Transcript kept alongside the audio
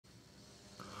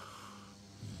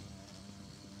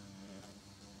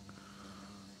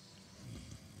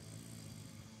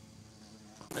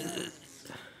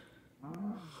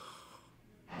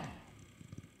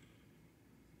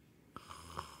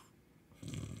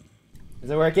Is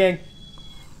it working?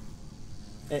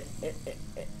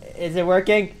 Is it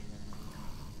working?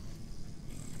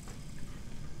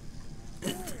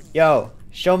 Yo,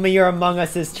 show me your Among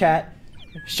Us's, chat.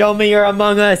 Show me your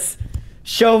Among Us.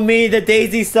 Show me the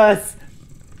Daisy sus.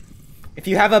 If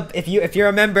you're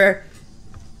a member,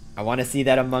 I want to see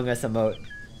that Among Us emote.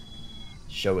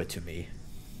 Show it to me.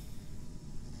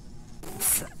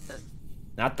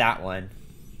 Not that one.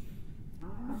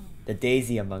 The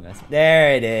Daisy Among Us.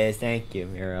 There it is. Thank you,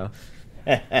 Miro.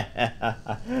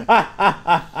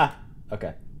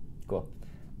 Okay, cool.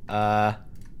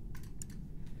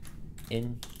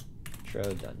 Intro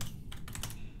done.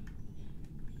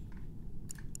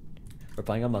 We're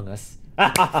playing Among Us.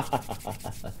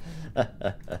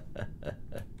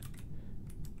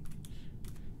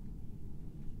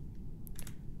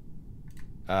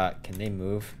 Can they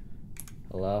move?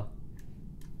 Hello?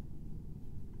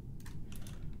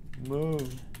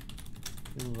 Move.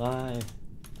 Live.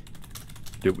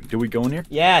 Did we go in here?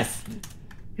 Yes!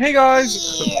 Hey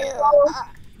guys!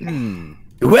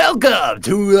 Welcome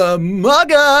to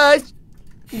Among Us!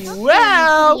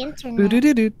 Wow!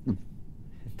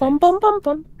 Bum bum bum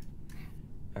bum.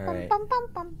 Alright. Bum bum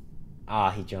bum. Ah,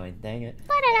 he joined. Dang it.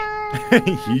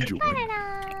 He joined.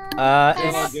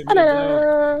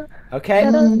 Okay,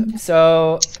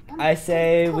 so I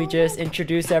say we just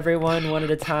introduce everyone one at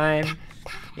a time.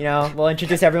 You know, we'll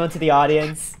introduce everyone to the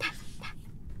audience.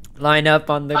 Line up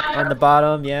on the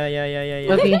bottom. Yeah.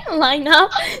 Line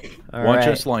up. All Won't right.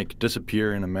 just like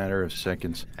disappear in a matter of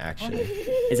seconds. Actually,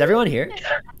 is everyone here?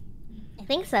 I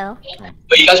think so.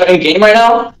 Wait, you guys are in game right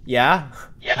now? Yeah.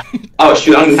 Oh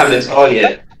shoot, I don't even have it installed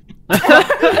yet. Why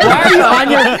are you on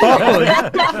your phone?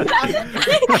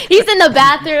 He's in the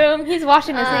bathroom. He's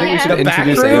washing his hands. The back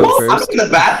Introduce room? AO I'm first. in the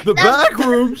bath. The back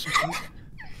rooms.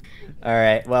 All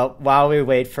right. Well, while we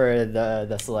wait for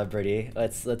the celebrity,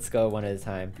 let's go one at a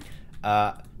time.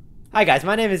 Hi guys,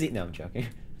 my name is No, I'm joking.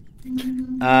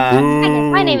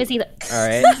 My name is Ethobot. All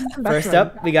right. First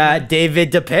up, we got David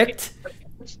Depict.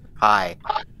 Hi.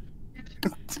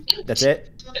 That's it.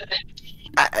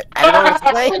 I don't know what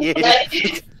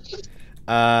to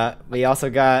say. We also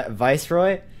got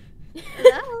Viceroy.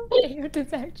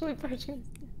 It's actually pushing.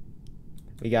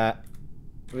 We got.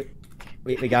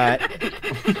 We got.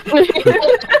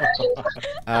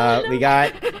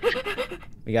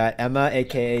 We got Emma,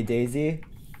 aka Daisy,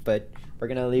 but we're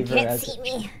gonna leave her as.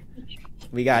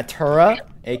 We got Tura,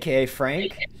 aka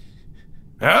Frank.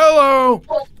 Hello.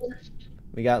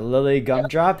 We got Lily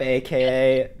Gumdrop,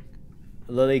 aka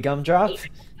Lily Gumdrop.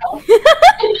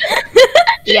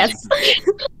 Yes.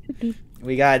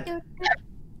 We got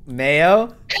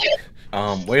Mayo.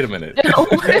 Wait a minute. Hello.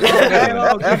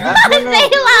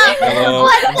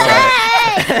 What's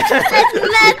that? That's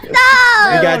messed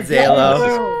up. We got Zalo.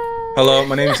 Hello,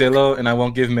 my name's Zalo, and I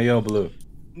won't give Mayo blue.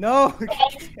 No.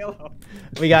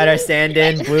 We got our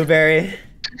stand-in Blueberry.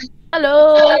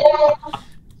 Hello.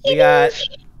 We got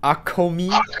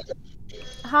Akomi,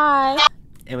 Hi.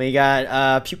 and we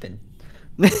got Pupin.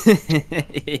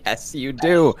 Yes, you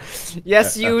do.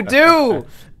 Yes, you do.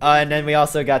 And then we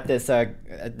also got this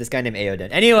this guy named Aoden.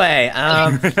 Anyway,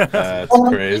 That's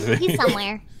crazy. He's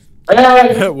somewhere.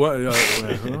 What?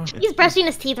 He's brushing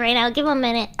his teeth right now. Give him a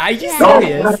minute. are you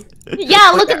serious?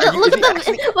 Yeah, look at the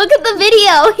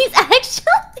video. He's actually.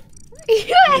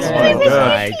 You actually Oh brushing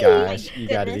my his teeth. gosh, you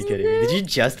gotta be kidding me. Did you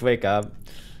just wake up?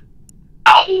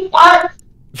 What?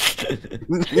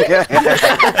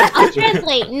 I'll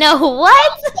translate. No,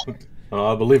 what?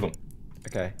 I believe him.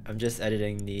 Okay, I'm just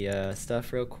editing the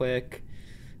stuff real quick.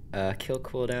 Kill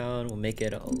cooldown, we'll make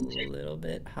it a little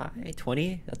bit high.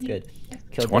 20? That's good.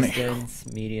 Kill 20. distance,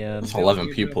 medium. There's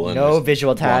 11 people in No this.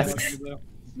 visual tasks.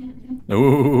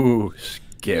 Ooh,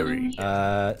 scary.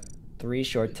 3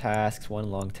 short tasks,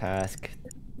 1 long task,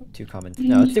 2 common.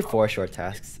 No, let's do 4 short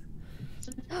tasks.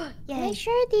 Yeah, are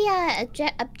sure the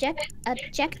objecting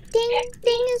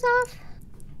thing is off?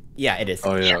 Yeah, it is.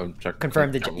 Oh yeah, check.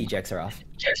 Confirm the ejects are off.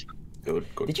 Good.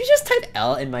 Did you just type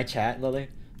L in my chat, Lily?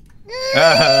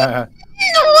 Why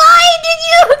did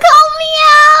you call me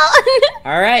out?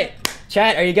 Alright,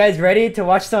 chat, are you guys ready to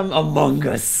watch some Among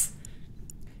Us?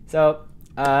 So,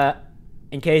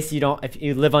 in case if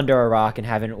you live under a rock and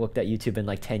haven't looked at YouTube in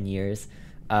like 10 years,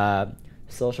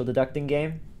 social deducting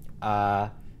game.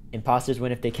 Imposters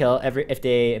win if they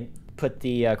put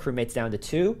the crewmates down to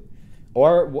 2,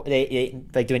 or they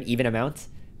like do an even amount,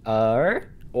 or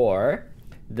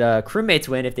the crewmates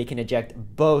win if they can eject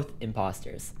both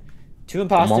imposters. 2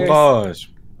 imposters. Among Us.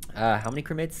 How many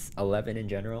crewmates? 11 in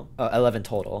general. 11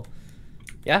 total.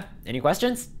 Yeah. Any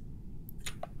questions?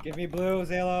 Give me blue,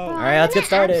 Zalo. Bro, Alright, let's get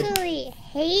started. Actually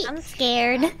hate. I'm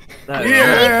scared.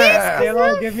 Yeah.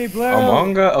 Zalo, give me blue.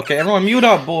 Among Us. Okay, everyone mute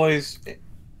up, boys.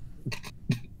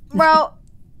 Bro,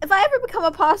 if I ever become a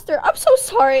imposter, I'm so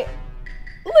sorry.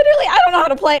 Literally, I don't know how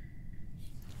to play.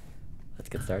 Let's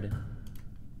get started.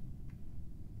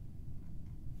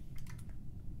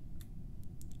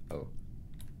 Oh.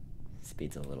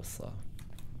 Speed's a little slow.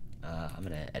 I'm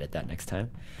gonna edit that next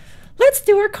time. Let's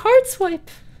do our card swipe!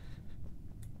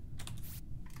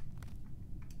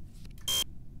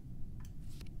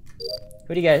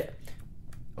 Who do you guys...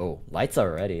 Oh, lights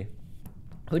already.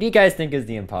 Who do you guys think is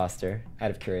the imposter,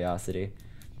 out of curiosity?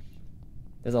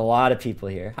 There's a lot of people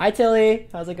here. Hi, Tilly!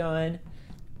 How's it going?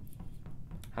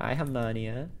 Hi,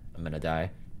 Hamania. I'm gonna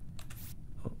die.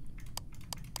 Oh.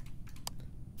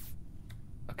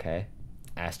 Okay.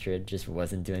 Astrid just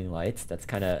wasn't doing lights. That's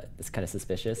kind of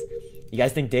suspicious. You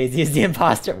guys think Daisy is the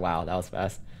imposter? Wow, that was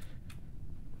fast.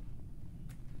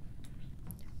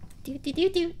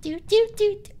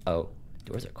 Oh,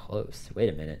 doors are closed. Wait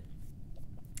a minute.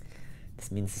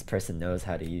 This means this person knows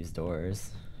how to use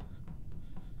doors.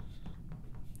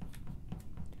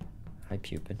 Hi,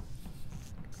 Pupin.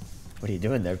 What are you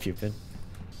doing there, Pupin?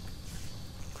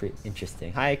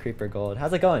 Interesting. Hi, Creeper Gold.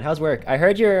 How's it going? How's work? I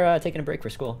heard you're taking a break for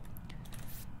school.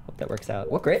 Hope that works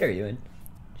out. What grade are you in?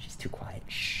 She's too quiet.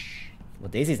 Shh. Well,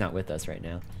 Daisy's not with us right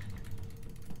now.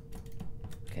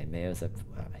 Okay, Mayo's up.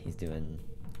 He's doing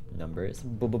numbers.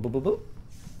 Boo, boo, boo, boo, boo.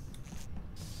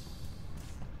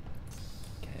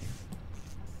 Okay.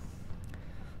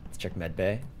 Let's check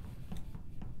medbay.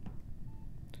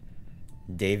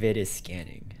 David is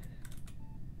scanning.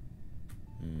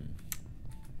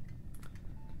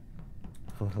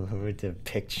 Oh,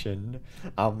 Depiction.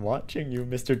 I'm watching you,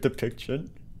 Mr.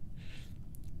 Depiction.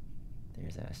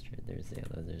 There's Astrid, there's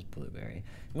Zalo, there's Blueberry.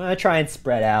 I'm gonna try and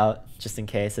spread out just in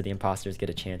case so the imposters get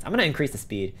a chance. I'm gonna increase the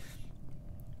speed.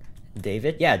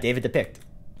 David? Yeah, David Depict.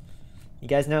 You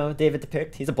guys know David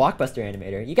Depict? He's a blockbuster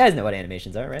animator. You guys know what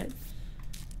animations are, right?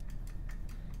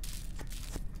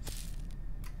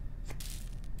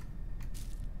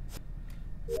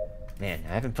 Man,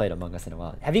 I haven't played Among Us in a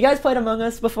while. Have you guys played Among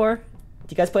Us before? Do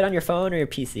you guys play it on your phone or your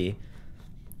PC?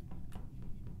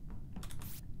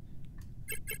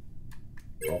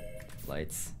 Oh,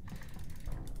 lights.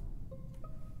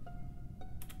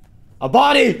 A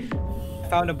body! I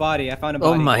found a body.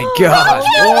 Oh my god.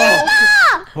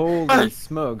 Oh, Holy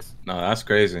smokes. No, that's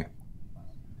crazy.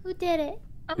 who did it?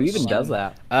 Who even does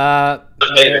that?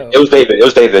 It was David. It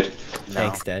was David.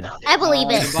 Thanks, Dad. I believe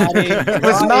it. It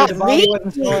was not me.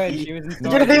 She was in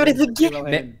You didn't have anything to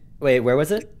storage. Wait, where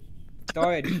was it?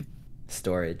 Storage.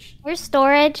 Storage. Where's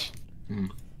storage?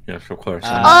 Yeah, of course.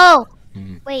 Oh,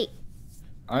 wait.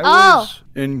 I Oh. was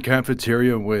in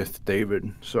cafeteria with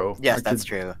David, so Yes, I that's could-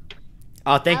 true.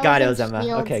 Oh, thank I God it was was in Emma.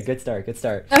 Shields. Okay, good start, good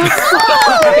start. What is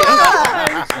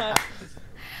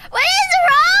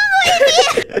wrong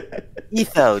with you?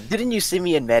 Etho, didn't you see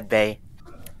me in medbay?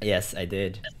 Yes, I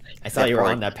did. I saw you were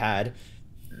on that pad.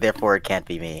 Therefore, it can't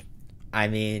be me. I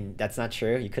mean, that's not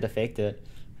true. You could have faked it.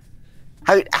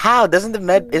 How doesn't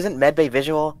isn't medbay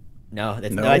visual? No,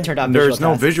 that's, No, no, I turned off there's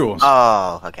visual no tasks. visuals.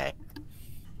 Oh, okay.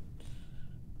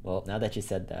 Well, now that you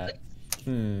said that.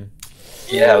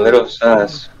 Yeah, a little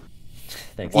sus.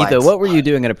 Thanks. What? Etho, what were you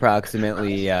doing at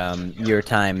approximately your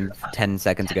time 10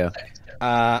 seconds ago?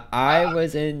 I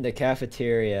was in the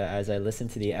cafeteria as I listened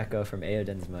to the echo from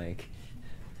Aoden's mic.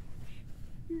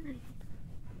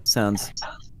 Sounds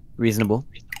reasonable.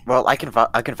 Well, I can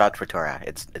vouch for Tora.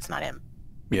 It's not him.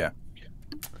 Yeah.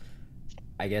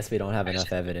 I guess we don't have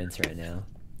enough evidence right now.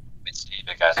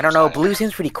 I don't know. Blue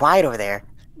seems pretty quiet over there.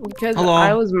 Because Hello?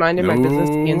 I was minding my business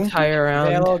the No. entire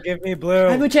round. Zalo, give me blue.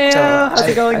 Hi, Mucheo! How's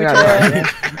it going, I got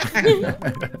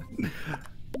Mucheo?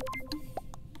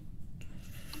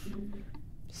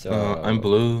 So I'm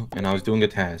blue, and I was doing a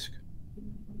task.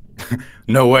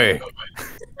 No way.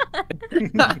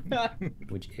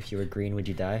 if you were green, would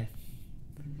you die?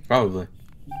 Probably.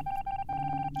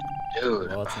 Dude.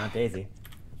 Well, it's not Daisy.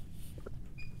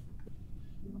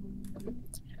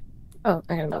 Oh,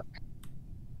 I gotta look.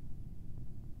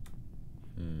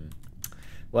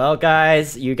 Well,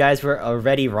 guys, you guys were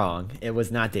already wrong. It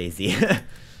was not Daisy.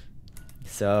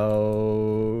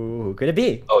 So who could it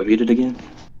be? Oh, you did it again?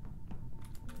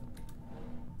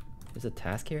 There's a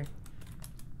task here.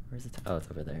 Where's the? Oh,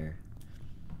 it's over there.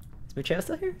 Is Mucheo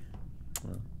still here?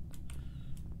 Oh.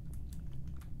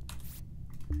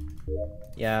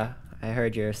 Yeah, I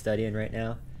heard you're studying right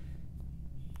now.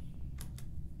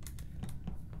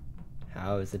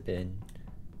 How has it been?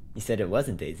 You said it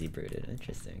wasn't Daisy Brooded.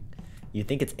 Interesting. You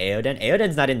think it's Aoden?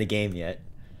 Aoden's not in the game yet.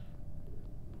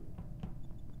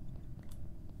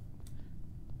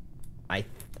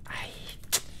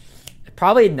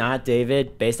 probably not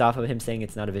David, based off of him saying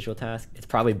it's not a visual task. It's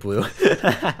probably blue.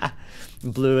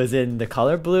 Blue is in the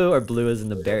color blue, or blue is in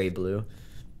the berry blue.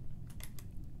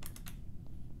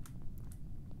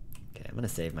 Okay, I'm gonna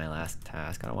save my last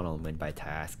task. I don't want to win by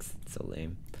tasks. It's so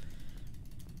lame.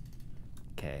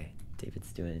 Okay,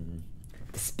 David's doing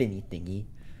the spinny thingy.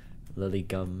 Lily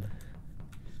gum.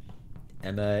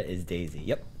 Emma is Daisy.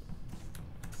 Yep.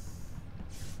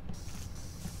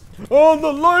 Oh,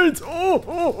 the lights!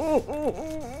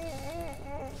 Oh.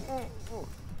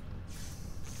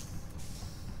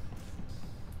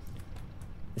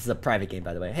 This is a private game,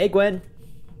 by the way. Hey, Gwen.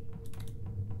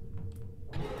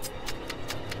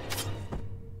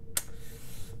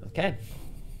 Okay.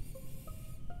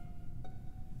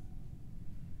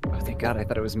 Oh, thank God, I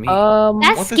thought it was me. That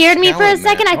What the scared me for a skeleton,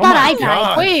 second. I man? thought my I died.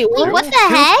 God. Wait, What the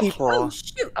Two heck? people.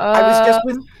 I was just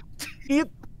with.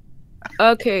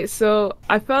 Okay, so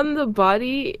I found the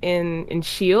body in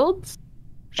Shields,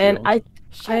 and I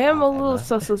am a little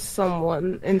sus of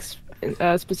someone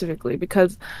specifically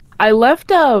because I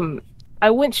left I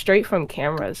went straight from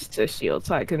cameras to Shields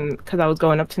so because I was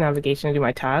going up to navigation to do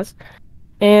my task,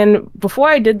 and before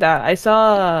I did that I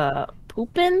saw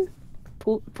Poopin.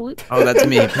 Oh, that's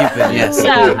me, Pupin, yes.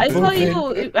 Yeah, I saw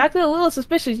you acting a little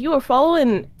suspicious. You were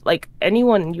following like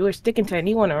anyone. You were sticking to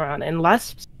anyone around, and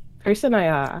last person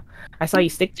I saw you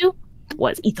stick to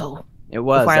was Etho. It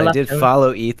was. Before I I left did him.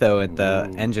 follow Etho at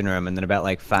the engine room, and then about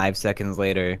like 5 seconds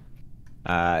later,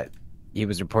 he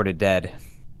was reported dead.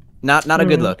 Not a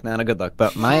good look, not a good look.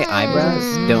 But my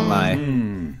eyebrows don't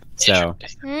lie. So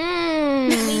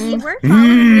You were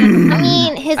following me. I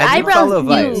mean, his I did eyebrows follow do.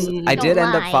 Vice. I don't did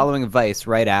end up lie. following Vice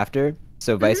right after,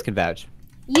 so Vice can vouch.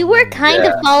 You were kind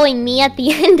of following me at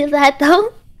the end of that,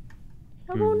 though.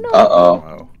 I don't know.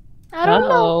 Uh-oh. I don't know.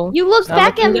 Uh-oh. You looked Not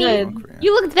back at looking me. good.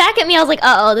 You looked back at me. I was like,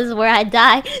 uh-oh, this is where I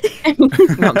die.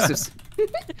 No, I'm just.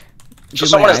 So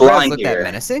someone is lying look here. that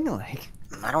menacing? Like,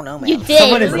 I don't know, man. You did.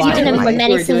 Someone is You lying. did a Like you were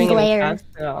menacing doing any glare. tasks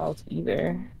at all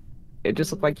either. It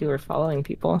just looked like you were following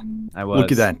people. I was.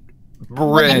 Look at that.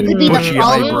 Red, could be the bushy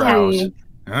following-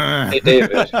 eyebrows. Hey,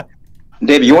 David.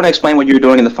 David, you want to explain what you were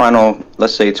doing in the final,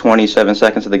 let's say, 27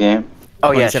 seconds of the game?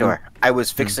 Oh yeah, 27. sure. I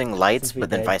was fixing lights, Since we but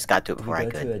then did- Vice got to it we before I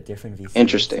go could. to a different VC.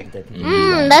 Interesting.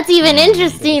 That's even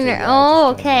interesting.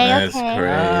 Oh, okay, That's okay.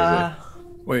 crazy.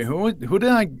 Wait, who did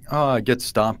I get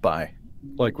stopped by?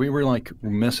 Like, we were, like,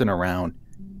 messing around.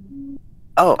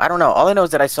 Oh, I don't know. All I know is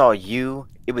that I saw you.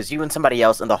 It was you and somebody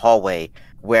else in the hallway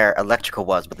where electrical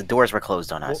was, but the doors were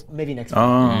closed on us. Well, maybe next Oh.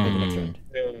 round. Maybe next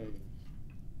round.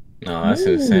 No, that's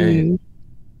insane.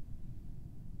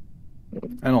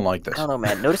 I don't like this. I don't know,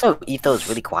 man. Notice how Etho is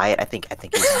really quiet. I think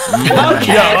he's.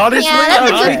 Yeah, honestly, Yeah,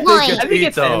 that's a I good think point. it's I think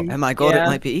it's Etho. him. Am I gold? Yeah. It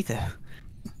might be Etho.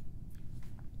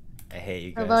 I hate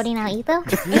you We're guys. voting out Etho?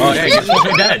 Oh yeah, you're supposed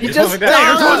to be dead. You're supposed to be Hey, you're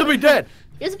dead. supposed to be dead.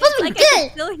 You're supposed to be Like I can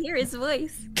good. still hear his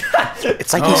voice.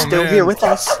 It's like Oh, he's still man. here with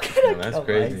us. Oh, that's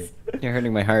crazy. You're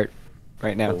hurting my heart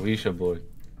right now. Alicia boy.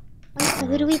 Wait, so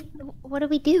what do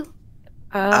we do?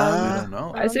 I don't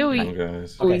know. I say Come we. on,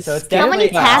 guys. Okay, so it's How many definitely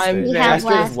tasks Casper. do we Casper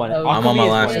have is left? one. I'm I'm on my Alchemy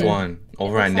is last one. one.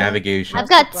 Over at navigation. I've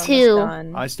got two.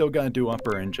 I still gotta do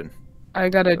upper engine. I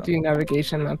gotta do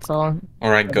navigation. That's all.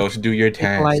 Alright, Ghost, do your Live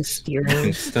task. You steering.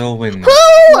 can still win. Who?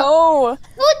 No. Who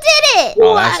did it?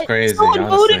 Oh, that's crazy, Someone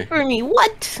honestly. voted for me.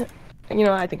 What? You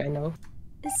know, I think I know.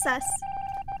 It's sus.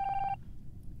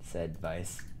 Said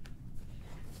Vice.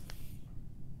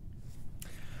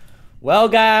 Well,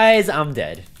 guys, I'm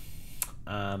dead.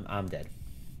 I'm dead.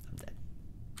 I'm dead.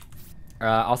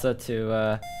 Also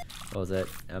to what was it,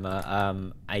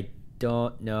 Emma? I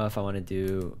don't know if I want to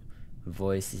do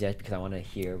voices yet because I want to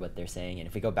hear what they're saying, and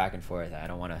if we go back and forth, I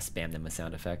don't want to spam them with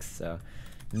sound effects. So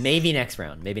maybe next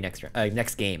round. Maybe next round.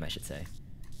 Next game, I should say.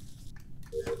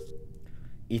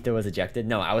 Ether was ejected.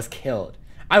 No, I was killed.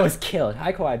 I was killed.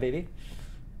 Hi, Kawaii, baby.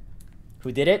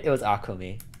 Who did it? It was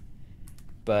Akumi.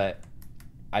 But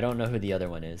I don't know who the other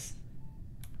one is.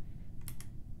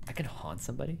 I can haunt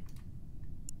somebody?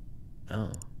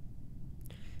 Oh.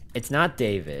 It's not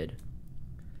David.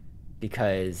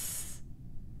 Because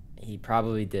he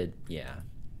probably did, yeah.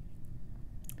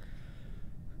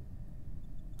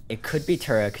 It could be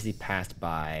Tura because he passed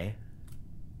by.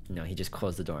 No, he just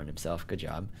closed the door on himself. Good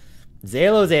job.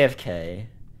 Zalo's AFK.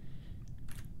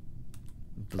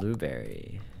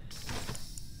 Blueberry.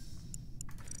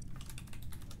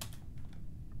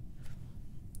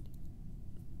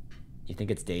 You think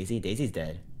it's Daisy? Daisy's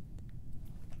dead.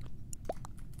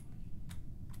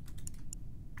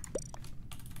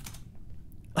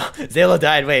 Zalo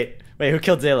died. Wait, who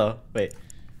killed Zalo? Wait.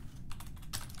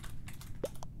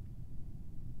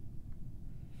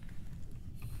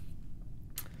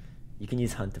 You can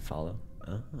use Hunt to follow.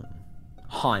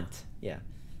 Haunt. Yeah.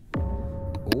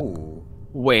 Ooh.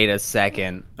 Wait a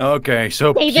second. Okay,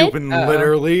 so David? Cupid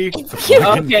literally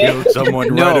Okay. killed someone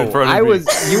right in No, front of I me.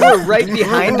 was. You were right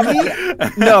behind me.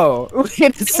 No. Wait a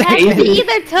It has to second. be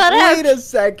either Tora. Wait a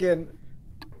second.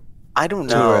 I don't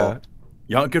know.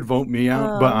 Y'all could vote me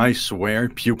out, but I swear,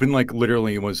 Pupin like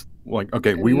literally was like,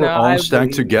 okay, we were No, all I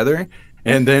stacked believe- together,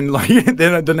 and then like,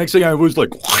 then the next thing I was like,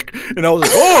 and I was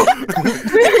like, oh.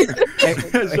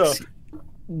 So,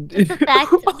 The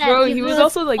fact that Bro, he he was was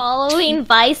also, like- following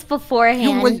Vice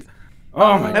beforehand.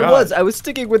 oh my god. I was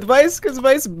sticking with Vice because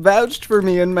Vice vouched for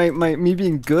me and my me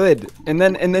being good, and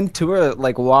then Tura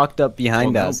like walked up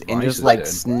behind Well, no, us and Vice just is like dead.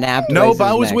 snapped. No, Vice's but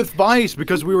I was neck. with Vice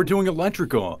because we were doing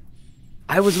electrical.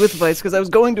 I was with Vice because I was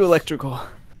going to electrical.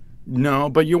 No,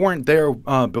 but you weren't there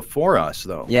before us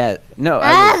though. Yeah, no.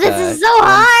 Ah, I was, this is so one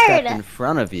hard. step in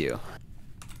front of you.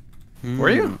 Were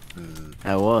you?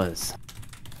 I was.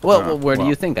 Well, Oh, where do well.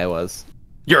 you think I was?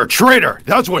 You're a traitor.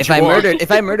 That's what If you I are. murdered,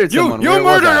 if I murdered you someone, you where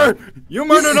was I? murdered her. You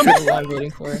murdered him. What I'm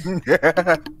waiting for.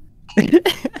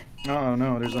 Oh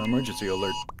no, there's an emergency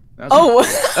alert. That's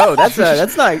Oh,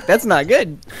 that's not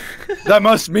good. that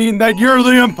must mean that you're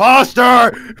the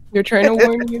imposter. You're trying to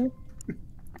warn you.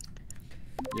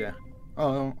 Yeah.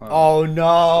 Oh. Oh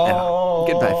no!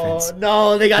 Goodbye, friends.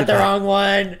 No, they got the wrong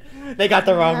one. They got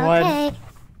the wrong one. Okay.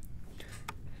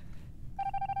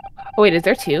 Oh, wait, is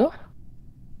there two?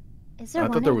 Is there I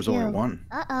one thought there or was two? only one.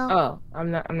 Uh-oh. Oh,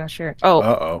 I'm not sure. Oh,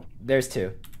 Uh-oh. There's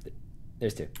two.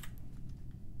 There's two.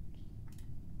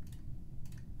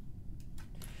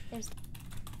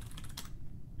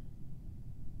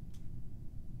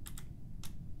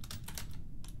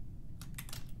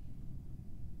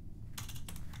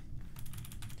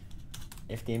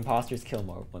 If the imposters kill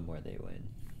one more, they win.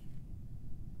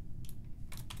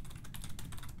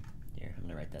 Here, I'm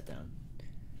gonna write that down.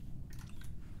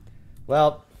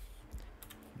 Well,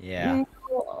 yeah.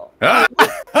 No! How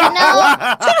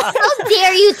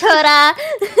dare you, Tora!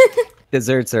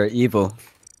 Desserts are evil.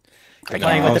 We're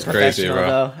playing with was the crazy, professional bro.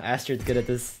 though. Astrid's good at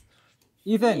this.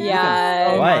 Ethan.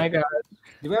 oh Why? my god. Ethan,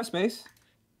 do we have space?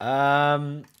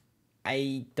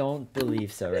 I don't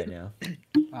believe so right now.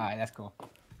 Alright, that's cool.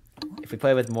 If we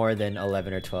play with more than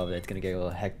 11 or 12, it's gonna get a little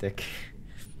hectic.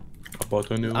 About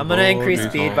a new I'm gonna increase body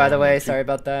speed, by the way. song. Sorry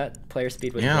about that. Player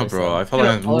speed was Yeah, really bro. slow. I felt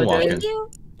like I'm apologize.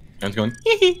 moonwalking. Sounds going.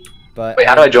 But Wait,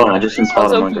 how do I join? I just installed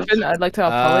Also, Among Us. Cupid, I'd like to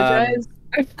apologize.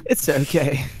 It's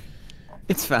okay.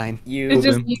 It's fine. you It's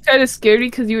just you kind of scared me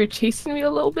because you were chasing me a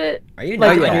little bit. are you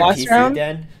like not the on your last PC, round?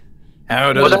 Den?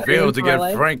 How does What it up? feel to For my get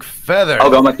life? Frank Feather? Oh,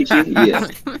 got my PC? Yeah.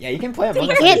 Yeah, you can play You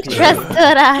Among Us. can't on your trust PC.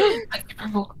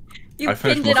 Tora. I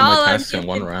finished most of my tasks in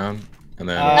one round, and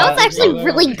then That was actually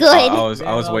really good.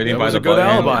 I was waiting That by was the a good button,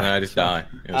 alibi. and then I just died.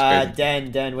 It was crazy.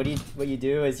 Den, what you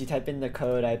do is you type in the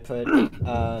code I put.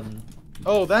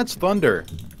 Oh, that's thunder.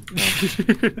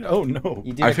 Oh no.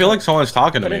 You do I the feel co- like someone's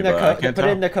talking to put me, in the but I code. can't Put in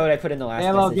tell. the code I put in the last.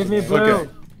 Hello, message give me in blue. there. Okay.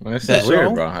 Well, this That is weird,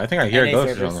 show? bro. I think I hear NA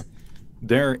ghosts or servers. something.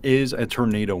 There is a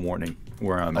tornado warning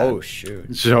where I'm at. Oh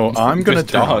shoot! So I'm gonna Just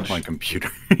turn dodge. off my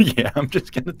computer. Yeah, I'm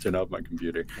just gonna turn off my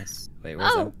computer. Wait,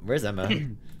 Oh. where's Emma?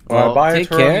 Well, bye, take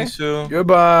care. Tiramisu.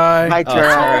 Goodbye. Hi, Oh,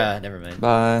 Tura. Sarah. Never mind.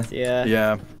 Bye. See ya.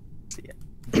 Yeah.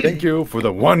 Thank you for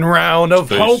the one round of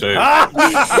Stay hope. safe. Aww.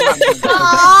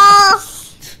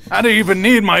 I didn't even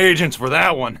need my agents for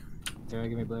that one. Tora,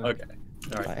 give me blue. Okay.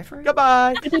 Bye, Frank.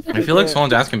 Goodbye. I feel like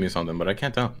someone's asking me something, but I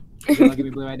can't tell. Tora, give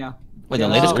me blue right now. Wait, the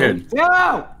latest weird. Yellow!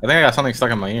 I think I got something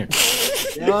stuck in my ear.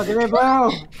 Yellow, give me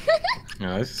blue!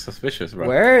 Yeah, this is suspicious, bro.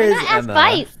 Where is Ask Emma?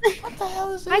 Vice. What the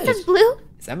hell is Vice this? is blue.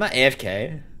 Is Emma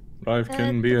AFK? Life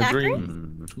can be the a back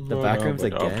dream. The back room's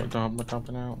again?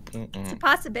 It's a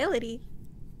possibility.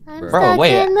 I'm Bro, stuck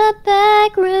wait. in the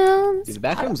back rooms. These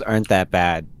back rooms aren't that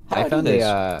bad. I found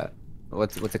a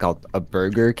what's it called? A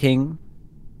Burger King.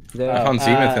 There. I found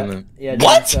Zenith in the. Yeah,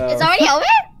 What? So It's already over?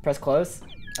 press close.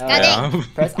 Yeah.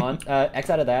 Press on. X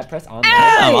out of that. Press on.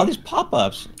 Damn, all these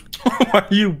pop-ups. Why are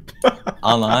you?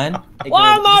 Online?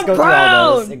 Why am I just go through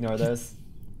all those. brown? Ignore those.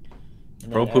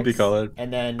 And Bro, then poopy X, colored.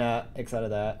 And then X out of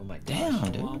that. Oh my god.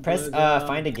 Damn, dude. Press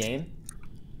find a game.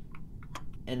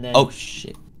 And then. Oh,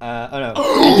 shit. Oh no.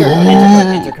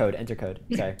 Enter code.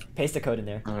 Sorry. Paste the code in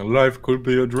there. Life could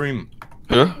be a dream.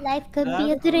 Life could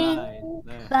be a dream.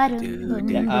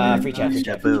 Free chat.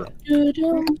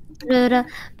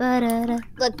 Look, Emma,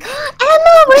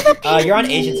 we're the You're on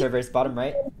Asian servers, bottom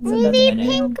right. So we that's need NA.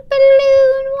 pink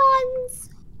balloon ones.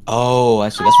 Oh, I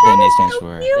see. That's what the NA stands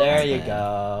for. There you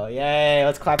go. Yay,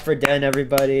 let's clap for Den,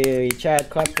 everybody. Chat,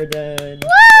 clap for Den. Woo!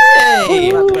 Hey!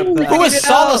 Who is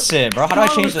Solacid, bro? How do I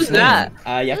change this name?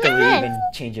 You have to leave and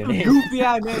change your name. Goofy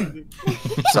eye name.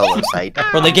 Solo site.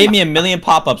 Bro, they gave me a million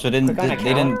pop-ups, but they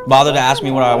didn't bother to ask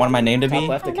me what I want my name to Top be.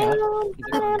 left account.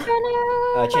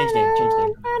 Change name.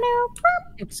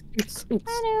 It's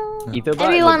Ethobot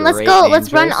Everyone, is a let's great go. name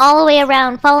Let's run choice. all the way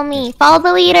around. Follow me. Follow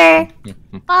the leader.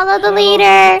 Follow the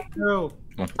leader. No.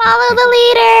 Follow the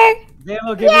leader.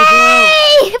 Demo, give me blue.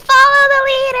 Yay! Follow the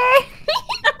leader.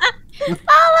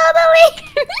 Follow the leader.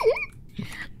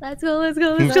 Let's go. Let's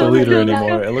go. Who's Let's the go. leader let's go.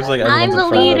 anymore? It looks like I'm everyone's the in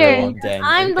front of leader. everyone. Dang.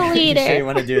 I'm the Are you sure leader. you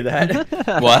want to do that?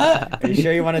 What? Are you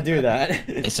sure you want to do that?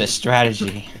 It's a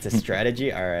strategy. It's a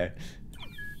strategy? Alright.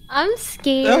 I'm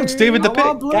scared. Oh, it's David the I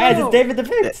want Pig. blue. Guys, it's David the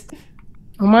Pix.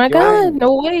 Oh my god,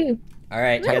 no way.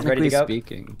 Alright, you guys ready to Technically go?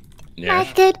 speaking.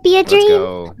 That could be a Let's dream.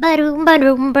 go. Ba-doom,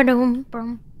 ba-doom, ba-doom,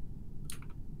 boom.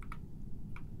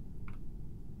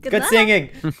 Good singing.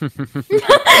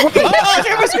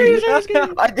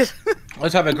 I just.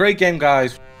 Let's have a great game,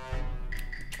 guys.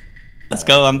 Let's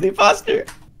go, I'm the imposter.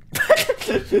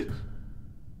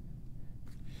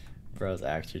 Bro's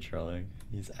actually trolling.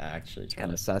 He's actually Kind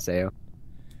trolling. of sus, AO.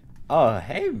 Oh,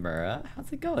 hey, Mura.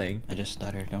 How's it going? I just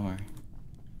stuttered, don't worry.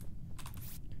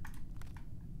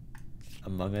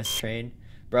 Among Us train.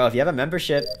 Bro, if you have a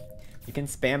membership, you can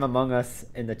spam Among Us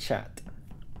in the chat.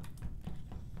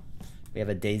 We have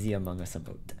a Daisy Among Us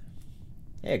emote.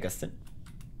 Hey, Augustin.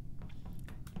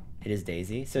 It is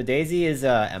Daisy. So Daisy is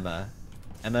Emma.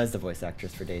 Emma is the voice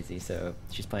actress for Daisy, so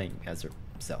she's playing as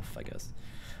herself, I guess.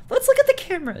 Let's look at the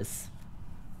cameras.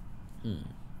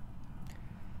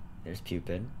 There's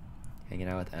Pupin, hanging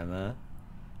out with Emma.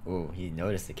 Ooh, he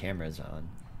noticed the cameras on.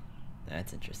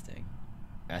 That's interesting.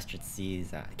 Astrid sees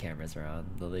that cameras are on.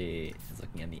 Lily is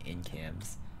looking at the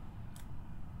in-cams.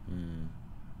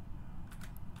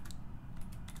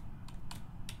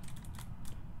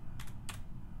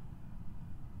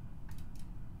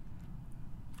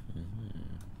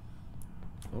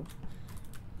 Oh,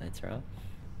 lights are off.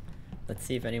 Let's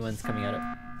see if anyone's coming out of...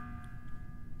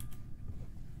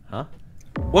 Huh?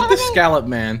 What the scallop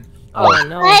man? Oh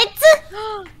no. What?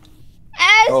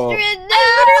 Astrid,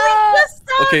 no!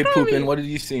 Okay, Poopin, what did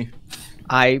you see?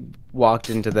 I walked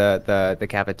into the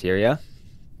cafeteria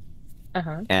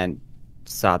Uh-huh. and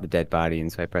saw the dead body,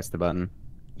 and so I pressed the button.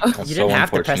 That's You so didn't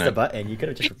have to press the unfortunate. button. You could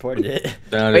have just reported it.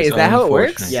 Wait, is that how it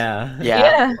works? unfortunate.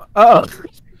 Yeah. Yeah. Oh.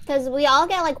 Because we all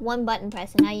get like one button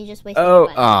press, and now you just waste the Oh.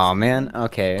 buttons. Oh man.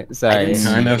 Okay. Sorry. didn't see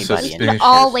Kind of anybody in suspicious. You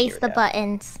all waste the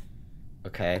buttons.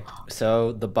 Okay.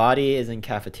 So the body is in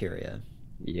cafeteria.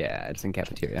 Yeah, it's in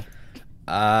cafeteria.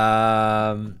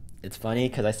 It's funny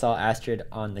because I saw Astrid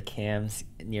on the cams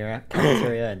near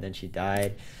cafeteria, and then she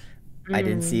died. I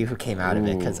didn't see who came out of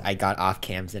it because I got off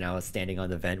cams and I was standing on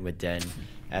the vent with Den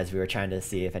as we were trying to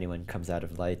see if anyone comes out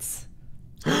of lights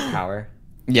power.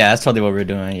 Yeah, that's totally what we're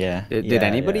doing, yeah. Did Yeah,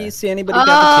 anybody yeah. see anybody in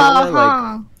cafeteria? Like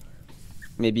Uh-huh.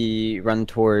 maybe run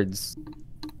towards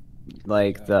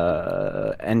like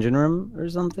the engine room or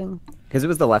something? Because it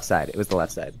was the left side. It was the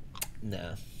left side.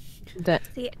 No.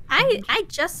 See, I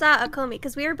just saw Akomi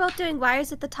because we were both doing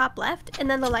wires at the top left, and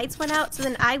then the lights went out. So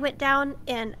then I went down,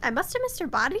 and I must have missed her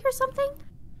body or something.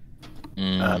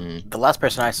 The last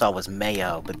person I saw was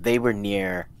Mayo, but they were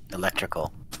near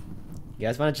electrical. You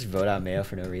guys want to just vote out Mayo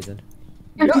for no reason?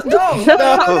 No. Last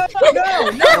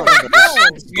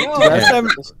time,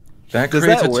 That Does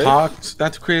creates that a work?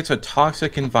 that creates a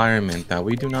toxic environment that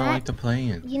we do not like to play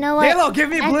in. You know what? Halo, give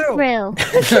me That's blue. real.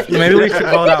 Maybe we should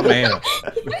vote out Mayo.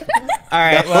 All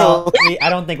right. Well, I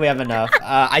don't think we have enough.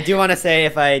 I do want to say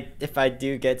if I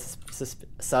do get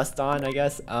sussed on, I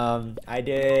guess. I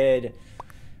did.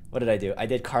 What did I do? I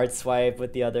did card swipe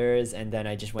with the others, and then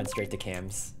I just went straight to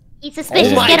cams. He's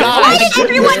suspicious. Oh my Get him. God. Why did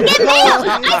everyone get mail?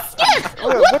 I skipped.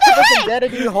 What type of vendetta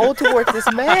do you hold towards this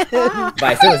man? But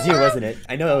it was you, wasn't it?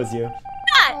 I know it was you.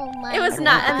 Oh my It was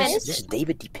not. I mean, This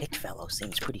David depict fellow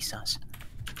seems pretty sus.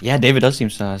 Yeah, David does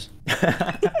seem sus.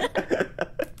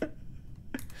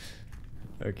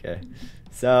 Okay.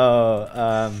 So,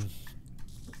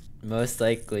 most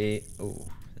likely. Oh,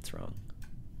 that's wrong.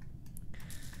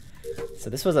 So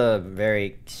this was a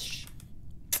very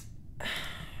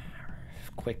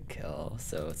quick kill.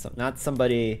 So it's not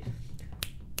somebody.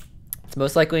 It's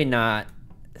most likely not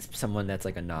someone that's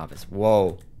like a novice.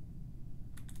 Whoa.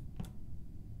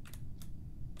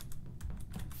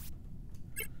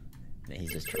 Nah,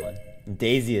 he's just trolling.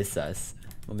 Daisy is sus.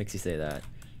 What makes you say that?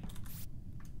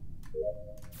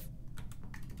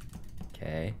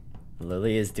 Okay.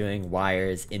 Lily is doing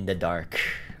wires in the dark.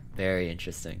 Very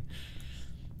interesting.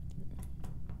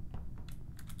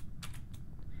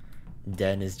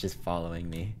 Den is just following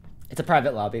me. It's a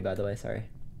private lobby, by the way, sorry.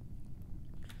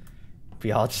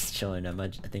 We all just chilling. I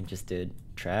think just did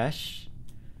trash.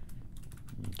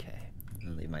 Okay, I'm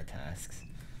gonna leave my tasks.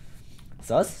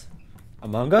 Sus?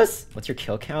 Among Us? What's your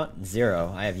kill count?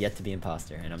 0. I have yet to be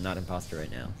imposter, and I'm not imposter right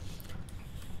now.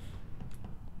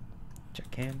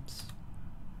 Check cams.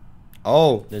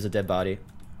 Oh, there's a dead body.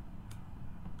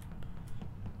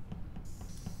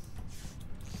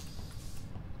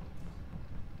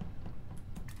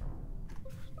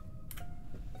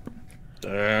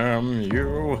 Damn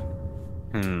you.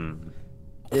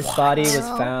 This body was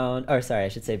found, or sorry, I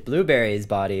should say Blueberry's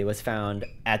body was found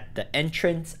at the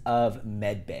entrance of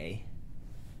Medbay.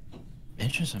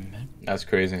 Entrance of Medbay? That's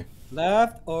crazy.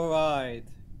 Left or right?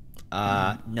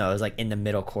 No, it was like in the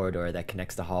middle corridor that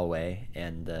connects the hallway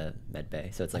and the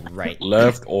Medbay. So it's like right.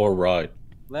 Left or right?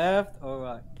 Left or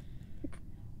right?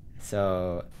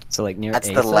 So like near That's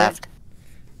A the side? left.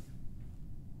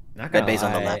 Not gonna Medbay's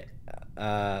on the lie,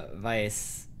 left.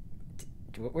 Vice,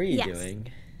 what were you Yes.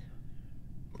 doing?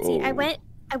 See, I went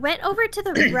over to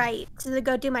the right to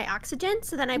go do my oxygen.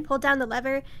 So then I pulled down the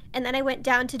lever, and then I went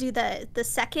down to do the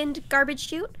second garbage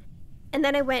chute, and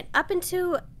then I went up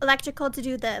into electrical to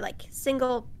do the like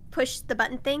single push the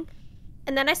button thing,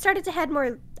 and then I started to head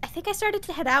more. I think I started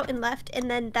to head out and left, and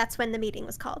then that's when the meeting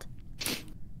was called.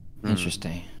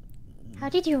 Interesting. How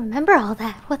did you remember all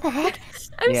that? What the heck?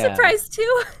 I'm surprised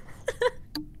too.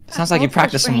 Sounds like you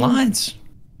practiced some lines.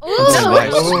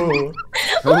 Ooh.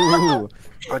 Ooh.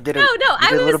 Or did it, No, you I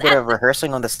did a was little bit at- of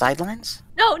rehearsing on the sidelines?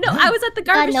 No, I was at the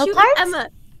garbage no chute parts? with Emma.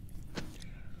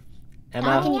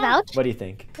 Emma, Can you vouch? what do you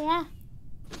think? Yeah.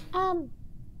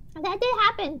 That did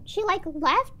happen. She like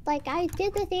left, like I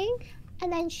did the thing,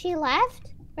 and then she left.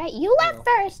 Right? You left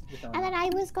first, and then I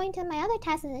was going to my other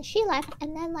task, and then she left,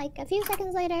 and then like a few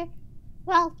seconds later,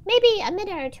 well, maybe a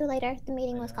minute or two later, the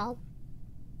meeting was called.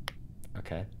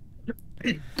 Okay.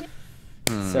 And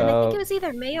I So think it was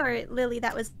either May or Lily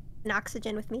that was in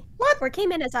oxygen with me. What? Or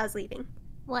came in as I was leaving.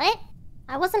 What?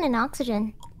 I wasn't in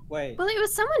oxygen. Wait. Well, it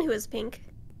was someone who was pink.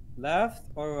 Left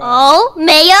or right? Oh,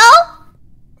 Mayo?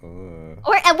 Or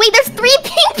wait, there's 3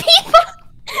 pink people.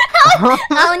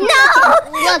 Oh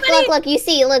no! Look! You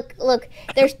see, look!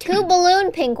 There's 2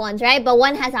 balloon pink ones, right? But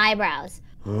one has eyebrows.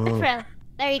 There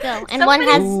you go. And Somebody- one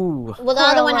has. Well, the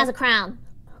other one has a crown.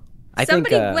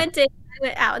 Somebody went in, I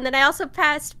went out, and then I also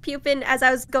passed Pupin as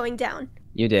I was going down.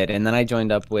 You did, and then I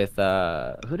joined up with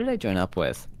who did I join up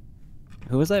with?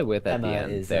 Who was I with at the Emma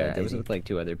end is, there? I was Daisy. with like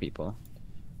 2 other people.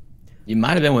 You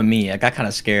might have been with me. I got kind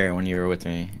of scared when you were with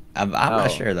me. I'm not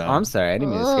sure though. Oh, I'm sorry, I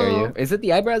didn't mean to scare you. Is it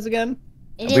the eyebrows again?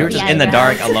 It We were is just the in the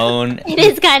eyebrows. dark alone. It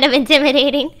is kind of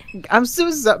intimidating. I'm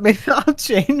so sorry. Maybe I'll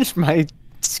change my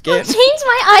skin. I'll change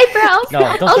my eyebrows. no,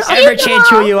 don't I'll you shave ever them change off.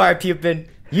 who you are, Pupin.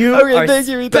 You Okay, are thank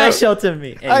you, special to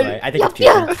me. Anyway, I think it's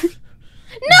Pupin.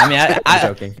 I mean, I'm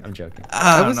joking.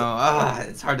 I don't know.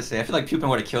 It's hard to say. I feel like Pupin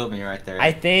would have killed me right there.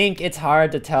 I think it's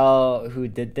hard to tell who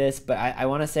did this, but I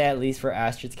want to say at least for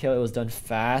Astrid's kill, it was done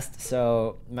fast.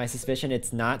 So my suspicion,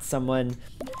 it's not someone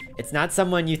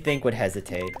you think would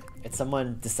hesitate. It's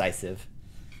someone decisive.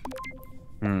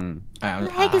 What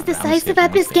the heck is decisive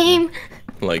at this game?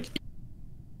 Like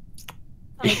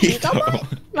Like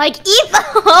I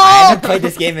Ethobot. haven't played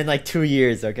this game in like 2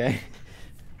 years. Okay.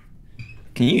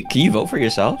 Can you vote for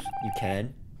yourself? You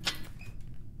can.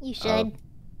 You should.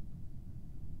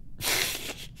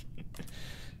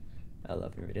 I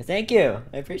love your videos. Thank you.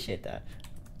 I appreciate that.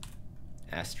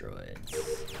 Asteroids.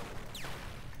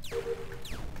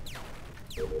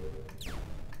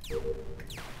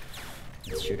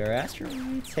 Let's shoot our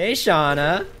asteroids. Hey,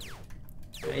 Shauna.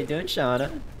 How you doing,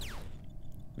 Shauna?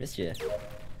 Missed you.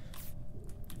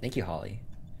 Thank you, Holly.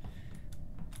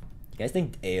 You guys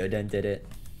think Aoden did it?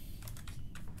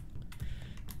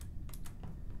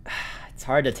 It's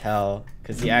hard to tell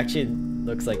because he actually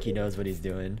looks like he knows what he's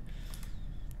doing,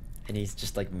 and he's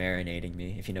just like marinating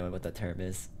me, if you know what that term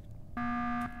is.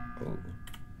 Ooh.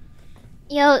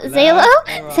 Yo, Zalo?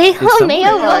 Zalo,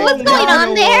 Mayo, what was going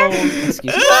on there? What was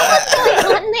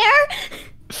going on there?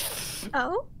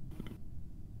 Oh?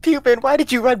 Pupin, why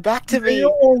did you run back to me?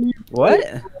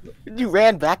 What? You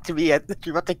ran back to me. You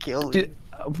about to kill me.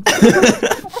 What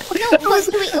happened with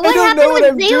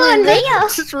Zalo and Mayo?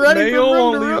 Just running Mayo from room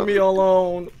won't to leave room. me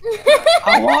alone.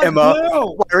 Emma,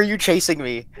 why are you chasing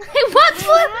me?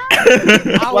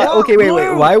 Okay,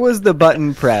 wait. Why was the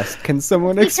button pressed? Can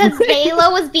someone Because explain?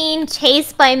 Zalo was being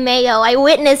chased by Mayo. I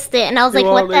witnessed it and I was like,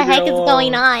 won't what the leave me heck is alone.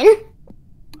 going on?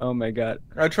 Oh my god.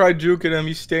 I tried juking him.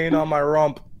 He's staying on my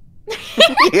rump.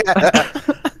 Wait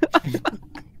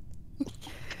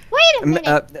a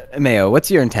minute. Mayo, what's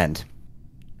your intent?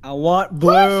 I want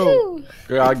blue.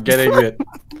 God, get it.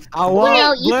 I want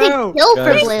No, you can kill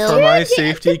for Guys, blue. for my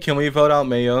safety, can we vote out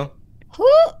Mayo? Who?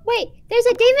 Wait, there's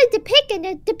a David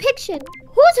depiction.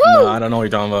 Who's who? No, I don't know what you're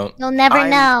talking about. You'll never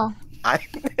know. I'm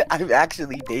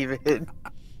actually David.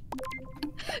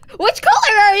 Which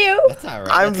color are you? That's not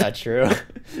right. That's not true.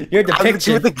 You're I'm the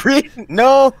dude with the green.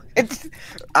 No,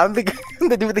 I'm the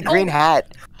dude with the green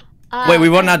hat. Wait, we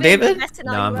voting out David?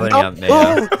 No, I'm voting out Mayo.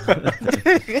 I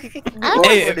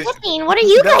was looking. What are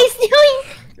you guys doing?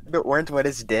 The orange one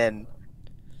is Den.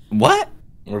 What?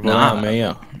 We're voting out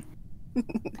Mayo.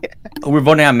 Oh, we're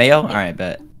voting out Mayo? Alright,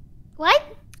 bet. What?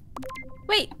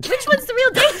 Wait, which one's the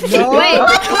real David? No. Wait,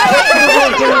 what?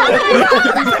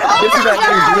 This is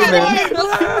actually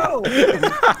blue, man.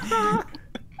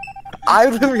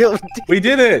 I'm the real David. We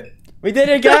did it! We did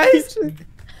it, guys!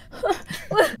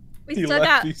 We He still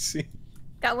left got PC.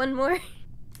 one more.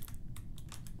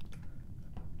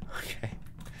 Okay.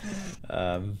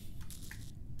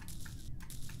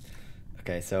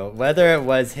 Okay, so whether it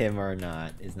was him or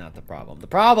not is not the problem. The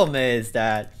problem is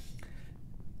that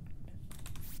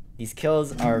these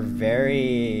kills are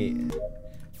very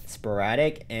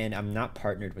sporadic, and I'm not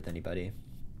partnered with anybody.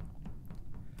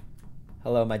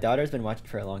 Hello, my daughter's been watching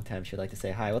for a long time. She'd like to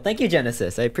say hi. Well, thank you,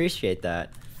 Genesis. I appreciate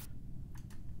that.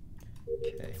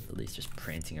 Okay, Lily's just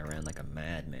prancing around like a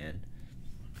madman.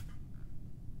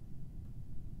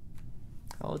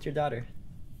 How old's your daughter?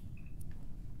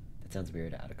 That sounds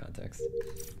weird out of context.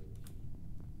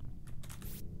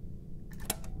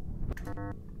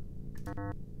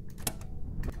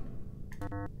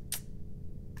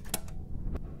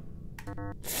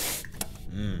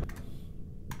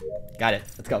 Got it.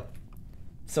 Let's go.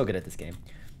 So good at this game.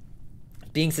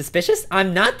 Being suspicious?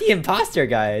 I'm not the imposter,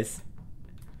 guys.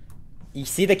 You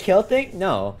see the kill thing?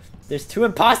 No. There's 2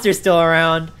 imposters still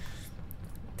around.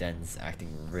 Den's acting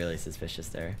really suspicious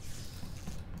there.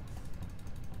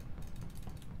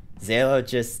 Zalo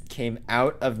just came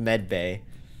out of medbay.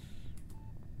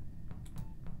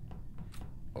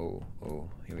 Oh,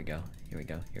 here we go. Here we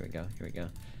go. Here we go. Here we go.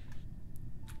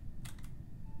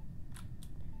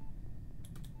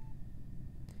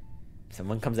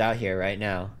 Someone comes out here right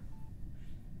now.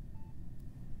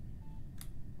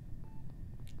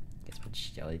 Guess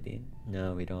which Jellybean?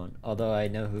 No, we don't. Although I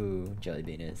know who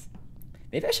Jellybean is.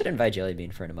 Maybe I should invite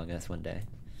Jellybean for an Among Us one day.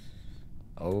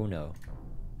 Oh no.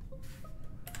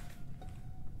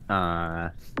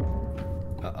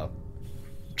 Uh-oh.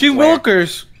 Gee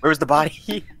Wilkers! Where was the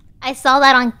body? I saw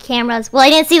that on cameras. Well, I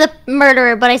didn't see the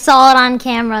murderer, but I saw it on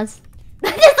cameras.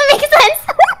 That doesn't make sense.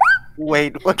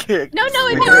 Wait, okay. No,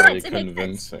 it makes sense. It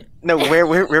makes sense. No, where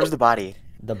was the body?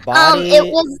 The body. It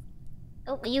was.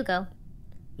 Oh, you go.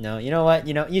 No, you know what?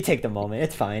 You take the moment.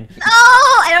 It's fine. No,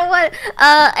 I don't want.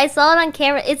 I saw it on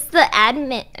camera. It's the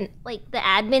admin, like the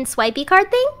admin swipey card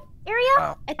thing area.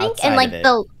 Oh, I think, outside and like of it.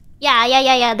 the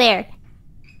yeah, there.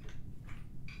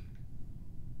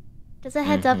 Just a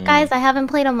heads up, guys. I haven't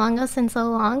played Among Us in so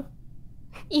long.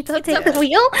 Etho, take the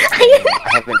wheel. I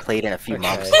haven't played in a few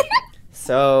months.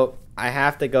 So I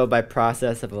have to go by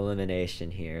process of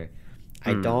elimination here.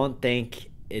 I don't think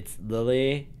it's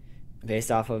Lily,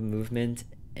 based off of movement,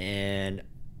 and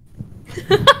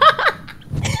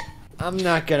I'm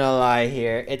not gonna lie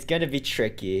here. It's gonna be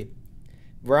tricky.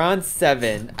 We're on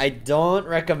 7. I don't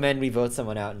recommend we vote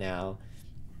someone out now.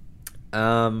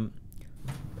 But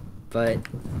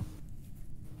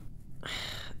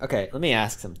okay, let me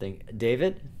ask something.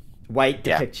 David, white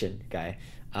depiction guy.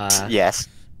 Yes.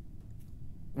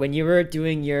 When you were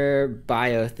doing your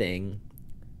bio thing,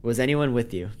 was anyone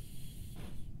with you?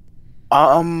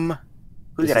 Who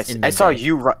did I see? I saw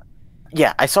you run.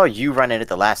 Yeah, I saw you run in at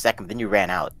the last second, then you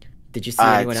ran out. Did you see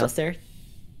anyone else there?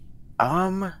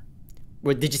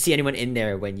 Or did you see anyone in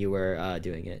there when you were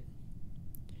doing it?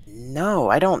 No,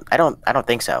 I don't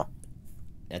think so.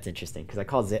 That's interesting because I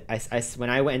called when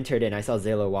I entered in, I saw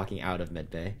Zalo walking out of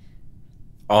medbay.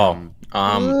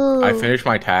 I finished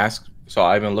my task, so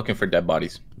I've been looking for dead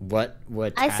bodies. What?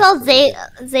 I saw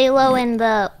Zalo in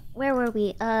the where were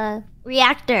we?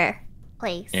 Reactor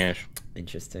place. Yes.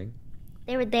 Interesting.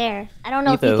 They were there. I don't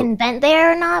know if you can vent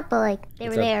there or not, but like they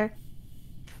were there.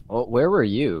 Well, where were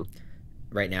you?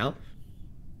 Right now?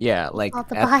 Yeah, like Off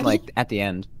the at body. the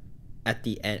end. At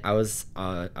the end, I was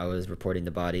reporting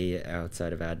the body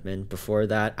outside of admin. Before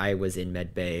that, I was in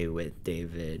medbay with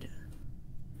David.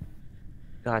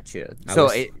 Gotcha.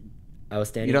 I was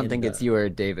standing. You don't think it's you or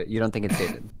David? You don't think it's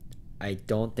David? I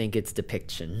don't think it's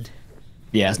depiction.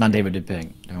 Yeah, it's not David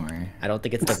Depict. Don't worry. I don't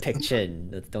think it's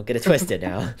depiction. Don't get it twisted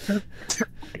now.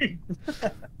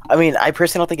 I mean, I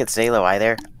personally don't think it's Zalo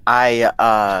either.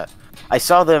 I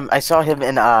saw him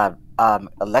in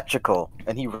electrical,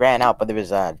 and he ran out, but there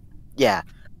was yeah.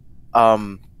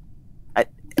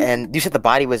 And you said the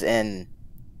body was in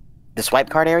the swipe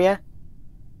card area?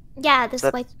 Yeah, this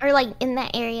like or like in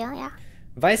that area, yeah.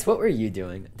 Vice, what were you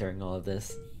doing during all of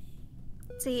this?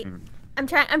 See, I'm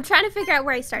trying to figure out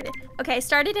where I started. Okay, I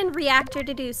started in reactor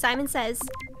to do Simon Says.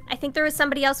 I think there was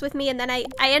somebody else with me, and then I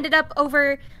ended up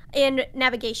over in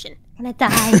navigation. We're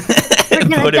gonna die. We're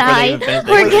gonna die.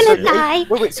 We're gonna die.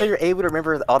 Wait, so you're able to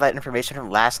remember all that information from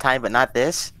last time, but not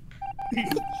this?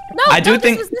 No, I do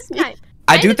think this was this time.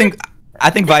 I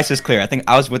think Vice is clear. I think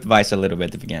I was with Vice a little bit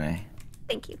at the beginning.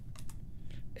 Thank you.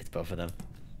 It's both of them.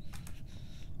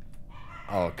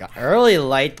 Oh god, early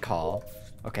light call.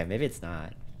 Okay, maybe it's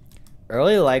not.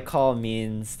 Early light call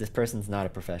means this person's not a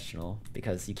professional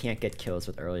because you can't get kills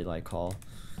with early light call.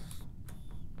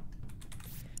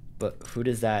 But who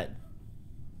does that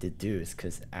deduce?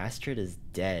 Because Astrid is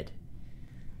dead.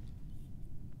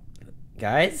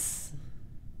 Guys?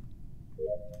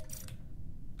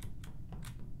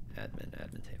 Admin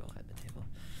table.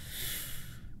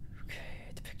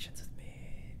 Okay, depictions with me.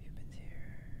 Humans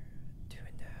here.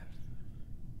 Doing nav.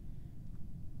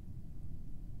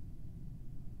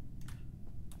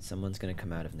 Someone's gonna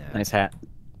come out of nav. Nice hat.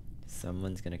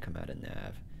 Someone's gonna come out of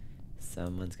nav.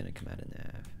 Someone's gonna come out of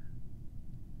nav.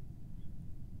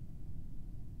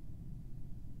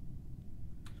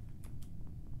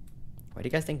 Why do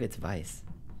you guys think it's Vice?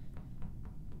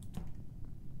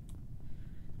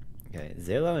 Okay,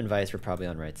 Zalo and Vice were probably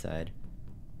on right side.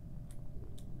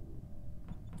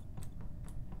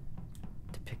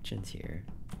 Depictions here.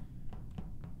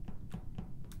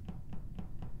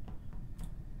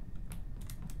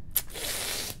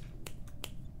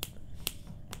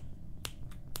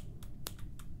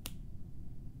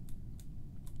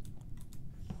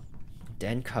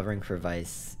 Den covering for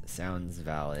Vice sounds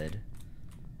valid.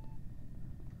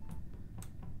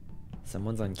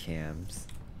 Someone's on cams.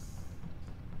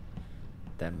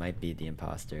 That might be the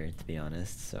imposter, to be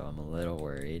honest, so I'm a little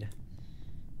worried.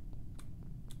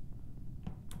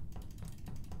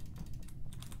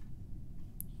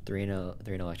 Three in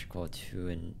electrical, 2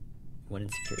 in 1 in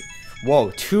security. Whoa,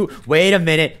 2. Wait a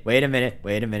minute.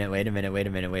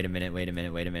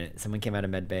 Someone came out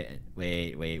of med bay.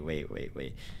 Wait.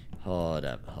 Hold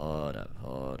up.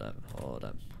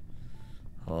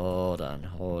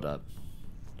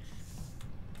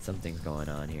 Something's going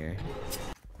on here.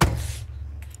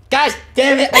 Gosh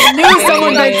damn it! I knew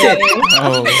someone meant it!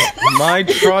 Oh, my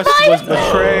trust was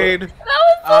betrayed. That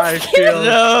was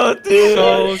so feel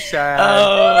so sad.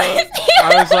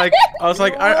 I was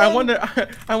like, I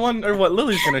wonder what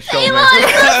Lily's gonna show me.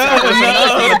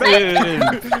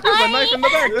 There's a knife in the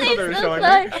back. That's what they were showing me.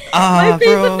 My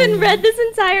face has been red this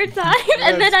entire time,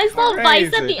 and then I saw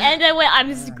Vice at the end. I went,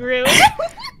 I'm screwed.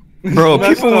 Bro,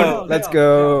 people Let's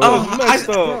go.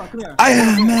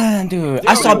 Man, dude.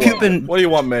 I saw Pupin. What do you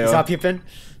want, Mayo? You saw Pupin?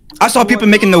 I saw people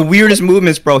making the weirdest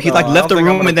movements, bro. He like left the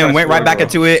room and then went right back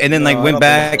into it and then like went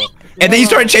back. And then he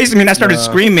started chasing me and I started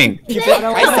screaming.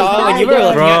 I saw when you were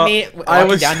looking at me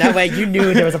walking down that way, you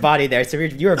knew there was a body there, so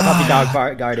you were puppy dog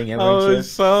guarding it, I weren't you?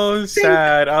 was so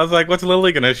sad. I was like, what's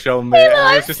Lily gonna show me? And it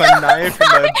was just a knife in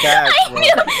the back, bro. He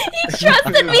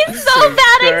trusted me so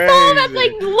bad. I saw him as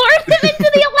like lured him into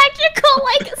the electrical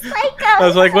like a psycho. I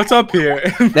was like, what's up here?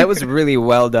 That was really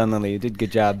well done, Lily. You did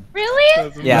good job. Really?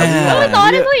 Yeah. It was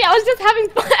honestly, I was just having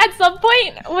fun at some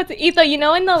point with Etho, you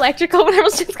know, in the electrical when I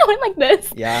was just going like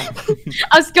this. Yeah.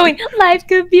 I was going, life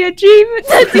could be a dream.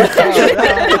 I forgot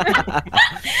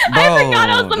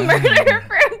I was the murderer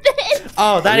for a bit.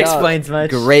 Oh, that explains much.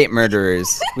 Great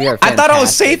murderers. We are I thought I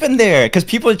was safe in there because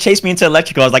people chased me into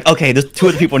electrical. I was like, okay, there's 2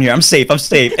 other people in here. I'm safe. And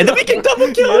then we can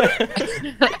double kill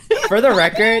it. For the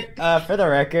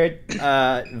record,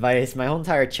 Vice, my whole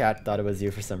entire chat thought it was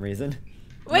you for some reason.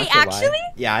 Wait, Not sure actually?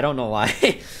 why. Yeah, I don't know why.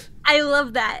 I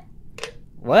love that.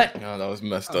 What? No, that was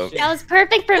messed up. That was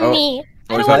perfect for me.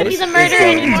 I don't Vice want to be the murderer is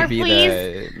going anymore, to be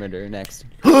please. the murderer next.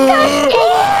 No.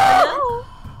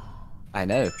 I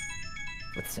know.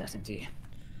 With certainty.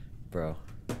 Bro.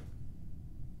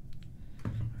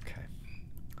 Okay.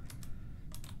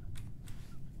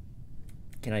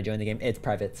 Can I join the game? It's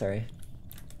private, sorry.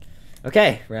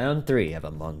 Okay, round 3 of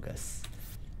Among Us.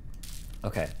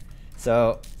 Okay,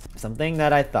 so something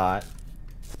that I thought,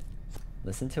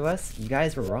 listen to us, you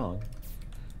guys were wrong.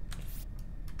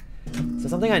 So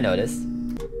something I noticed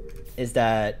is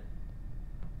that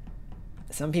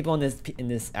some people in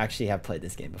this actually have played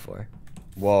this game before.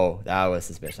 Whoa, that was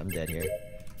suspicious. I'm dead here.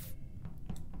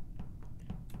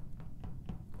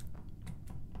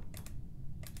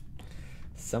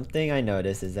 Something I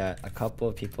noticed is that a couple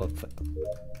of people have played.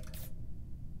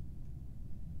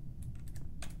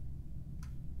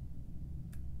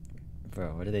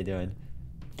 Bro, what are they doing?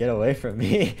 Get away from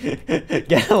me.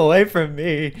 Get away from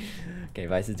me. Okay,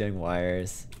 Vice is doing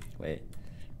wires. Wait.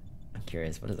 I'm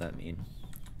curious, what does that mean?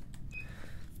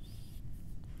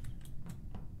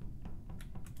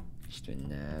 She's doing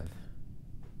nav.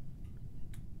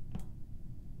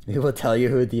 We will tell you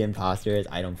who the imposter is.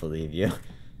 I don't believe you.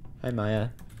 Hi, Maya.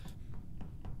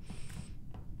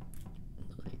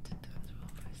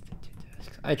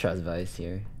 I trust Vice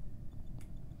here.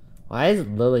 Why is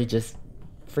Lily just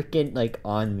freaking like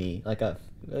on me like a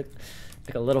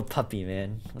little puppy,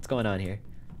 man? What's going on here?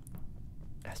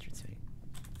 Bastard swing.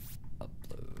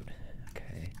 Upload.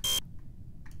 Okay.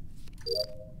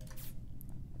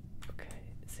 Okay.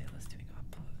 Zayla's doing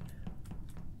upload.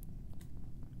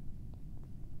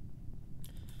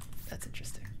 That's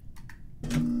interesting.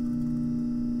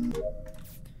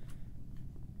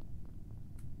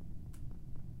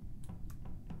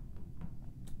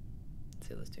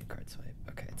 Zayla's doing card swipe.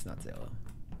 Okay, it's not Zayla.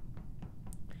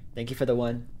 Thank you for the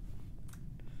one.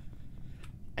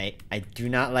 I do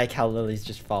not like how Lily's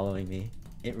just following me.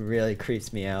 It really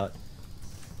creeps me out.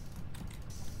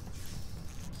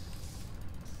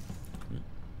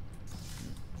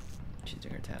 She's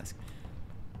doing her task.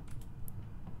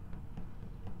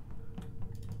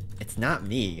 It's not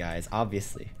me, guys,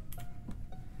 obviously.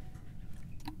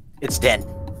 It's Den.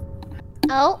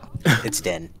 Oh. It's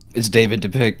Den. It's David to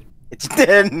pick. It's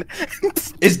Den.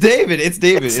 It's David. It's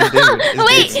David. It's David.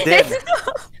 It's Wait. David.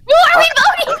 Who are we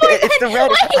voting for? It's the red.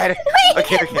 Wait.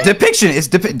 Okay. Depiction. It's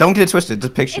don't get it twisted.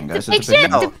 Depiction, guys. It's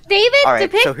Depiction? depiction. David? All right,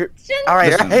 Depiction? so here, all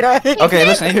right. Okay,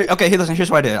 listen. Listen.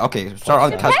 Here's what I did. Okay,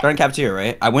 start in cafeteria,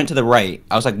 right? I went to the right.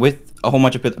 I was like with a whole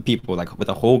bunch of people, like with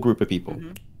a whole group of people.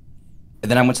 And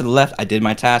then I went to the left. I did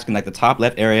my task in like the top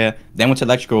left area. Then went to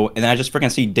electrical, and then I just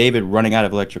freaking see David running out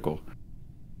of electrical,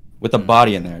 with a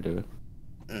body in there, dude.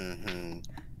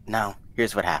 No,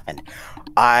 here's what happened.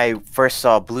 I first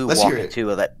saw Blue walking to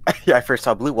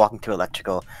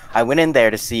electrical. I went in there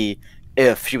to see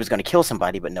if she was going to kill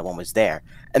somebody, but no one was there.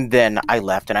 And then I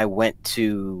left and I went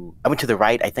to the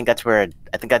right. I think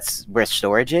that's where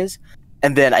storage is.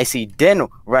 And then I see Den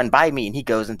run by me and he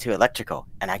goes into electrical.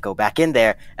 And I go back in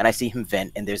there and I see him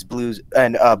vent and there's Blue's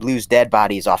dead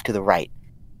body is off to the right.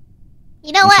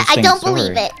 You know what? I don't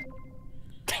believe it.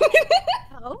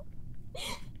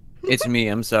 It's me.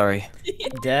 I'm sorry.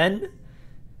 Den?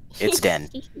 It's Den.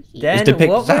 Den,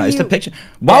 It's depiction.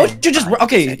 Why would you just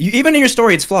even in your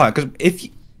story it's flawed because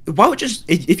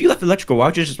if you left electrical, why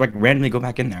would you just like randomly go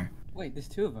back in there? Wait, there's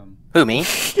two of them. Who, me?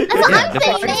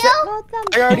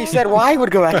 I already said why I would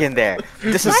go back in there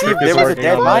just to see if there was a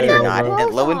dead body or not,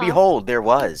 and lo and behold, there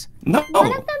was. No. One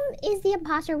of them is the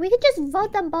imposter. We could just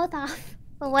vote them both off.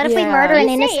 But what if we murder an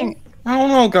innocent? I don't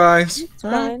know, guys.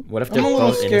 What if they're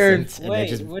both innocent? And Wait,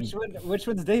 just... which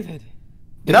one's David?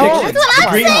 No, that's what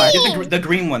I'm saying. The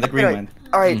green one.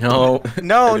 All right. No. Okay.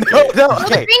 No, the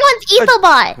green one's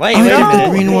Ethobot. Wait a minute. The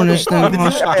green one is the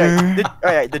imposter.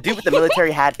 Alright, the dude with the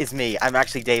military hat is me. I'm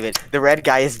actually David. The red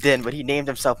guy is Din, but he named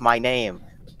himself my name.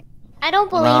 I don't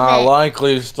believe it.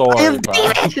 Likely story, bro.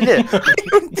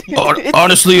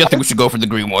 Honestly, I think we should go for the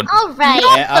green one. Alright.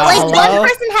 But like one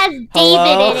person has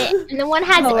David in it, and the one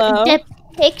has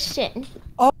depiction.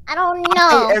 I don't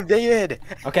know. I am David.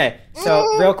 Okay,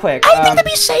 so real quick. I think to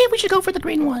be safe, we should go for the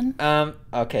green one.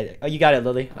 Okay. Oh, you got it,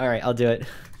 Lily. All right, I'll do it.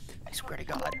 I swear to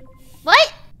God.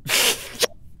 What?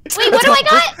 Wait, what do I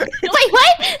got? Wait,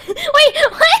 what? Wait,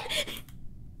 what?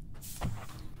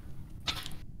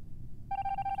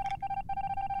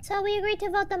 So we agreed to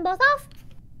vote them both off?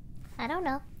 I don't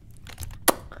know.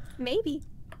 Maybe.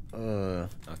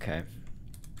 Okay.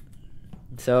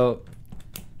 So,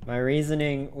 my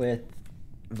reasoning with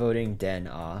voting Den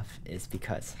off is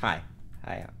because Hi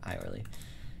Orly.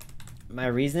 My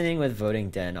reasoning with voting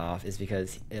Den off is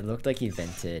because it looked like he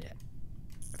vented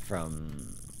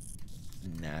from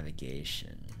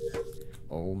navigation.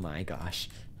 Oh my gosh.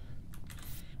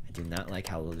 I do not like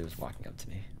how Lily was walking up to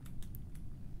me.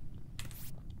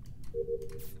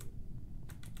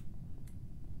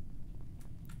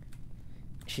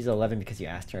 She's 11 because you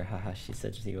asked her. Haha, she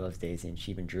said she loves Daisy and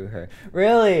she even drew her.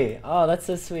 Really? Oh, that's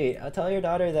so sweet. I'll tell your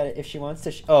daughter that if she wants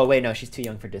to... oh, wait, no, she's too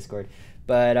young for Discord.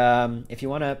 But if you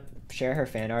want to share her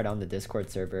fan art on the Discord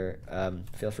server,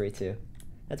 feel free to.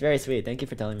 That's very sweet. Thank you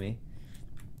for telling me.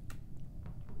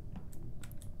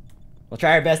 We'll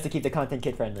try our best to keep the content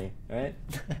kid-friendly, alright?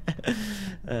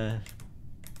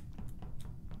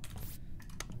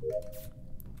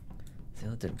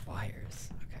 Zillow did wires.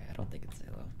 Okay, I don't think it's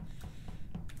Zillow.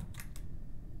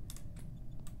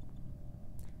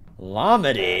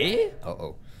 Lomedy?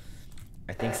 Uh-oh.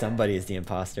 I think somebody is the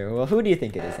imposter. Well, who do you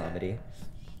think it is, Lomedy?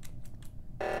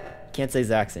 Can't say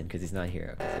Zaxxon because he's not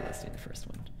here. Okay, so let's do the first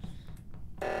one.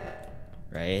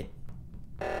 Right?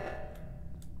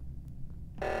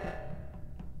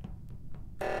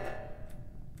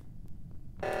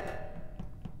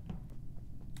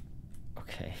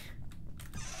 Okay.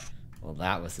 Well,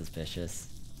 that was suspicious.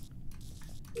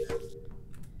 I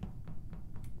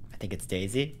think it's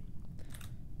Daisy.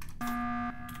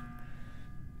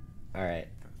 Alright,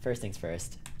 first things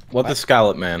first. What the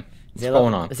Scallop Man? What's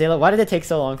going on? Zayla, why did it take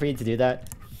so long for you to do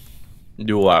that?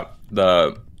 Do what?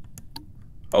 The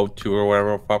O2 or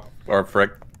whatever fuck or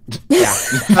frick? Yeah.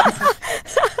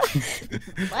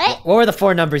 What? What were the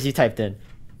 4 numbers you typed in?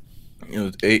 It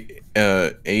was 8,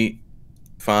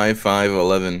 5, 5,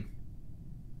 11.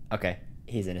 Okay,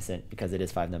 he's innocent because it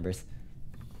is 5 numbers.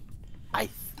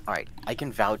 Alright, I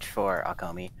can vouch for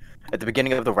Akami. At the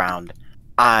beginning of the round,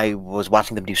 I was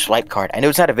watching them do swipe card. I know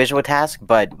it's not a visual task,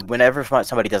 but whenever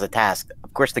somebody does a task,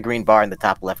 of course the green bar in the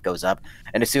top left goes up,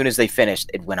 and as soon as they finished,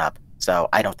 it went up. So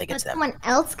I don't think it's them. Someone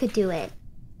else could do it.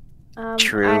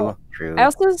 True. I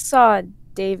also saw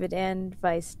David and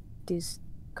Vice do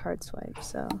card swipe,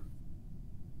 so.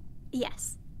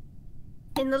 Yes.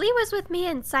 And Lily was with me,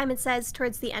 and Simon says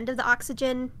towards the end of the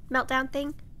oxygen meltdown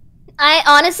thing. I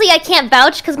can't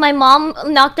vouch because my mom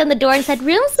knocked on the door and said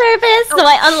room service, so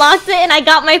I unlocked it and I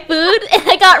got my food and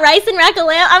I got rice and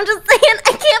raccolette. I'm just saying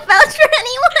I can't vouch for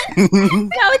anyone.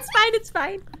 No, it's fine. It's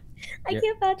fine. I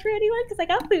can't vouch for anyone because I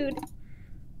got food.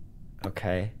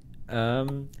 Okay. I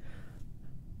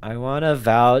want to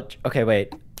vouch. Okay,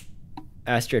 wait.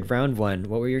 Astrid, round 1.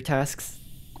 What were your tasks?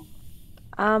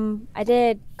 I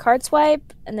did card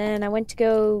swipe, and then I went to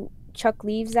go chuck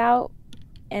leaves out,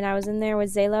 and I was in there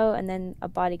with Zalo, and then a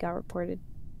body got reported.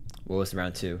 What was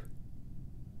round 2?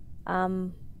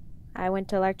 I went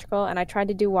to electrical, and I tried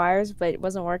to do wires, but it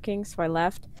wasn't working, so I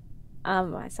left.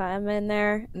 I saw Emma in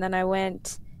there, and then I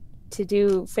went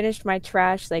to finished my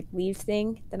trash, like, leave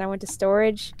thing. Then I went to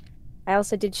storage. I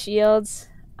also did shields.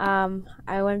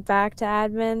 I went back to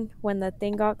admin when the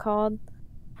thing got called.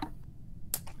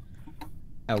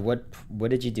 What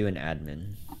did you do in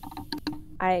admin?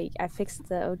 I fixed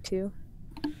the O2.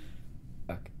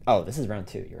 Okay. Oh, this is round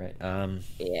 2. You're right.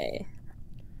 Yeah.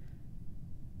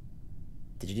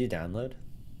 Did you do download?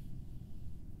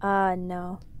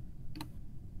 No.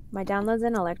 My download's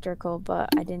in electrical, but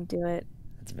I didn't do it.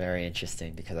 That's very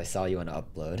interesting because I saw you on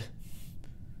upload.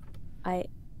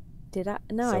 Did I?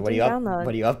 No, So I what didn't download.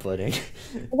 What are you uploading?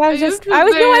 I was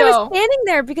standing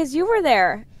there because you were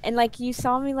there, and like you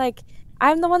saw me. Like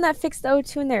I'm the one that fixed the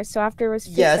O2 in there. So after it was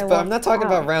fixed, Yes, but I'm not talking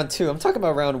about round 2. I'm talking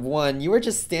about round 1. You were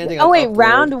just standing on wait, upload.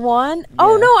 round 1? Yeah.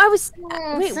 Oh no, I was.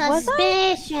 Wait, was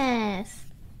I? Suspicious.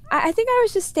 I think I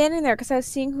was just standing there because I was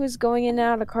seeing who's going in and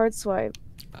out of card swipe.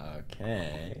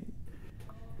 Okay.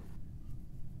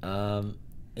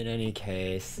 In any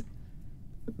case,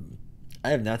 I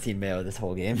have not seen Mayo this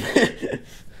whole game.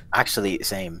 Actually,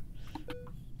 same.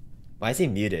 Why is he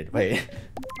muted? Wait.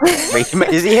 Wait,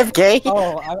 is he AFK?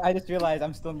 Oh, I just realized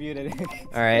I'm still muted.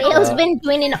 Alright. Mayo's been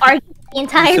doing an argument the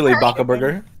entire Chili time. Baka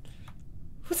Burger.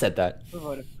 Who said that? Who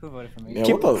voted for me? Yeah,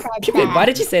 Pupin, why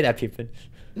did you say that, Pupin?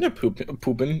 Yeah, pooping.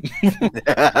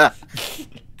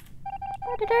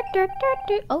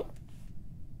 Oh.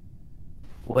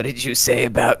 What did you say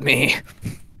about me?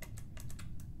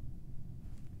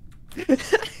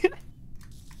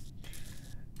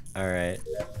 Alright.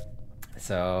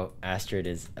 So, Astrid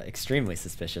is extremely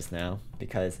suspicious now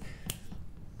because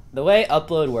the way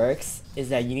upload works is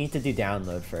that you need to do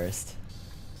download first.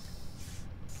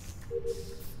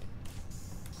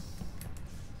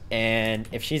 And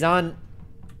if she's on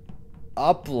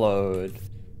upload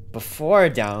before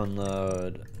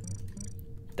download,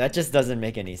 that just doesn't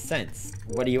make any sense.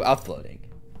 What are you uploading?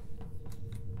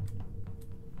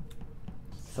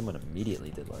 Someone immediately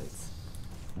did lights.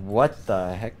 What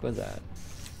the heck was that?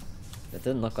 That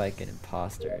didn't look like an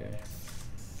imposter.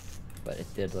 But it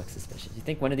did look suspicious. You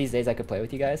think one of these days I could play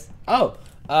with you guys? Oh!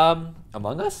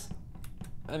 Among Us?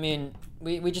 I mean,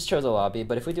 we just chose a lobby,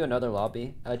 but if we do another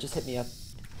lobby, just hit me up.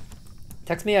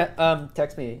 Text me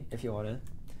if you wanna.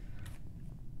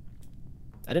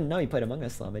 I didn't know you played Among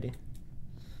Us, Slamity.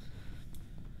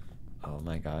 Oh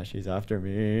my gosh, he's after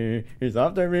me. He's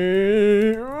after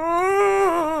me.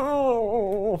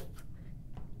 Oh!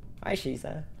 Hi,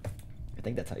 Shiza. I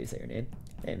think that's how you say your name.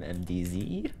 Name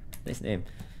MDZ. Nice name.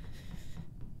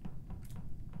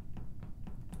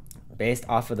 Based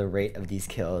off of the rate of these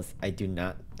kills, I do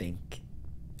not think...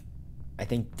 I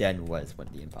think Den was one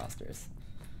of the imposters.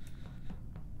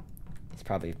 He's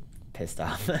probably pissed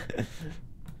off.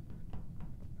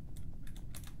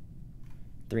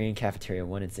 3 in cafeteria,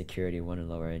 1 in security, 1 in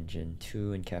lower engine,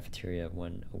 2 in cafeteria,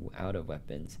 1 out of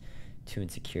weapons, 2 in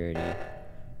security.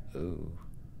 Ooh.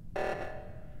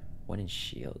 1 in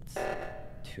shields,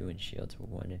 2 in shields,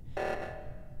 1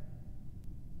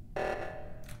 in...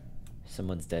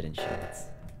 Someone's dead in shields.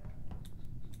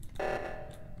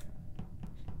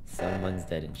 Someone's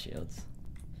dead in shields.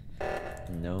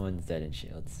 No one's dead in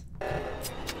shields.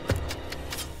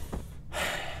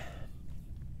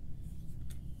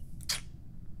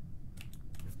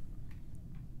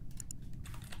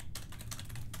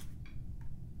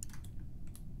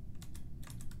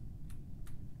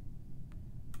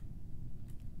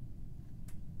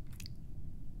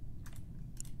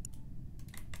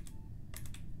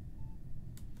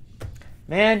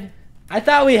 Man, I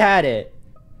thought we had it.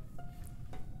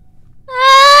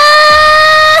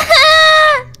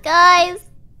 Guys,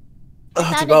 Oh,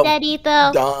 found a dead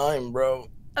Etho. Dime, bro.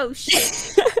 Oh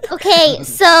shit. Okay,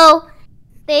 so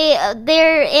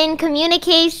they're in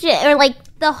communication, or like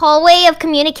the hallway of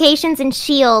communications and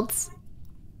shields.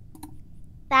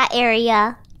 That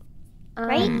area,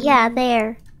 right? Yeah,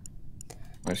 there.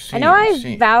 I know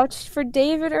I vouched for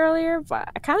David earlier, but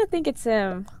I kind of think it's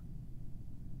him.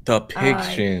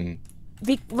 Depiction.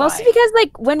 Mostly because,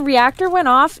 like, when reactor went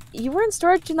off, you were in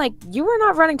storage and, like, you were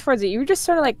not running towards it. You were just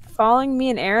sort of, like, following me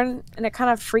and Aaron, and it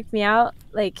kind of freaked me out.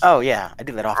 Like, oh yeah, I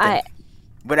do that often.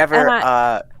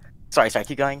 Whenever sorry,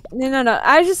 keep going. No.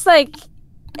 I was just like,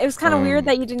 it was kind of weird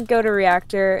that you didn't go to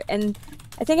reactor, and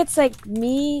I think it's like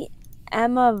me,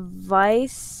 Emma,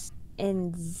 Vice,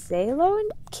 and Zalo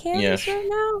and Candace right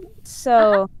now.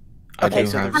 So Okay,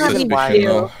 so the reason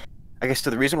why I guess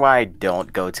so the reason why I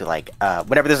don't go to, like,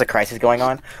 whenever there's a crisis going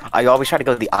on, I always try to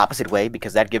go the opposite way,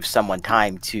 because that gives someone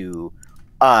time to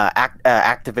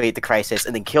activate the crisis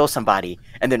and then kill somebody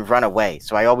and then run away.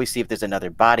 So I always see if there's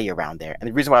another body around there. And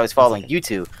the reason why I was following you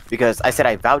two, because I said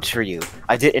I vouched for you.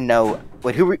 I didn't know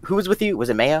who was with you? Was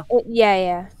it Mayo?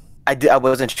 Yeah. I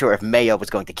wasn't sure if Mayo was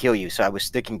going to kill you, so I was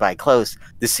sticking by close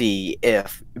to see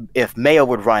if Mayo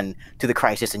would run to the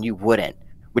crisis and you wouldn't.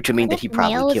 Which would mean that he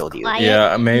probably killed you.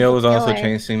 Yeah, Mayo was also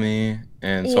chasing me,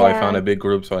 and so I found a big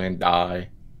group so I didn't die.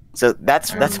 So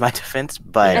that's my defense,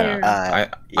 but I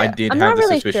did have the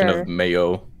suspicion of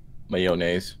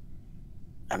mayonnaise.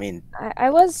 I mean, I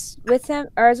was with him,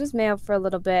 or I was with Mayo for a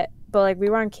little bit, but like we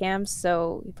were on cams,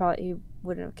 so he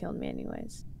wouldn't have killed me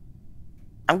anyways.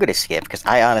 I'm gonna skip because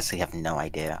I honestly have no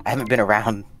idea. I haven't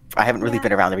really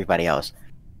been around everybody else.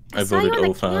 I voted on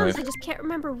the 05. cams, I just can't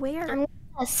remember where. I'm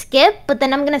gonna skip, but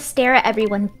then I'm gonna stare at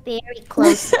everyone very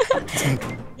close.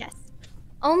 Yes.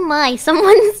 Oh my,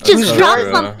 someone's just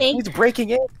dropped something. He's breaking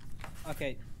it.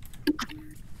 Okay.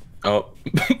 Oh,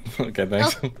 okay,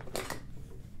 thanks.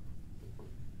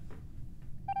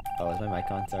 Oh, is my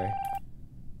mic on? Sorry.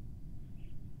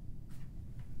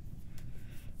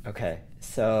 Okay,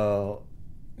 so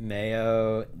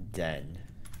Mayo Den.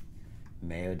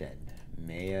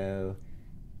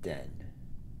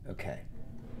 Okay,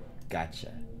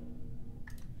 gotcha.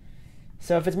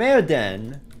 So if it's Mayo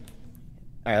Den,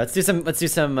 all right, let's do some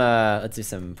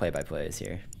play-by-plays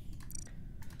here.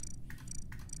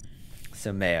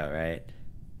 So Mayo, right?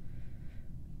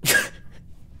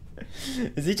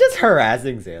 Is he just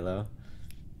harassing Zalo?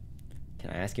 Can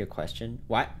I ask you a question?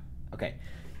 What? Okay.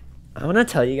 I want to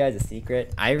tell you guys a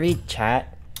secret. I read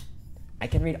chat. I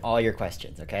can read all your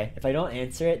questions, okay? If I don't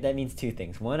answer it, that means two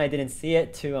things. One, I didn't see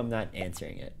it. Two, I'm not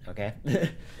answering it, okay?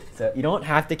 So you don't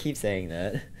have to keep saying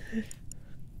that.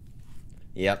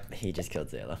 Yep, he just killed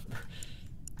Zalo.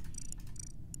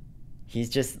 He's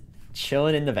just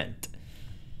chilling in the vent.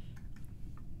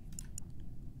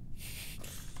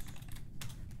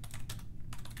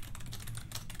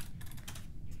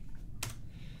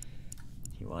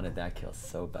 He wanted that kill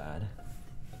so bad.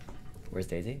 Where's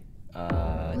Daisy?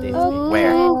 Daisy's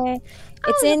Where?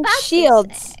 It's in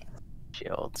Shields.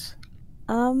 Shields.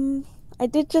 I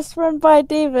did just run by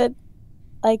David,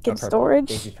 like in storage.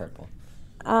 Daisy purple.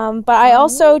 But I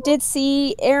also did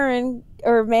see Aaron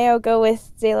or Mayo go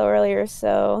with Zalo earlier,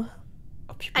 so.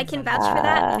 I can vouch for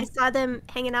that. I saw them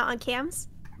hanging out on cams.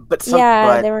 But they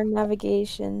were in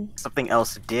navigation. Something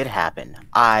else did happen.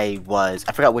 I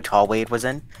forgot which hallway it was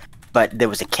in, but there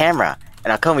was a camera,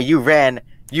 and Akoma, you ran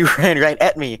right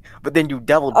at me, but then you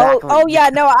doubled back. Oh yeah,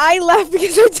 no, I left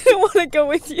because I didn't want to go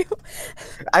with you.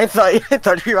 I thought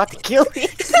you were about to kill me.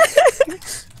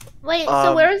 Wait,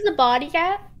 so where is the body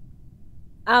at?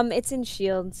 It's in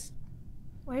Shields.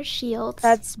 Where's Shields?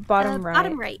 That's bottom right.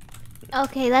 Bottom right.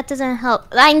 Okay, that doesn't help.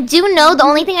 I do know, the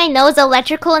only thing I know is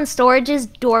electrical and storage's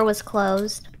door was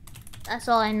closed. That's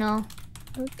all I know.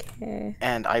 Okay.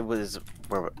 And I was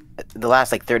the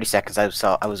last like 30 seconds I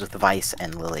was with Vice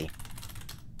and Lily.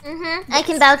 I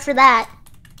can vouch for that.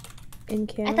 In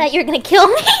cam. I thought you were gonna kill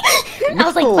me. I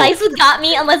was like, Vice would got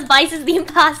me unless Vice is the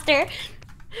imposter.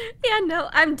 Yeah, no,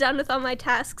 I'm done with all my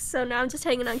tasks, so now I'm just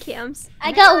hanging on cams.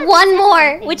 I got one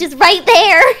more, which is right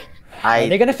there.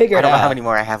 They're gonna figure it out. I don't know how many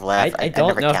more I have left. I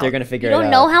don't know if they're gonna figure it out. You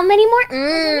don't know how many more?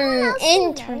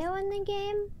 Interesting. in the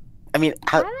game? I mean,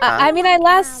 how, I mean, I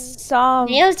last saw.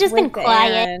 Mayo's just been with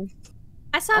quiet. Aaron.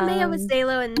 I saw Mayo with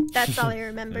Zalo, and that's all I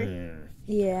remember.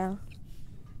 Yeah.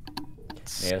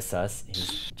 Mayo sus.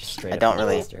 He's just straight I up don't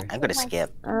really. imposter. I'm gonna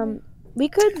skip. We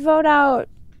could vote out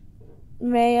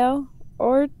Mayo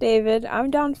or David. I'm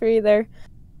down for either.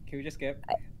 Can we just skip?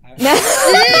 No.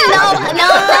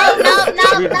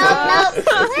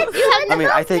 I mean,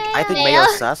 I think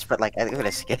Mayo's sus, but like, I'm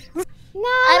gonna skip. No,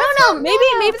 I don't know. Maybe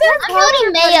they're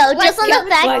voting Mayo just on the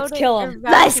fact. Let's kill him.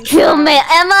 Let's kill Mayo.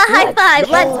 Emma, high five.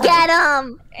 Let's get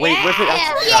him. Wait, what if it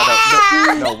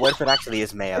actually? No, what if it actually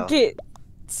is Mayo? Okay,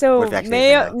 so What if it actually is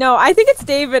Mayo. No, I think it's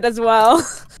David as well.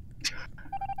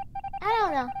 I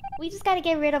don't know. We just gotta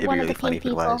get rid of It'd one be of the really funny pink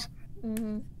if it people. was.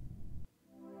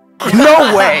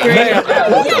 No way!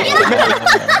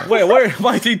 Wait,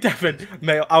 why is he Devin?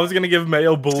 Mayo. I was gonna give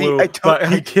Mayo blue, See,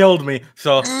 but he killed me.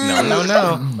 So no.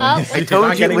 I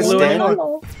told you it was dead.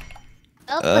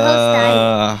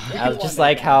 I was just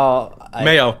like how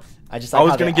Mayo. I was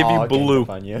gonna give you blue.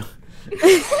 On you. He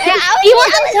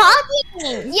wasn't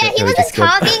talking. Yeah, he wasn't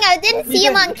talking. I didn't see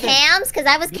him on cams because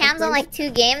I was cams on like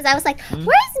 2 games. I was like,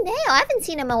 "Where's Mayo? I haven't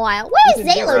seen him in a while. Where's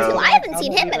Zalo too? I haven't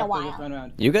seen him in a while."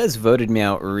 You guys voted me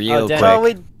out real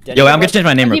quick. Yo, I'm gonna change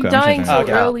my name real keep quick. dying so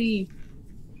early.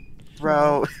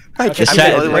 Bro.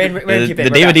 The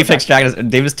David defects strat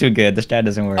David's too good. The strat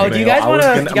doesn't work. Oh, do you guys want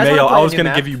to? Mayo, I was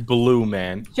gonna give you blue,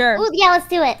 man. Sure. Ooh, yeah, let's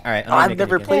do it. All right. I've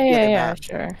never played the Yeah, map.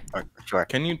 sure. Sure.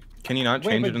 Can you not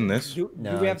change it in this? Do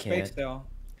No, we I have space can't. still?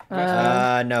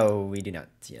 No, we do not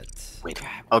yet. Wait.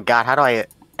 Oh God, how do I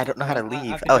don't know how to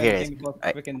leave. Oh, here it is.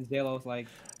 Freaking Zalo's like.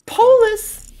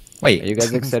 Polis. Wait, are you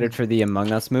guys excited for the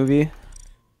Among Us movie?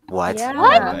 What? Yeah.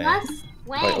 By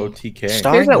When? OTK.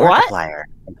 Starring Here's a what? Markiplier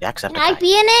and Can I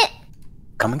be in it?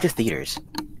 Coming to theaters,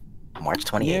 March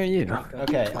 28th. Yeah, you.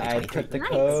 Okay, I put the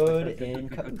code in.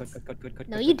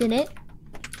 No, you didn't.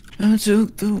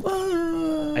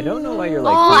 I don't know why you're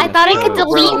like. Oh, I doing thought I this could so-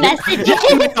 delete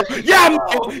messages. Yeah!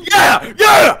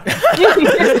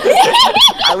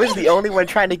 I was the only one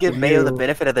trying to give Mayo the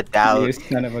benefit of the doubt. You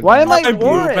son of a Why gun. am I I'm blue,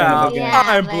 boring? pal. Yeah,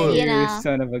 I'm but, blue. you You know.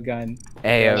 son of a gun.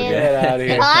 Hey, Yeah. okay. Get out of A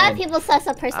here. lot of people suss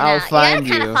a person I'll out. You gotta find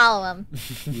kind you. of follow them.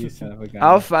 You son of a gun.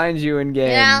 I'll find you in game.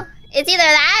 You know, it's either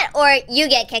that or you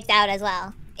get kicked out as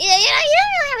well. You don't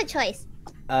really have a choice.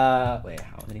 Wait,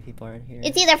 how many people are in here?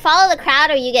 It's either follow the crowd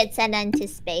or you get sent into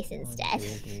space 1, instead. 2,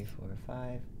 3, 4,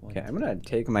 5. Okay, I'm gonna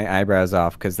take my eyebrows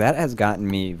off because that has gotten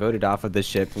me voted off of the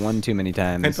ship one too many I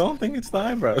times. don't think it's the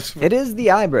eyebrows. It is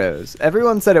the eyebrows.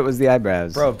 Everyone said it was the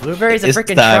eyebrows. Bro, Blueberry's a It's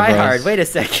freaking the eyebrows. tryhard. Wait a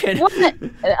second. What?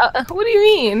 What do you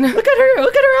mean? Look at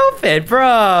her outfit,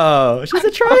 bro. She's a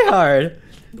tryhard.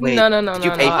 Wait, No. did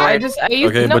you pay for I it? just. I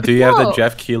used Okay, no, but do you have the no.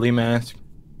 Jeff Keighley mask?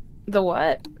 The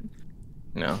what?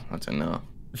 No, that's a no.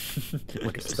 What is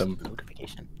It's this the,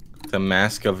 notification? the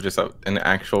mask of just an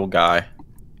actual guy.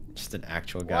 Just an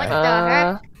actual What guy.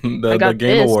 the heck? The got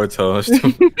Game this. Awards host.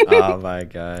 Oh my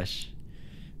gosh.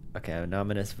 Okay,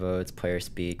 anonymous votes, player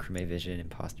speed, crewmate vision,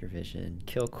 imposter vision,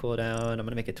 kill cooldown. I'm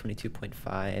gonna make it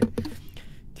 22.5.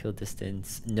 Kill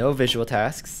distance, no visual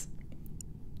tasks.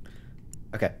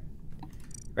 Okay.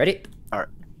 Ready? I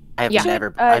have Yeah.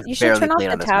 never. You I've should barely turn off played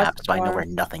the on this map, so I know taskbar. where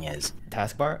nothing is.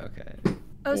 Taskbar? Okay.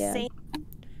 Oh, Yeah. same.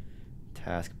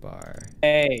 Taskbar.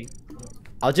 Hey.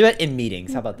 I'll do it in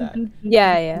meetings. How about that?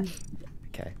 Yeah.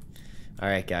 Okay.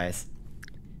 Alright, guys.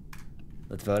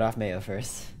 Let's vote off Mayo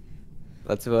first.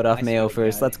 Let's vote off I Mayo swear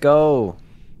to first. God. Let's go.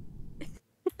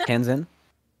 Hands in.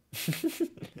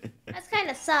 That's kind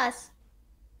of sus.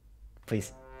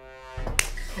 Please.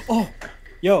 Oh.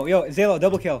 Yo, Zalo,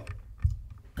 double kill.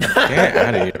 Get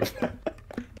out of here.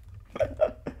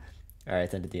 Alright,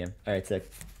 send to DM. Alright,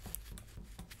 sick.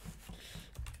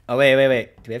 Oh, wait.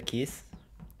 Do we have keys?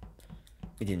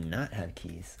 We do not have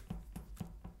keys.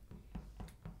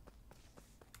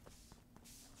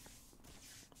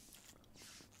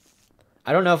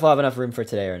 I don't know if we'll have enough room for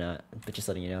today or not, but just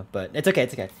letting you know. But it's okay,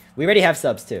 it's okay. We already have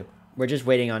subs too. We're just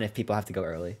waiting on if people have to go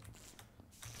early.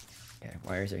 Okay,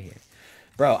 wires are here.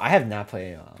 Bro, I have not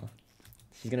played in a while.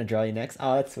 She's gonna draw you next?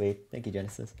 Oh, that's sweet. Thank you,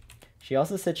 Genesis. She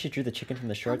also said she drew the chicken from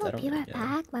the shorts. I'll be right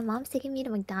back. My mom's taking me to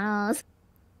McDonald's.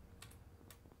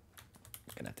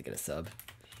 Gonna have to get a sub.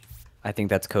 I think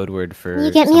that's code word for. Can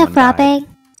you get me a someone died. frappe?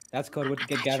 That's code. What to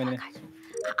get Gavin in.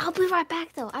 I'll be right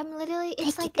back though. I'm literally.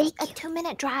 It's like a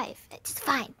 2-minute drive. It's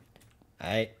fine.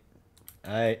 Alright.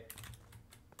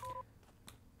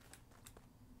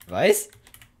 Vice?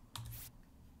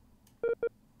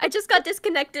 I just got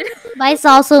disconnected. Vice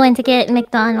also went to get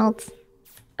McDonald's.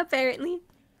 Apparently.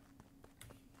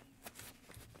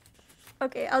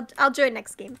 Okay, I'll join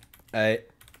next game. Alright.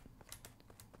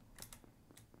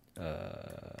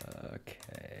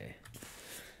 Okay.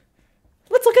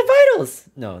 Let's look at vitals!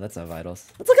 No, that's not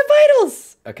vitals. Let's look at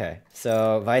vitals! Okay,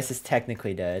 so Vice is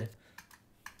technically dead.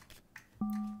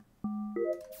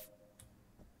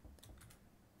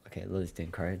 Okay, Lily's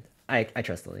doing card. I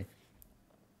trust Lily.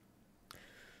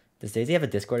 Does Daisy have a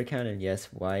Discord account? And yes,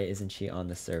 why isn't she on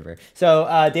the server?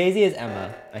 So, Daisy is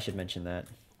Emma. I should mention that.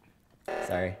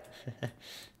 Sorry.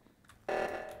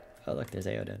 Oh, look, there's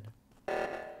Aoden.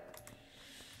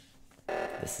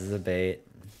 This is a bait.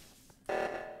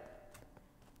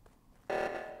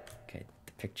 Okay,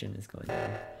 depiction is going on.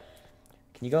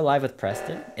 Can you go live with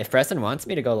Preston? If Preston wants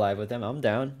me to go live with him, I'm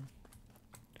down.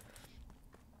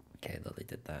 Okay, Lily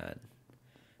did that.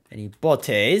 Any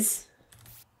bottes?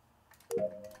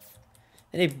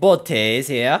 Any bottes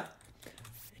here?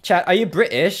 Chat, are you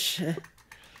British?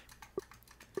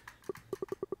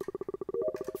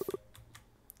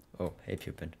 Oh, hey,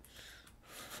 Pupin.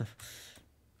 I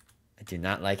do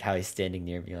not like how he's standing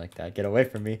near me like that. Get away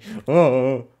from me.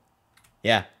 Oh.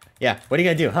 Yeah. What are you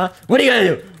gonna do, huh? What are you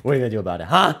gonna do? What are you gonna do about it,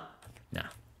 huh? No.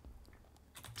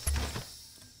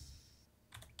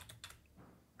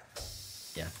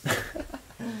 Yeah.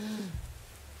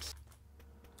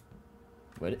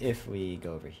 What if we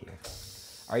go over here?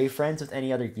 Are you friends with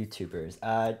any other YouTubers?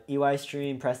 EY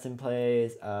Stream, Preston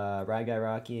Plays, Rad Guy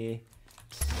Rocky.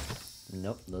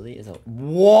 Nope, Lily is a.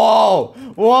 Whoa!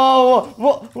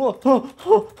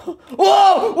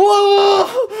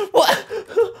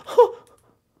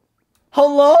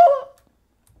 Hello?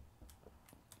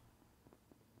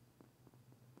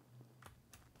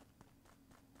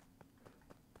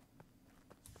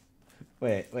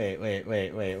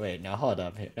 Wait. Now hold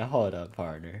up,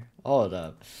 partner. Hold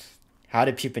up. How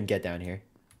did Pupin get down here?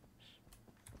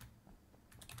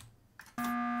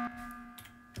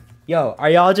 Yo, are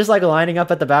y'all just like lining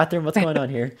up at the bathroom? What's going on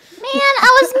here? Man,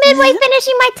 I was midway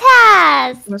finishing my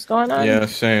task. What's going on? Yeah,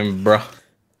 same, bro.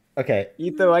 Okay.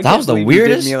 Etho, I That can't was the believe you did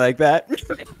weirdest- me like that.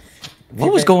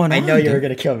 What was going on? I know you were dude?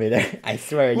 gonna kill me there. I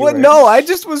swear you What? were. No, I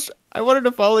just was. I wanted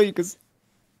to follow you because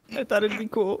I thought it'd be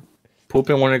cool.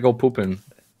 Pooping when I go pooping.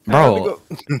 Bro.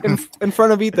 In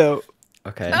front of Etho.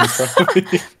 Okay. I saw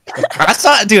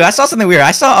something weird.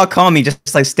 I saw Akami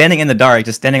just like standing in the dark,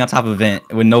 just standing on top of a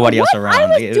vent with nobody else around. I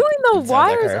was Like, doing the sounds like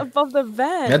wires her. above the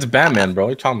vent. That's Batman, bro. What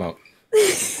are you talking about?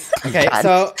 Okay,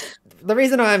 so the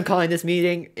reason why I'm calling this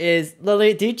meeting is,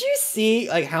 Lily, did you see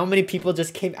like how many people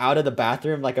just came out of the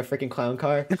bathroom like a freaking clown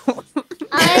car?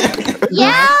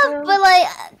 Yeah, but like,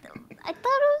 I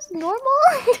thought it was normal.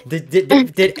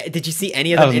 Did you see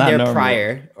any of them was in not there normal.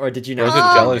 prior, or did you Or not? is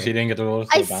it jealous he didn't get to go to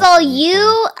the I bathroom? saw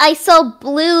you. I saw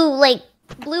Blue. Like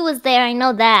Blue was there. I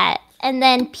know that. And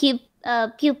then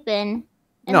Pupin.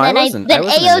 And No, I then wasn't. Then I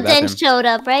wasn't in the Aoden bathroom. showed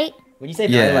up, right? When you say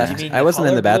Yeah. violet, do you mean I wasn't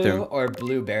in the color bathroom. blue or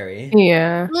blueberry?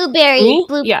 Yeah. Blueberry. Me?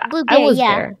 Blueberry. I was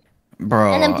yeah. there.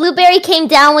 Bro. And then Blueberry came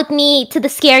down with me to the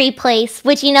scary place,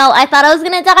 which I thought I was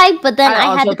gonna die, but then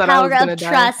I had also the thought I was power gonna of die.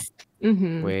 trust.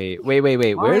 Mm-hmm. Wait.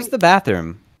 Where's the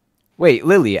bathroom? Wait,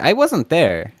 Lily, I wasn't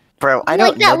there. Bro, I Like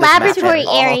don't that know this map laboratory at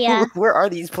all. area. Where are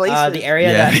these places? The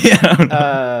area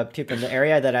that Pupin, the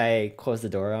area that I closed the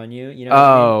door on you. You know what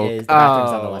I mean? Is the bathroom's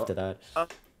on the left of that.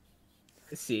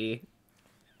 See.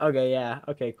 Okay, yeah.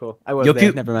 Okay, cool. I was Yo,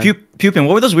 there. Never mind. Pupin,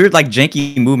 what were those weird like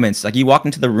janky movements? Like you walked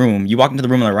into the room on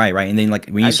the right, and then like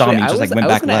when you saw me, you just like went back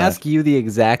I was gonna left. ask you the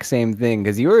exact same thing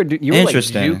because you were like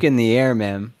Interesting. juke in the air,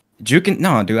 man. Juking?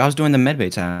 No, dude, I was doing the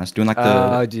medbay task, doing like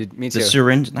the Oh, dude, me too. the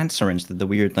syringe, not syringe, the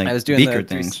weird like I was doing beaker the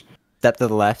things. Step to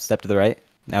the left, step to the right.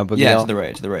 Now boogie Yeah, all. to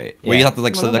the right. Where you have to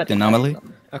like select the anomaly.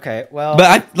 Okay, well. But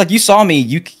I like you saw me,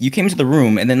 you came into the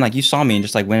room and then like you saw me and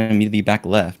just like went immediately back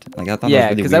left. Like I thought that Yeah, was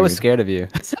really because I was weird. scared of you.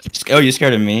 Oh, you're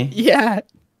scared of me? Yeah.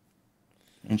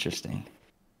 Interesting.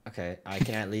 Okay, I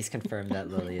can at least confirm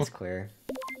that Lily is queer.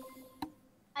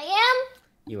 I am.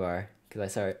 You are,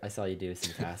 because I saw you do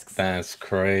some tasks. That's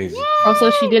crazy.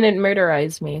 Also, she didn't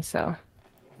murderize me, so.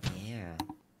 Yeah.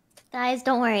 Guys,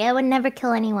 don't worry. I would never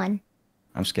kill anyone.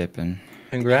 I'm skipping.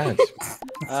 Congrats.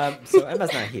 So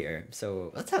Emma's not here,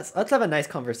 so let's have a nice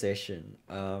conversation.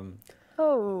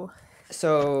 Oh.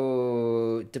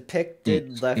 So Depict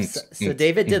did left. So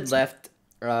David did left.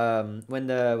 When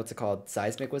the what's it called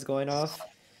seismic was going off.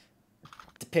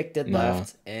 Depict did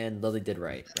left, and Lily did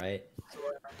right.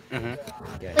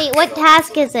 Mm-hmm. Wait, what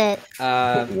task is it?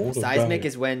 Seismic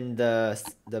is when the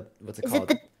what's it called? Is it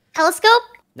the telescope?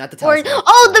 Not the telescope.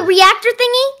 Oh, the reactor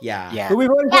thingy? Yeah. Yeah,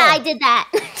 I did that.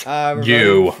 We're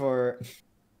You. voting for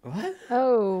what?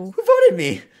 Oh. Who voted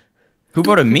me? Who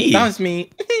voted me? That was me.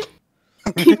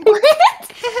 You're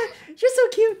so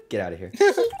cute. Get out of here.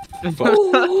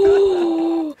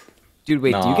 Dude,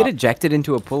 wait, do you get ejected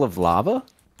into a pool of lava?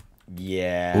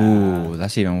 Yeah. Ooh,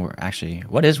 that's even worse. Actually,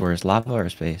 what is worse, lava or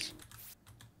space?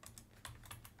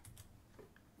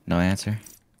 No answer.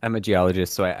 I'm a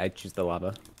geologist, so I choose the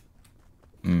lava.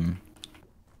 Hmm.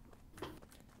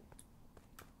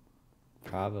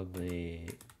 Probably.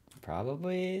 I'm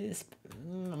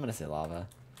gonna say lava.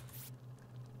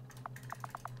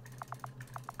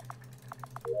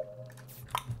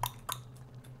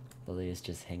 Lily is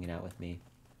just hanging out with me.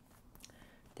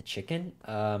 The chicken?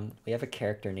 We have a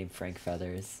character named Frank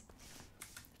Feathers.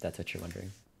 If that's what you're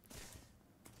wondering.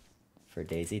 For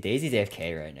Daisy. Daisy's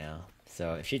AFK right now.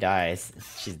 So if she dies,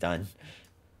 she's done.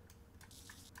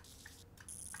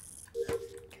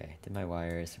 Okay, did my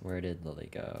wires. Where did Lily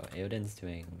go? Aoden's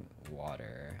doing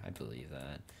water. I believe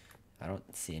that. I don't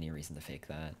see any reason to fake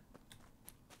that.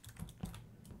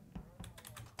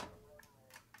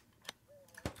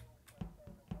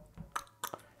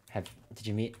 Did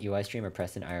you meet UI stream or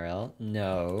Preston IRL?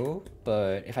 No,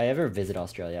 but if I ever visit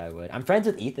Australia, I would. I'm friends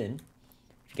with Ethan.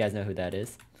 If you guys know who that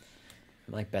is.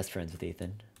 I'm like best friends with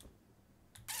Ethan.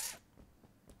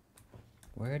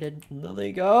 Where did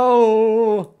Lily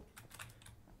go?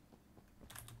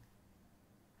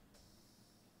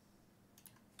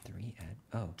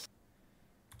 Oh.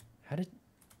 How did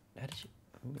she?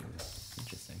 Ooh,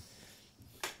 interesting.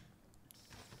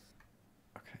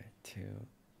 Okay,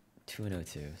 2 and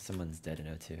 02. Someone's dead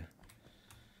in 02.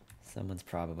 Someone's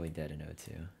probably dead in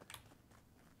 02.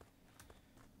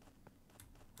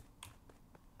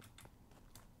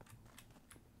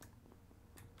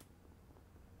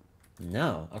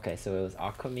 No. Okay, so it was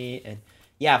Aquame and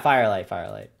yeah,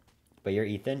 Firelight. But you're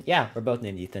Ethan? Yeah, we're both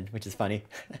named Ethan, which is funny.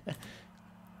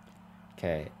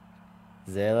 Okay.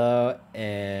 Zalo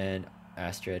and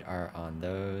Astrid are on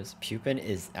those. Pupin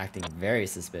is acting very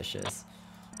suspicious.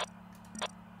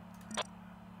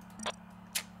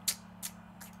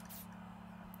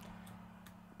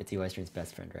 It's EY Stream's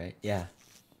best friend, right? Yeah.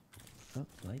 Oh,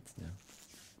 lights? No.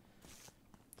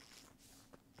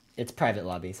 It's private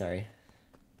lobby, sorry.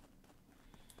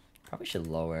 Probably should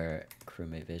lower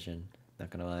crewmate vision, not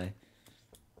gonna lie.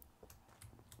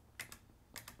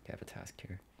 Okay, I have a task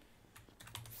here.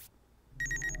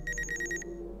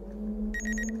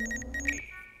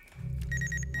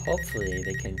 Hopefully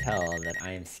they can tell that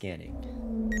I am scanning.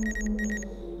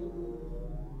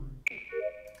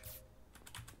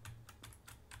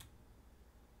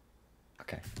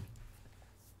 Okay.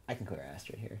 I can clear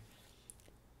Astrid here.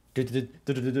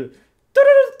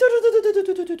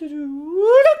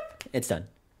 It's done.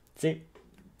 See?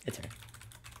 It's her.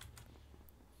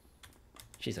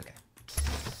 She's okay.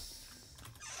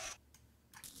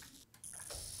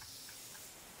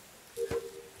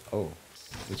 Oh,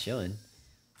 we chilling.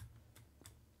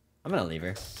 I'm gonna leave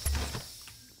her.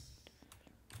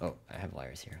 Oh, I have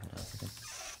wires here. Hold on a second.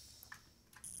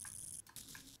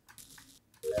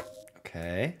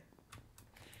 Okay.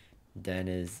 Den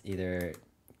is either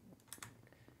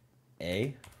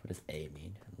A. What does A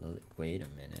mean? Wait a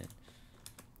minute.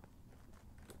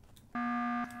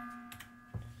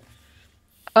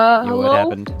 Yo, what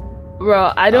happened?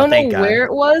 Bro, I don't know God. where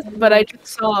it was, but I just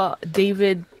saw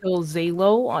David kill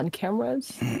Zalo on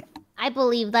cameras. I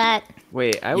believe that.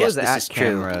 Wait, I Yes, was this at is true.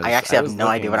 cameras. I actually was have no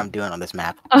idea looking. what I'm doing on this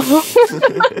map.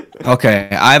 Okay,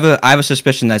 I have a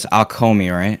suspicion that's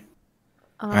Alcomi, right?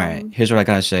 All right, here's what I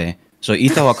gotta say. So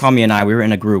Etho, Alcomi, and I, we were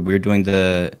in a group. We were doing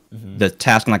the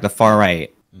task on like the far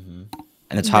right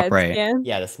and the top Med right. scan?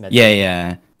 Yeah, this med.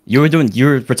 Yeah. You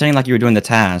were pretending like you were doing the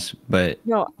task, but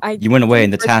No, you went away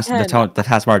and the pretend.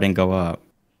 taskbar didn't go up.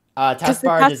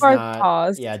 Taskbar does taskbar not.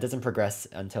 paused. Yeah, it doesn't progress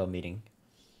until meeting.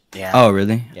 Yeah. Oh,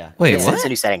 really? Yeah. Wait, It's what? a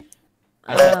new setting.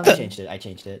 I changed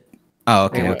it. Oh,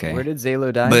 okay, Wait, okay. Where did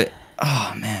Zalo die? But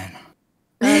oh man.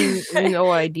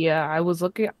 No idea. I was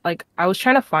looking, like, I was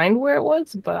trying to find where it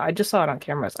was, but I just saw it on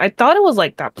cameras. I thought it was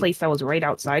like that place that was right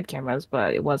outside cameras,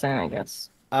 but it wasn't, I guess.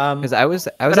 Because I was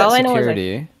at all I know is, like-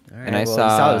 security, and I well, saw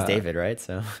you saw it was David, right?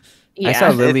 So. I saw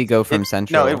Lily go from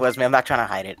Central. No, it was me. I'm not trying to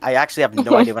hide it. I actually have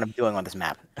no idea what I'm doing on this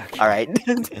map. All right.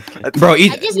 Bro, I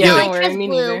just know I don't worry, trust me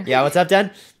Blue. neither. Yeah, what's up,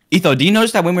 Dan? Etho, do you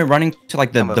notice that when we're running to like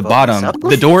I'm the gonna vote bottom,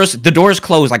 myself. the doors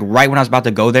closed like right when I was about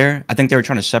to go there? I think they were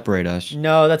trying to separate us.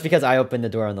 No, that's because I opened the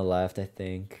door on the left, I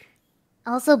think.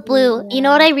 Also, Blue, you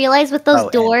know what I realized with those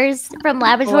doors from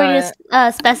laboratory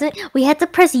to specimen? We had to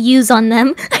press U's on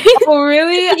them. Oh,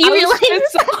 really? Did you realize? We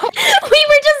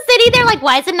were just sitting there like,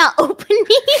 why is it not opening?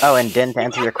 Oh, and then to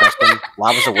answer your question,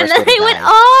 lava's the worst And then way to they went, die.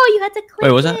 oh, you had to click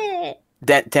Wait, was that?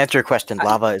 it. To answer your question,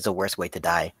 lava is the worst way to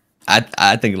die.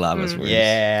 I think lava's worse.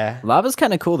 Yeah. Lava's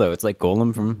kind of cool though. It's like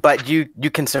Golem from. But you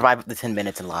can survive up to 10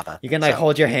 minutes in lava. You can like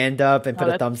hold your hand up and put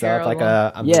a that's thumbs up, like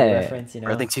terrible. a movie reference, you know.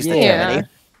 Or thinks he's Yeah.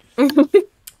 All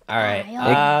right.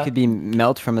 It could be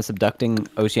melt from a subducting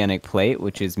oceanic plate,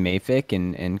 which is mafic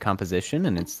in composition,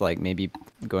 and it's like maybe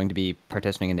going to be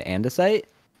partitioning into andesite.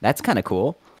 That's kind of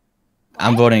cool.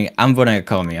 I'm voting a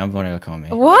Comey. I'm voting a Comey.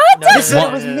 What? No,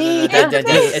 it was me.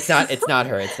 It's not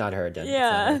her. It's not her. Den.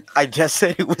 Yeah. I just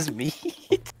said it was me.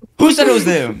 Who said it was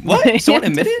them? What? Someone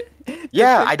admitted?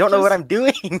 Yeah, I don't know what I'm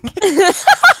doing.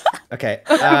 Okay.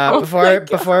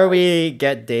 Before we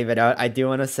get David out, I do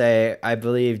want to say I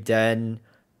believe Den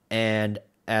and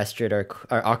Astrid or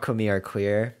Akumi are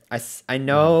clear. I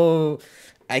know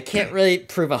I can't really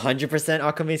prove 100%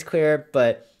 Akumi's clear,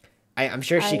 but I'm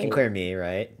sure she can clear me,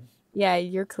 right? Yeah,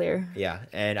 you're clear. Yeah,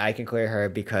 and I can clear her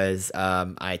because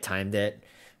I timed it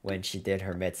when she did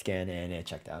her mid scan and it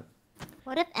checked out.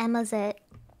 What if Emma's it?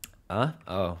 Huh?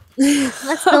 Oh.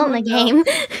 Let's go in the game.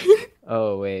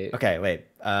 Oh wait. Okay, wait.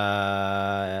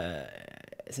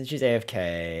 Since she's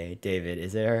AFK, David,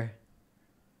 is it her?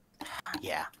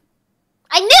 Yeah.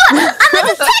 I knew it! I'm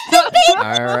a detective, babe!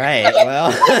 Alright,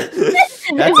 well,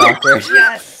 that's awkward.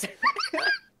 Yes!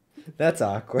 That's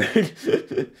awkward.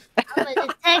 I'm a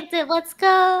detective, let's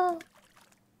go!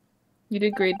 You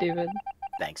did great, David.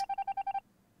 Thanks.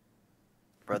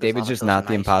 David's just not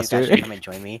the imposter. You come and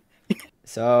join me.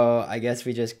 So, I guess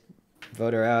we just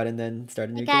vote her out and then start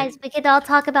a new Hey guys, game? we could all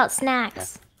talk about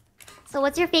snacks. So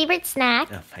what's your favorite snack?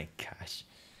 Oh my gosh.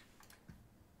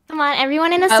 Come on,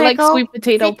 everyone in a I circle. like sweet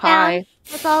potato sit down. pie.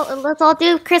 Let's all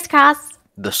do crisscross.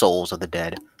 The souls of the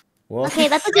dead. Well, Okay,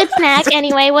 that's a good snack.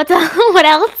 Anyway, what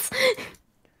else?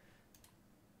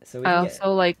 so we I can get...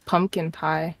 also like pumpkin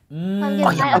pie. Pumpkin Oh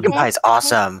yeah, pumpkin okay. pie is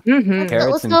awesome. Mm-hmm.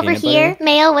 Let's go over here.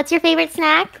 Mayo, what's your favorite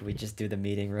snack? Can we just do the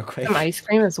meeting real quick? Some ice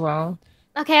cream as well.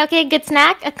 Okay, good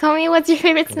snack. Akomi, what's your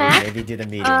favorite Can we snack? maybe do the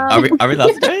meeting? Are we allowed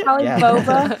to try it? Probably Yeah.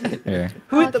 boba. Here.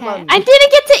 Okay. I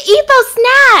didn't get to eat those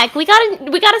snack. We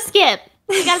gotta skip.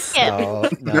 We gotta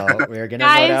skip. No, we're gonna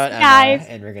Guys, vote out Emma, guys.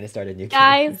 and we're gonna start a new game.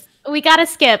 Guys, we gotta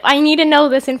skip. I need to know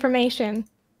this information.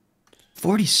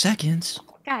 40 seconds.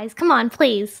 Guys, come on,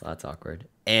 please. That's awkward.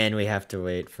 And we have to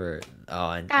wait for...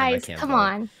 Oh, and Emma Guys, can't come vote.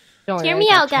 on. Don't worry, Hear I me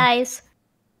out, gotcha. guys.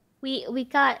 We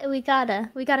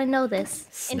gotta know this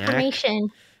Snack?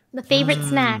 information. The favorite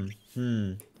snack.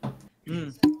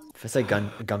 If it's like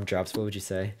gumdrops, what would you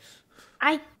say?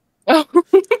 I gotta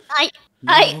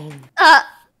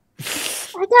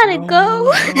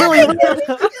go. I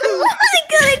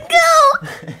gotta go.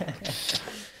 I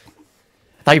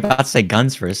thought you were about to say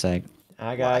guns for a sec.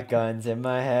 I got guns in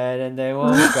my head and they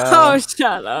won't go. Oh,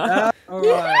 shut up.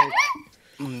 Alright.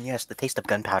 Yes, the taste of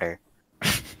gunpowder.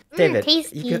 David,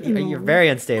 tasty. you're very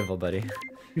unstable, buddy.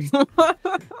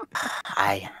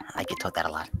 I get told that a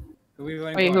lot.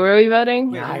 Wait, who are we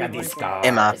voting? I got these scars.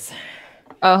 Emma.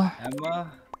 Oh,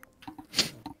 Emma.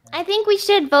 I think we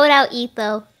should vote out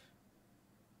Etho.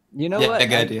 You know Yeah, what?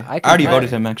 good idea. I I already concur. voted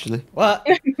him, actually. What?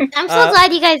 I'm so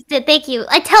glad you guys did. Thank you.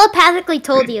 I telepathically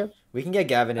told you. We can get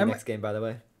Gavin in next game, by the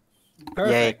way.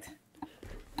 Perfect.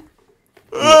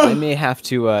 I may have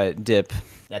to dip.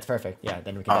 That's perfect. Yeah,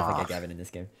 then we can definitely get Gavin in this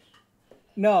game.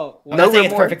 No. I'm not saying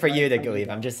it's perfect for you to leave.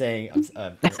 I'm just saying...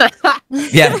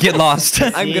 Yeah, get lost.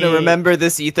 I'm gonna remember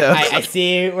this ethos. I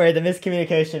see where the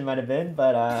miscommunication might have been,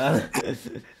 but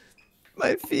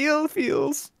My feels. we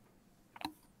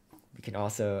can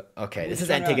also... Okay, this is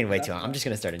taking way too long. I'm just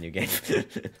gonna start a new game.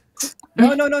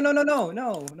 No.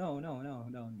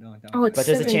 oh, it's But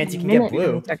there's a 7 chance you can get minutes,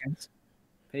 blue. seconds.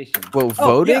 Patience. Whoa,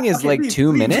 voting is like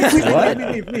 2 minutes? What?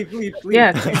 Leave.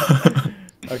 Yeah.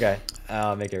 Okay,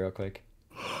 I'll make it real quick.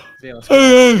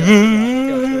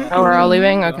 Oh, we're all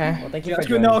leaving? Okay. Well, thank you for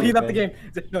No, joining. he left the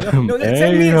Cupid. game. No,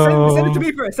 send it to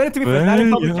me first. Send it to me first. Not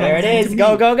in public. There it is.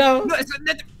 Go. No,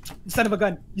 you son of a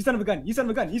gun. You son of a gun.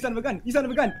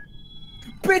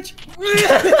 Bitch!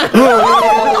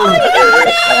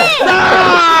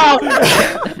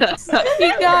 He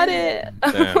got it!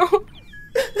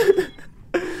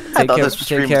 I thought this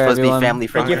stream was supposed to be family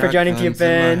Thank friendly. you for joining,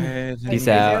 Cupid. Peace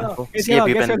out. See ya,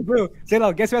 Guess Bupin. who's blue?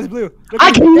 Zalo, guess who has blue?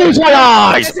 I can use my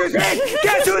eyes!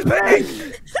 Guess who's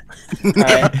pink?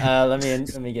 Alright,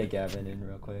 let me get Gavin in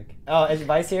real quick. Oh, is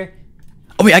Vice here?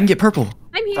 Oh, wait, I can get purple.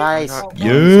 I'm here. Nice.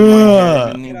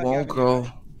 Yeah. You won't go.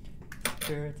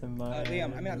 Doctor to my.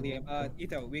 Liam, I'm not Liam.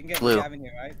 Etho, we can get Blue. Gavin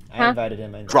here, right? I invited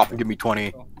him. Drop and give me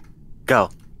 20. Go.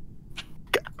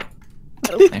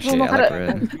 Actually, I like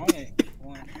red.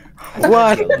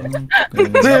 What?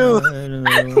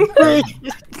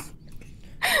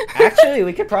 Actually,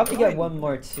 we could probably get one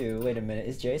more too. Wait a minute,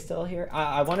 is Jay still here?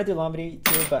 I want to do Lombardy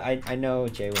too, but I know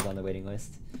Jay was on the waiting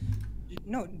list.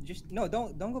 No,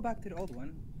 don't go back to the old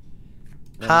one.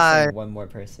 Hi. One more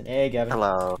person. Hey, Gavin.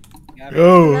 Hello. Gavin.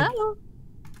 Hello.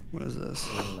 What is this?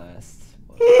 One last.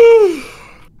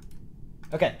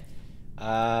 Okay.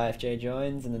 If Jay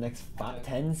joins in the next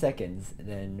 10 seconds,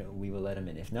 then we will let him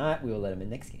in. If not, we will let him in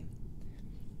next game.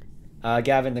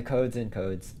 Gavin, the code's in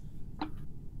codes.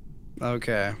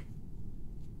 Okay.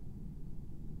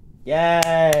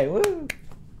 Yay! Woo!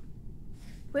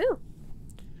 Woo!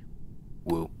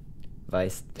 Woo.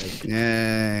 Vice.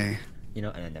 Yay. You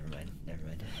know, never mind. Never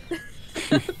mind.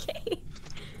 Okay.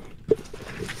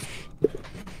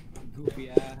 Goofy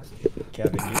ass.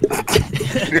 Kevin.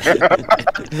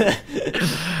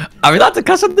 Are we allowed to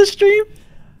cuss on this stream?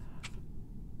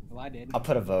 Well, I did. I'll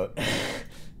put a vote.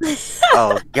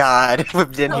 Oh God,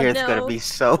 whipped in here. It's gonna no. be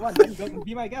so. Come on, then, go,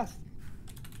 be my guest.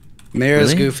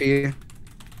 Mayor's Really? goofy.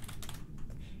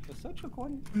 It's such a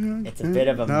corny. It's a bit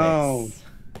of a No. mix.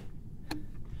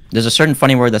 There's a certain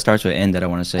funny word that starts with N that I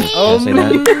want to say. Oh, Can I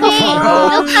say that?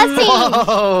 No cussing.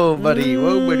 Whoa, buddy.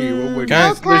 Whoa, buddy. Whoa, buddy.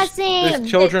 Guys, No there's cussing.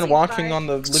 children watching on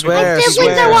the living Swear, room.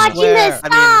 Siblings are watching this.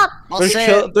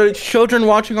 Stop. There's children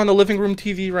watching on the living room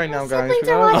TV right now, guys. Siblings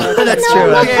are watching. That's no,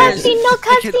 true. no Okay. cussing. No They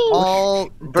could cussing. all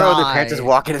Bro, the parents just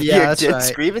walking in Yeah, here, that's just right.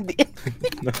 screaming.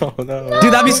 No.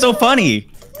 Dude, that'd be so funny.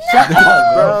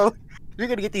 Bro, you're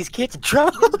gonna get these kids in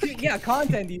trouble. Yeah,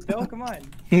 content, Etho. Come on.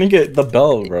 Let me get the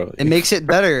bell, bro. It makes it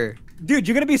better. Dude,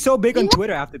 you're gonna be so big on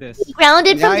Twitter after this.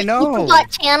 Grounded Yeah, from I the know.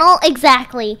 Ethobot channel.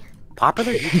 Exactly.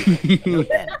 Popular YouTube.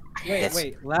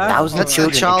 Wait, Thousands of That's a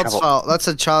children in child's trouble. fault. That's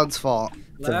a child's fault.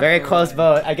 It's a very close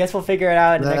vote. I guess we'll figure it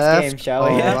out in the next Left game, shall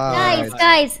or we? right?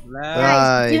 Guys,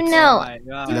 Right. do know. Right,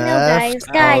 Do right. know, Left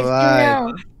guys. or Do right?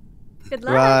 know. Good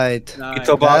luck. Right.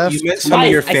 Ethobot, you missed some of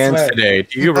your Guys, I fans swear. today.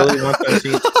 Do you really want that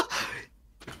seat?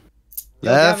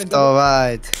 Left Gavin, or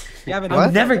right? Gavin, I'm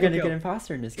What? never gonna get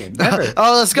imposter in this game. Never.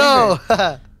 Oh, let's go.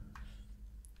 Okay,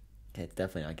 it's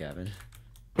definitely not Gavin.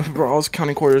 Bro, I was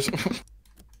counting quarters.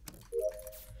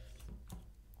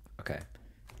 Okay.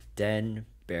 Den,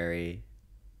 Barry.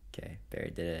 Okay,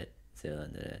 Barry did it.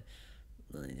 Zaylan did it.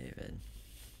 Lily, David.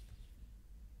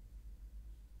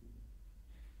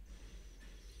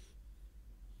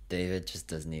 David just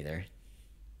does neither.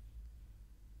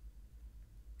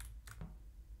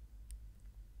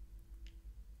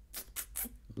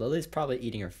 Lily's probably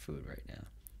eating her food right now.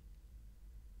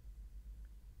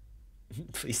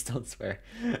 Please don't swear.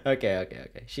 Okay.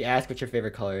 She asked what your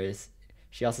favorite color is.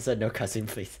 She also said no cussing,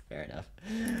 please. Fair enough.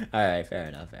 Alright, fair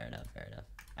enough.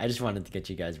 I just wanted to get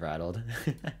you guys rattled.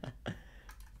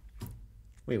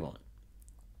 We won't.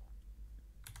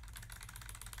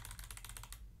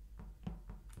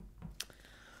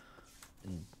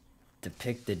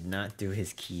 Depict did not do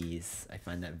his keys. I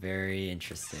find that very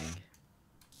interesting.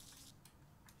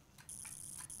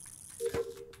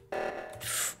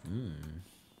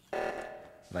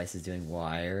 Vice is doing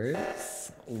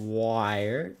wires.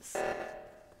 Wires.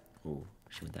 Ooh,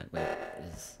 she went that way.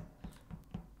 Is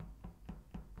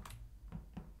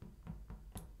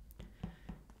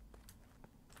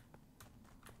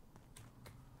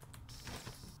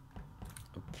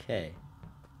okay.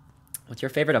 What's your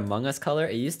favorite Among Us color?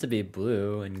 It used to be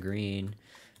blue and green,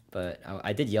 but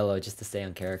I did yellow just to stay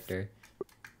on character.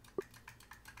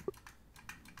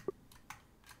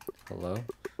 Hello?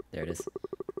 There it is.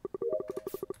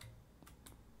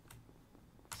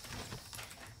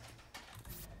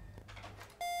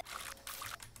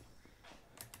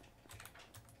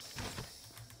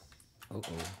 Uh-oh.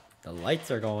 The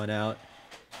lights are going out.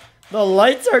 The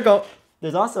lights are go-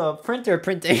 There's also a printer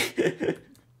printing.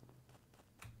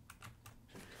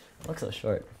 Looks so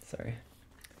short. Sorry.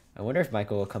 I wonder if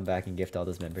Michael will come back and gift all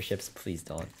those memberships. Please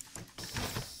don't.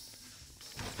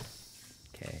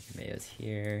 Okay, Mayo's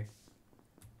here.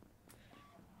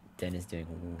 Den is doing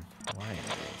wires.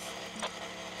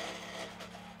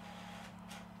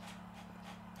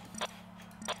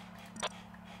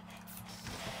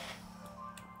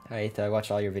 Hi, Ethan. I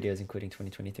watched all your videos, including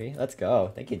 2023. Let's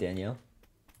go. Thank you, Danielle.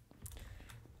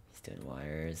 He's doing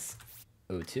wires.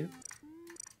 O2.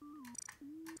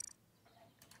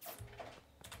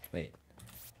 Wait.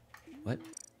 What?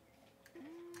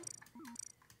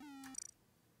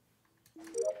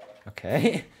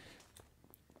 Okay.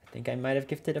 I think I might have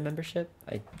gifted a membership.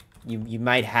 You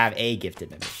might have a gifted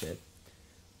membership.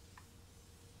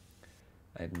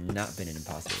 I've not been an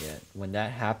imposter yet. When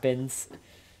that happens,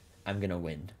 I'm gonna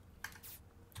win.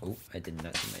 Oh, I did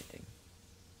not do my thing.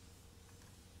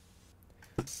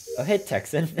 Oh, hey,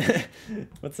 Texan.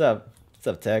 What's up? What's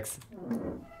up, Tex?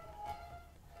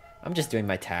 I'm just doing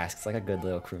my tasks like a good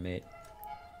little crewmate.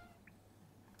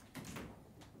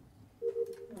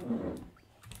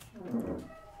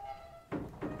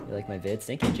 You like my vids?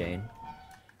 Thank you, Jane.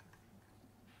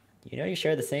 You know you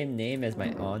share the same name as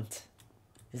my aunt.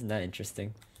 Isn't that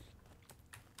interesting?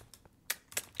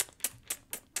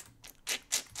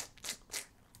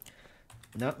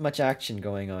 Not much action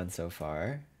going on so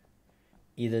far.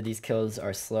 Either these kills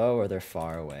are slow or they're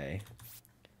far away.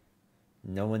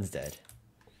 No one's dead.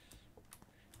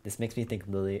 This makes me think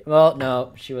Lily... Well,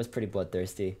 no, she was pretty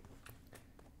bloodthirsty.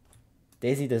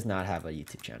 Daisy does not have a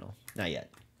YouTube channel. Not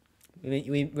yet.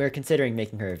 We're considering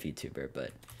making her a VTuber,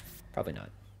 but probably not.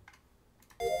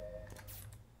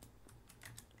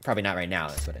 Probably not right now,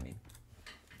 that's what I mean.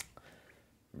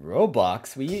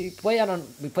 Roblox? We play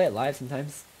it live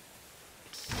sometimes.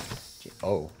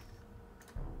 Oh.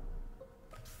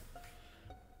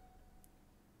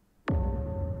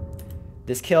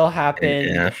 This kill happened.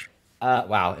 Yeah.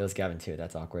 Wow, it was Gavin too.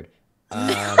 That's awkward.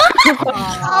 Oh,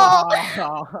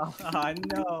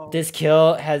 no. This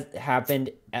kill has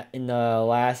happened in the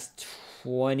last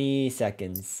 20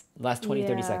 seconds. Last 20,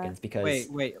 30 seconds because...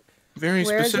 Wait. Very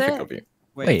Where is specific it? of you.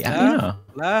 Wait, how do you know?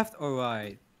 Left or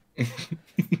right?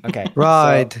 Okay.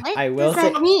 Right. So I will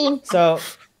say... So,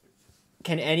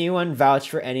 can anyone vouch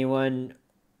for anyone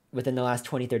within the last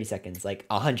 20, 30 seconds? Like,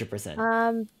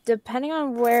 100%. Depending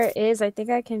on where it is, I think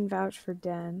I can vouch for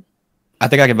Den. I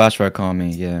think I can vouch for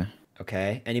Akami, yeah.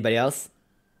 Okay. Anybody else?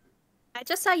 I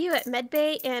just saw you at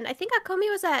Medbay, and I think Akomi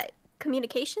was at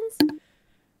Communications?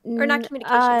 Or not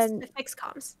Communications, Fix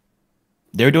Comms.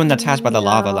 They were doing that task by the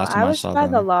lava last time I saw by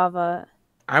them. the lava.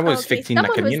 I was Okay, fixing the someone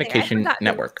was there. I communication forgot who.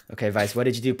 network. Okay, Vice, what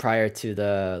did you do prior to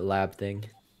the lab thing?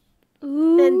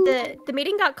 Then the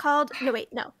meeting got called. No,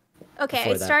 wait, no. Okay,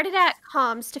 Before I that. started at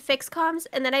comms to fix comms,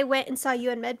 and then I went and saw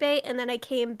you in Medbay, and then I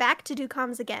came back to do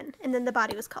comms again, and then the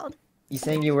body was called. You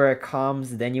saying you were at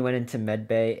comms, then you went into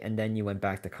medbay, and then you went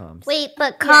back to comms. Wait,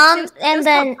 but Yeah, comms it was and called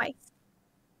then twice.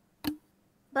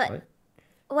 but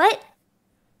what?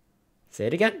 Say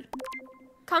it again.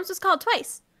 Comms was called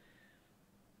twice.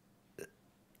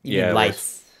 You Yeah, mean it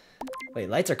lights. Wait,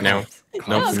 lights are No. comms. No,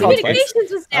 Comms is No, called twice?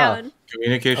 communications was down.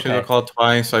 Communications Okay. are called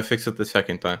twice, so I fixed it the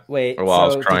second time. Wait, Or while I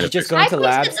so was trying did you to just fix go it. into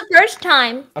labs? It the first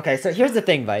time. Okay, so here's the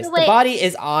thing, Vice. The Wait. body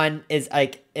is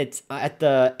like it's at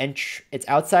it's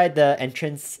outside the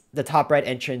entrance, the top right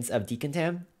entrance of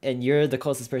Decontam, and you're the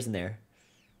closest person there.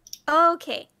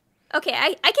 Okay. Okay,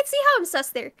 I can see how I'm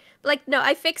sus there. But like, no,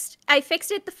 I fixed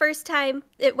it the first time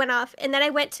it went off, and then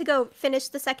I went to go finish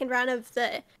the second round of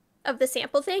the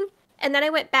sample thing, and then I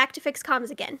went back to fix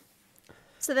comms again.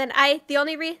 So then I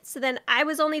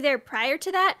was only there prior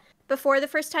to that, before the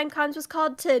first time comms was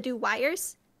called to do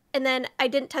wires, and then I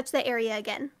didn't touch that area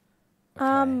again.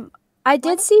 I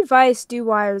did see Vice do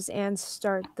wires and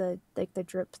start the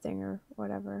drip thing or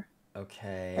whatever.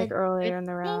 Okay. Like earlier in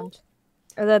the round.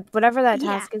 Or whatever that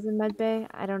task is in Medbay.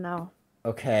 I don't know.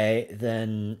 Okay,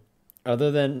 then other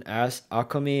than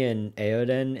Akomi and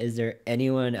Aoden, is there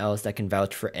anyone else that can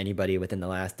vouch for anybody within the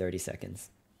last 30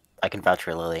 seconds? I can vouch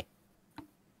for Lily.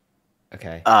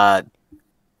 Okay.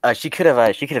 She could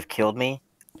have killed me.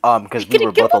 Because we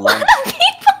were both alone.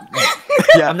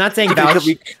 Yeah, I'm not saying vouch.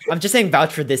 I'm just saying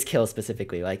vouch for this kill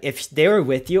specifically. Like if they were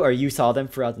with you or you saw them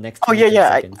throughout the next. Oh yeah,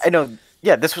 seconds. I know.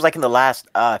 Yeah, this was like in the last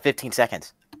 15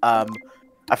 seconds.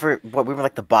 I forgot what we were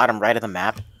like the bottom right of the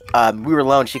map. We were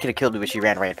alone. She could have killed me, but she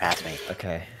ran right past me.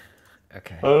 Okay.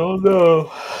 Okay. I don't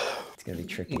know. It's gonna be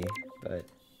tricky, but.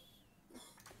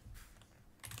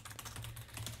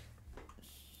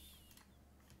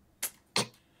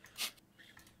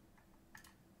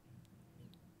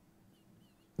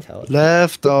 Tell us.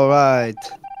 Left or right?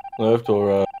 Left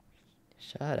or right?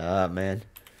 Shut up, man.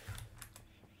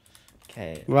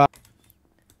 Okay. Right.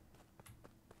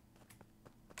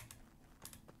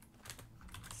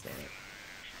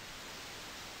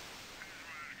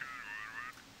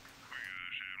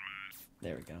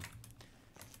 There we go.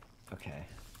 Okay.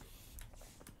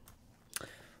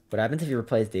 What happens if you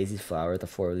replace Daisy's flower with a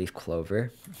 4-leaf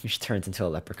clover? She turns into a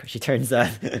leprechaun. She turns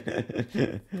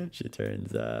she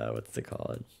turns what's it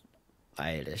called?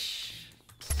 Irish.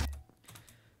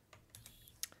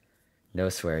 No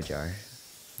swear jar.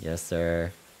 Yes,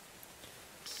 sir.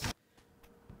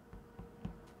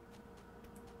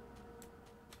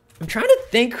 I'm trying to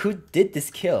think who did this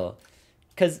kill.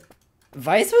 Cause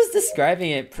Vice was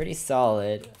describing it pretty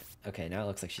solid. Okay, now it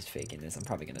looks like she's faking this. I'm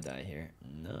probably gonna die here.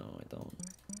 No, I don't.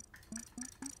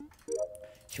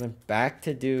 She went back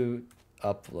to do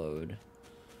upload.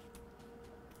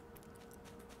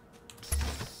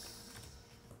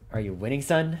 Are you winning,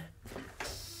 son?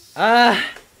 Not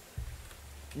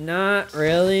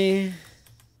really.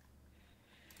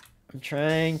 I'm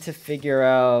trying to figure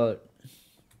out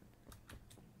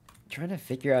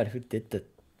who did the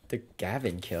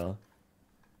Gavin kill.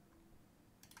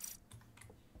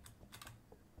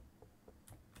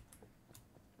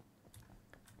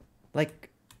 Like,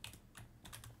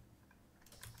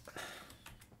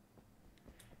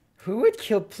 who would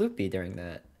kill Ploopy during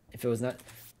that if it was not?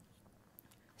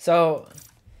 So,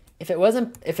 if it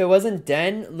wasn't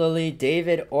Den, Lily,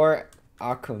 David, or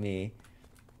Akumi,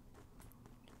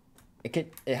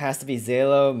 it has to be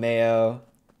Zalo, Mayo,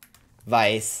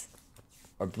 Vice,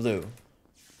 or Blue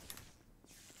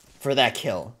for that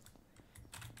kill.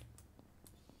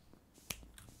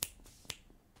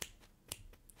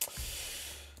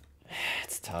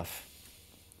 It's tough.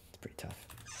 It's pretty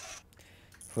tough.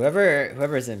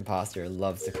 Whoever's an imposter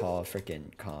loves to call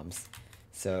freaking comms.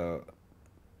 So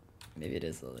maybe it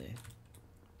is Lily.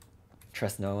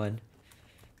 Trust no one.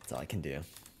 That's all I can do.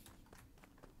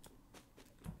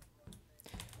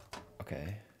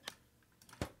 Okay.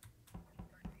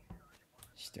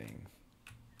 She's doing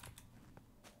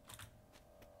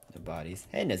no bodies.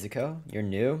 Hey Nezuko, you're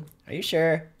new? Are you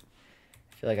sure?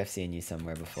 I feel like I've seen you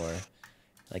somewhere before.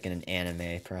 Like in an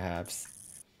anime, perhaps.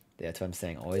 Yeah, that's what I'm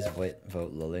saying. Always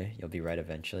vote Lily. You'll be right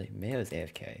eventually. Mayo's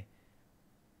AFK.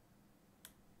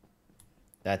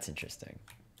 That's interesting.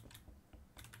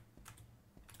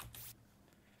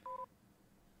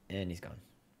 And he's gone.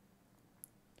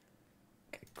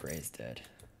 Okay, Gray's dead.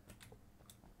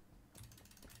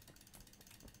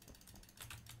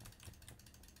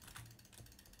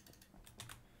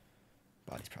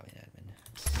 Body's probably an admin.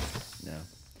 No.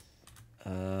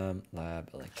 Lab,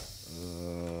 electric.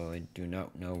 Oh, I do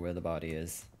not know where the body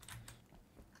is.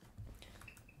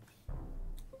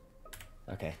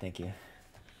 Okay, thank you.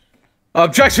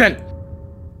 Objection!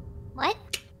 What?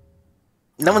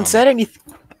 No one said anything.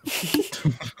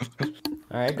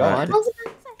 Alright, go on.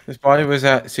 This body was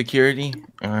at security.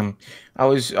 I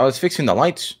was fixing the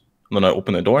lights when I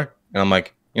opened the door, and I'm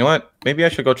like, you know what? Maybe I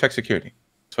should go check security.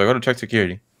 So I go to check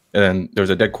security, and then there's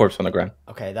a dead corpse on the ground.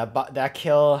 Okay, that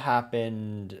kill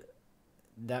happened.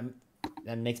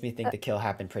 That makes me think the kill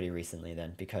happened pretty recently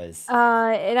then, because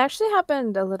it actually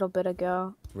happened a little bit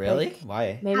ago. Really? Like,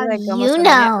 Why? Maybe How like do almost you a minute.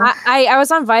 know? I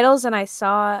was on vitals and I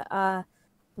saw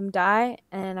them die,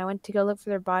 and I went to go look for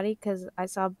their body because I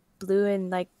saw Blue in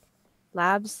like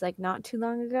labs like not too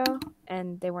long ago,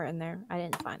 and they weren't in there. I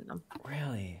didn't find them.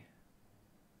 Really?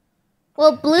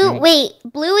 Well,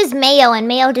 Blue is Mayo, and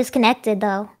Mayo disconnected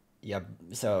though. Yeah,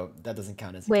 so that doesn't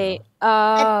count as a Wait. kill.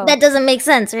 That doesn't make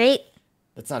sense, right?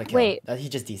 That's not a kill. Wait. He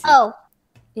just DC'd. Oh.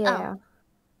 Yeah.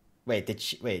 Wait, did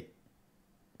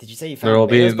you say you found There'll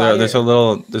be Mayo's body, there's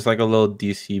or- like a little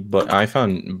DC, but I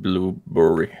found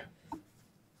Blueberry.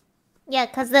 Yeah,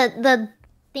 cause the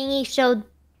thingy showed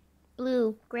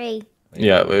blue, gray.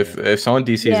 Yeah, if someone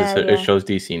DCs, it shows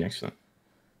DC next to them.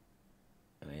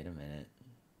 Wait a minute.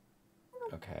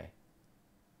 Okay.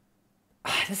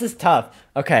 This is tough.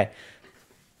 Okay.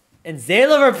 And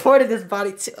Zayla reported this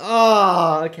body too.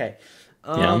 Oh, okay.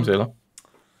 Yeah, I'm Zayla.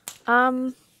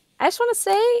 I just want to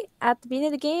say at the beginning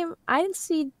of the game, I didn't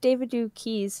see David do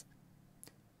keys.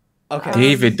 Okay.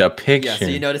 David depiction. Yeah, so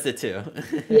you noticed it too.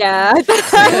 Yeah.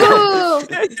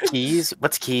 Keys?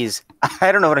 What's keys?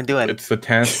 I don't know what I'm doing. It's the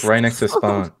task right next to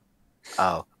spawn.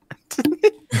 Oh.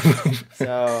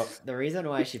 So the reason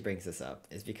why she brings this up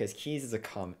is because keys is a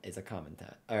common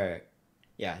task. Or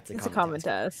yeah, it's a common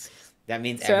task. That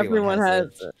means so everyone has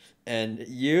it. And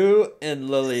you and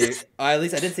Lily, at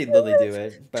least I didn't see Lily do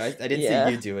it, but I didn't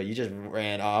see you do it. You just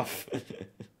ran off.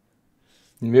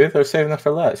 Maybe they're saving that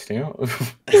for last, you know?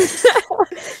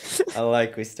 I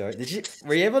like we start.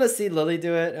 Were you able to see Lily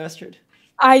do it, Astrid?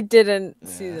 I didn't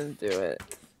see them do it.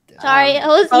 Sorry, I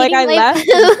was like I eating my left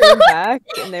and came back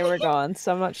and they were gone,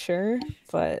 so I'm not sure,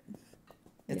 but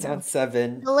it's on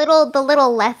 7. The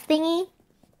little left thingy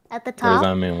at the What top. does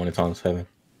that mean when it's on 7?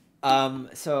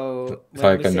 So It's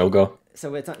like a no-go?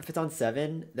 So if it's on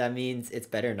 7, that means it's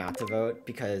better not to vote,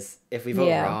 because if we vote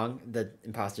wrong, the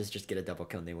imposters just get a double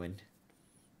kill and they win.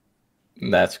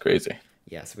 That's crazy.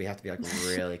 Yeah, so we have to be like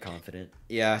really confident.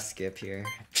 Yeah, skip here.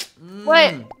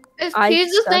 Wait, is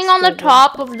keys the thing on the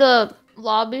top of the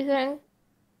lobby thing?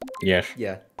 Yes.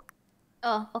 Yeah.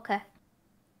 Oh, okay.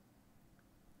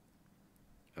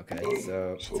 Okay,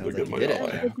 so sounds like you did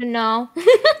it. Good to know.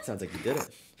 Sounds like you did it.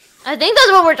 I think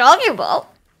that's what we're talking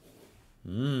about.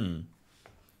 Guys,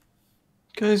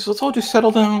 let's all just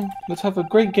settle down. Let's have a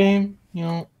great game. You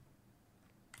know,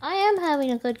 I am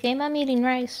having a good game. I'm eating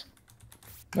rice.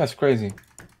 that's crazy.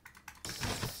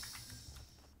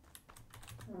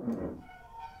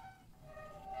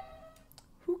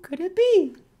 Who could it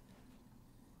be?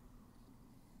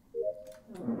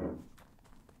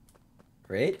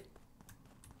 Raid?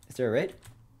 Is there a raid?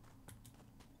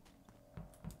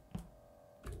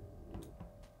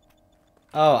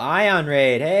 Oh, Ion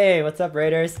raid. Hey, what's up,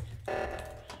 raiders?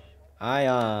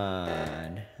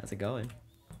 Ion. How's it going?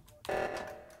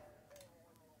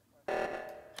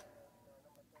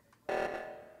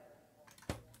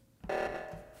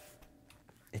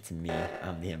 It's me.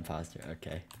 I'm the imposter.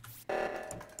 Okay.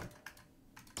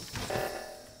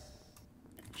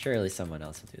 Surely someone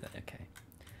else will do that. Okay.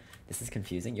 This is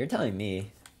confusing. You're telling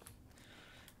me.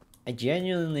 I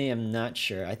genuinely am not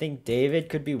sure. I think David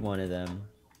could be one of them.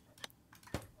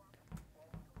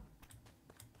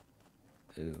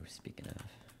 Ooh, speaking of.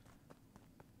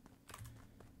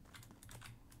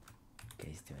 Okay,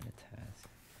 he's doing a task.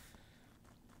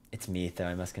 It's me, though,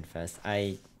 I must confess.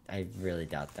 I really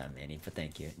doubt that, Manny, but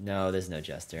thank you. No, there's no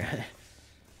Jester.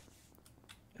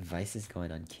 Vice is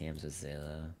going on cams with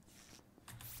Zayla.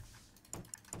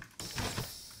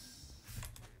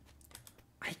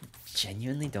 I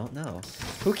genuinely don't know.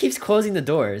 Who keeps closing the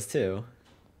doors, too?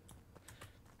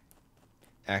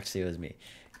 Actually, it was me.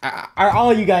 Are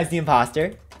all you guys the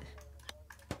imposter?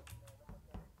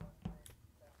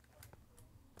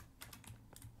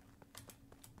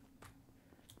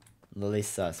 Lily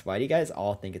sus. Why do you guys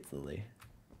all think it's Lily?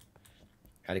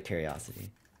 Out of curiosity.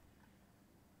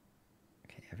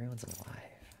 Okay, everyone's alive.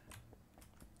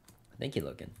 Thank you,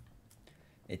 Logan.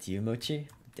 It's you, Mochi?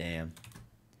 Damn.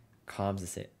 Comms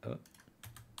is it. Oh.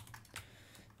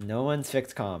 No one's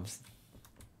fixed comms.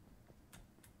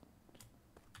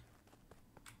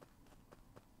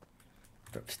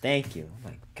 Thank you. Oh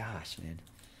my gosh, man.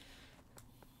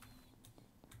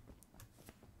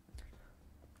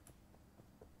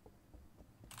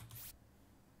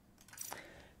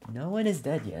 No one is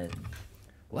dead yet.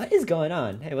 What is going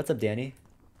on? Hey, what's up, Danny?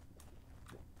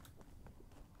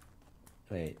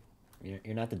 Wait,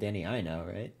 you're not the Danny I know,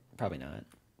 right? Probably not.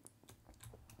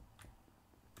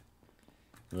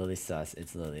 Lily sus.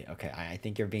 It's Lily. Okay, I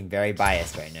think you're being very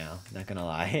biased right now. Not gonna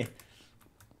lie.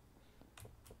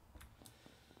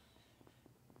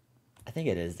 I think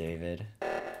it is David.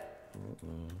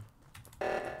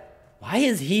 Why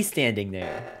is he standing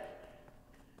there?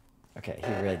 Okay,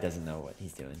 he really doesn't know what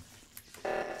he's doing.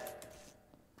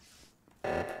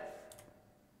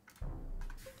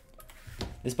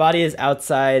 This body is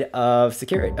outside of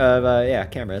security, yeah,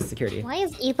 cameras, security. Why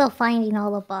is Etho finding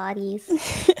all the bodies?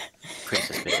 Pretty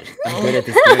suspicious. I'm good at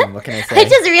this game, what can I say? I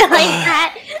just realized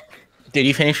that. Did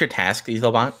you finish your task,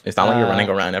 Ethobot? It's not like you're running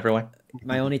around everywhere.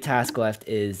 My only task left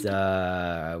is,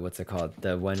 what's it called?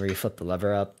 The one where you flip the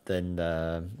lever up, then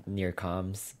the near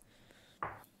comms.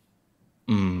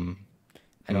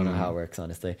 I don't know how it works,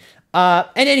 honestly. In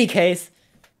any case,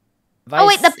 Vice, Oh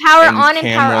wait, the power on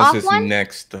and power off is one?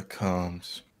 next to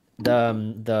comms.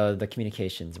 The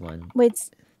communications one. Wait,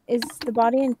 is the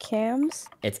body in cams?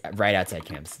 It's right outside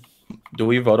cams. Do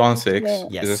we vote on 6? Yeah.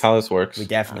 Yes. Is this how this works? We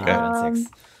definitely vote on 6.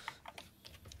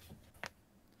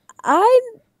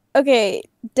 Okay,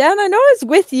 Dan, I know I was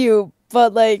with you,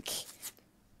 but like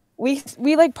we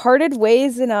like parted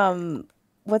ways in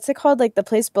what's it called? Like the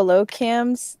place below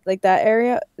cams, like that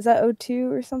area. Is that O2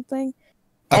 or something?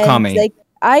 Akami. Like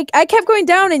I kept going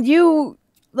down and you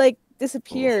like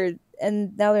disappeared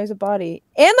and now there's a body.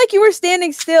 And like you were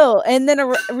standing still and then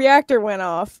a reactor went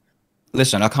off.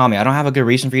 Listen, Akami, I don't have a good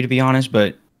reason for you to be honest,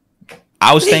 but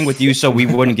I was staying with you so we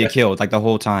wouldn't get killed like the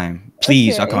whole time.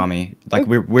 Please, Okay. Akami. Like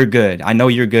we're good. I know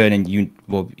you're good and you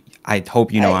well I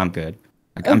hope you know I'm good.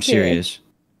 Like, I'm Okay. serious.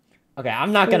 Okay,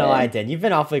 I'm not gonna lie, Dan. You've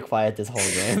been awfully quiet this whole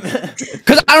game.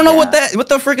 Cause I don't know what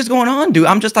the frick is going on, dude.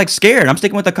 I'm just like scared. I'm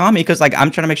sticking with Akami because like I'm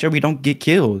trying to make sure we don't get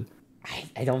killed.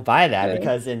 I don't buy that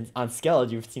because on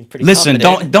Skilled you seem pretty. Listen,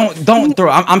 confident. don't throw.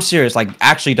 I'm serious. Like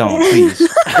actually don't, please.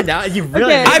 Now you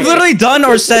really. Okay. I've literally done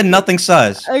or said nothing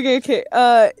sus. Okay.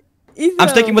 Ethan, I'm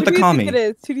sticking with who the do you think Kami. it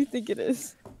is? Who do you think it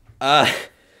is?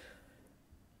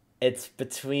 It's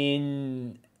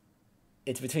between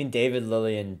David,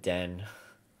 Lily, and Den.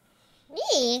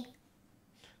 Me?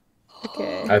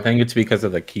 Okay. I think it's because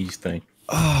of the keys thing.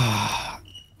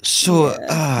 So,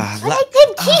 I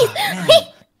did keys.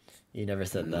 You never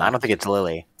said that. I don't think it's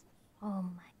Lily. Oh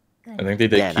my I think they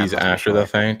did Yeah, keys not after the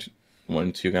fact.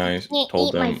 Once you guys Can't told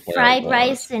eat them my where fried it was.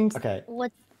 rice and Okay.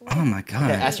 what? oh my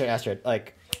god. Okay, Astrid,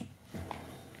 like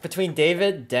between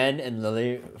David, Den, and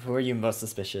Lily, who are you most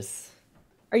suspicious?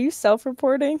 Are you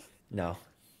self-reporting? No.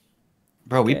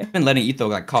 Bro, we've been letting Etho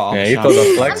like call. Yeah, Etho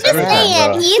the flex every time,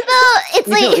 saying, bro. it's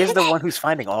Etho like is the one who's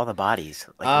finding all the bodies,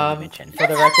 like you mentioned.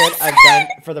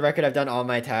 For the record, I've done all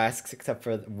my tasks except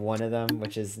for one of them,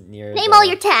 which is near. Name all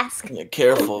your tasks. Yeah,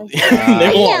 careful. Name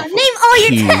all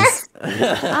your tasks.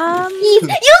 You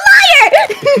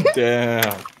liar!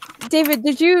 Damn. David,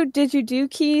 did you do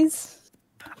keys?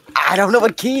 I don't know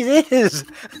what keys is.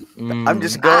 I'm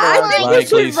just going on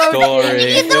Likely story.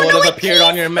 It would have appeared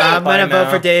on your map. I'm gonna vote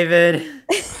for David.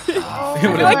 It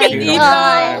would have appeared on your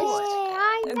map.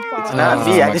 It's not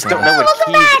me. I just don't know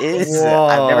what keys is.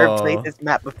 I've never played this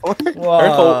map before.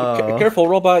 Careful,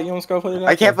 robot. You almost go for it.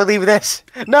 I can't believe this.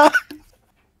 No.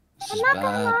 I'm not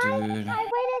gonna lie, I waited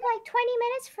like 20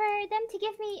 minutes for them to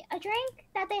give me a drink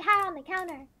that they had on the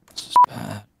counter.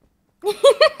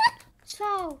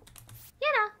 So, you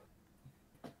know.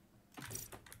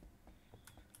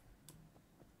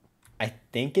 I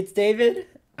think it's David.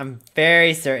 I'm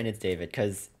very certain it's David,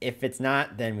 because if it's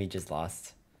not, then we just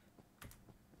lost.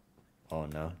 Oh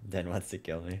no, Den wants to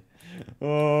kill me.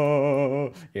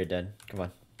 Oh, you're Den. Come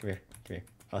on, come here, come here.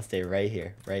 I'll stay right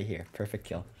here, right here. Perfect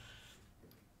kill.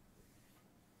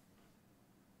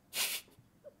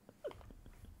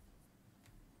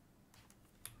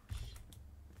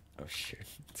 Oh shoot,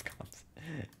 it's comms.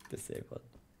 Disabled.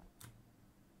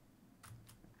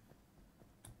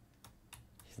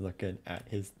 He's looking at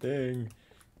his thing.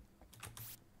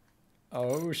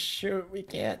 Oh shoot, we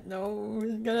can't know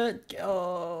who's gonna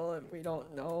kill if we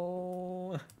don't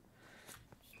know.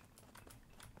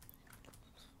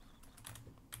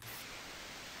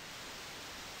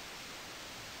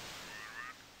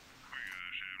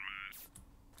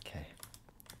 Okay.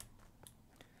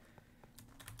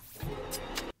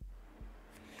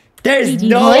 There's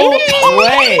no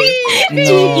way!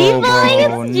 GG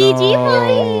boys!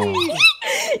 GG boys!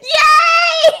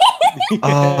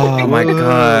 Oh my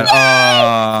god.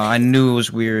 Oh, I knew it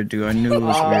was weird, dude. I knew it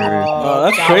was weird. Oh,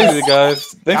 that's crazy, guys.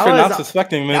 Thanks for not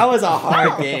suspecting me. That was a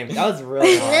hard game. That was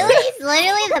really hard. Lily's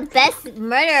literally the best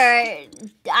murderer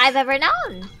I've ever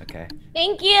known. Okay.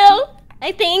 Thank you.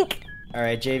 I think.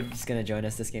 Alright, Jade's gonna join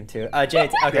us this game too.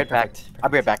 Jade, okay, perfect. I'll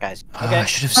be right back, guys. Okay. I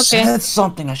should have said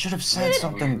something. I should have said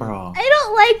something, bro. I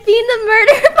don't like being the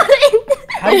murderer,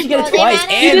 but How did you get it twice?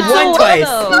 And one twice!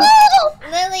 No!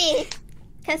 Lily,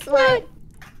 guess what?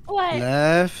 What?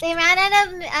 Left. They ran out of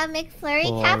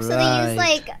McFlurry cap, so they used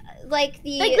like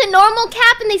the normal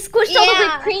cap, and they squished all the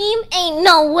whipped cream. Ain't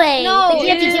no way. No, They you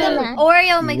have to did do that.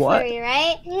 Oreo What? McFlurry,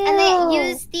 right? And they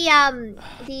used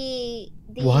the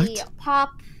What? pop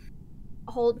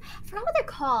hold. I forgot what they're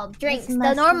called. Drinks, the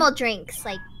messy. normal drinks,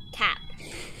 like cap.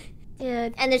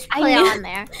 Dude, And there's I play knew- on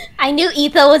there. I knew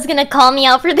Etho was gonna call me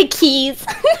out for the keys.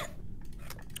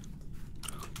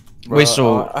 Wait,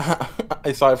 so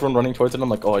I saw everyone running towards it. I'm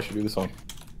like, oh, I should do this one.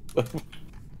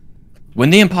 when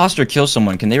the imposter kills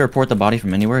someone, can they report the body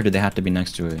from anywhere, or do they have to be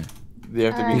next to it? They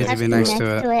have to be, You have to be next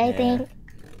to it. I think.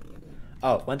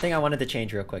 Oh, one thing I wanted to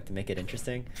change real quick to make it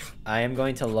interesting. I am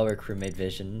going to lower crewmate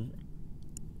vision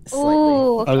slightly.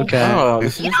 Ooh. Okay. Oh,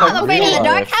 this is You just know like I'm afraid of the real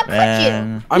dark. life. How could you?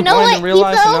 Man. I'm You know blind in what, real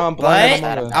life, and Etho? now I'm blind.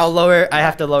 But in I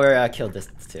have to lower kill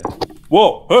distance too.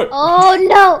 Whoa! Hey! Oh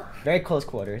no! Very close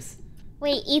quarters.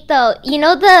 Wait, Etho, you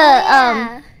know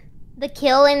the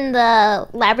kill in the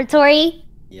laboratory?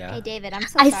 Yeah. Hey David, I'm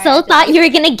so I sorry. so thought you were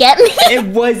gonna get me. It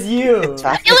was you! It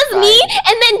was me,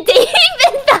 and then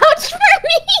David vouched for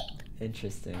me.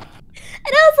 Interesting. And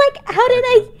I was like, how did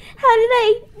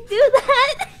I do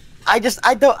that?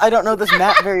 I don't know this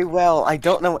map very well. I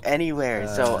don't know anywhere,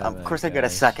 so Oh of course my I'm gonna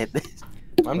gosh. suck at this.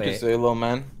 I'm Wait. just a little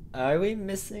man. Are we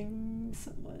missing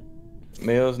someone?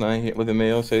 Mayo's not here. What did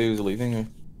Mayo say he was leaving? Or?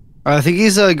 I think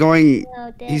he's going.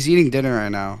 No, Dad. He's eating dinner right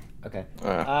now. Okay.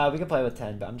 Alright. We can play with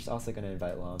 10, but I'm just also gonna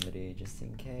invite Lomity just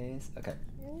in case. Okay.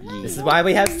 This is why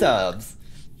we have subs.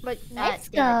 But Let's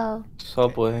go.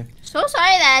 Subway. So sorry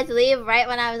that I had to leave right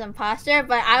when I was imposter,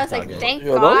 but I was It's all like, good. thank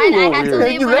Yeah, that God was a little I had to weird.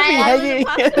 leave You when let me I was hang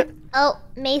imposter. Oh,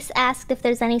 Mace asked if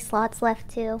there's any slots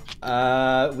left too.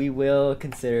 We will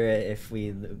consider it if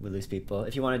we lose people.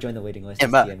 If you want to join the waiting list,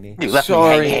 just Emma, DM me. you left me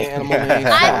Sorry, hanging. Animal Maze. I'm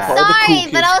Part of the cool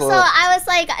sorry, but kids also club. I was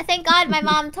like, thank God my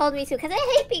mom told me to, because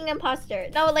I hate being imposter.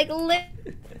 No, like,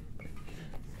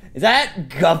 Is that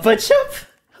Guppa-Chup?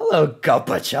 Hello,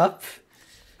 Guppa-Chup.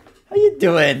 How you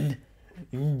doing,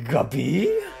 Guppy?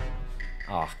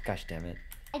 Oh, gosh damn it.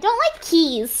 I don't like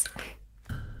keys.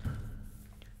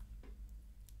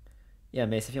 Yeah,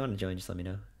 Mace, if you want to join, just let me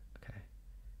know. Okay.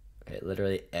 Okay,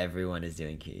 literally everyone is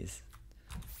doing keys.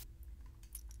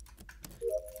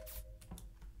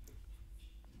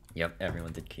 Yep,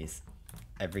 everyone did keys.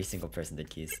 Every single person did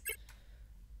keys.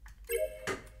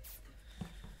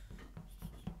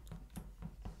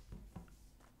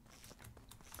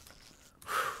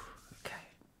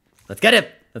 Let's get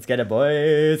it. Let's get it,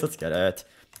 boys. Let's get it.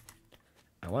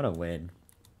 I want to win.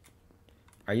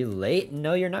 Are you late?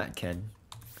 No, you're not, Ken.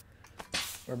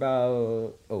 We're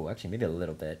about... Oh, actually, maybe a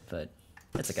little bit, but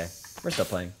that's okay. We're still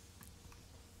playing.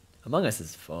 Among Us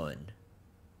is fun.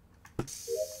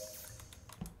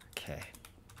 Okay.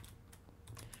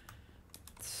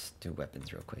 Let's do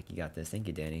weapons real quick. You got this. Thank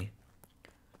you, Danny.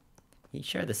 You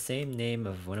share the same name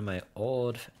of one of my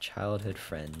old childhood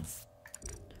friends.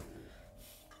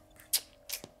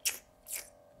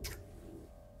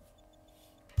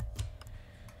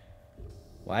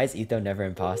 Why is Etho never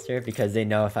imposter? Because they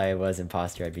know if I was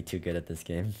imposter, I'd be too good at this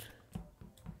game.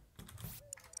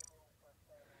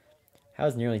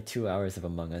 How's nearly 2 hours of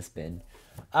Among Us been?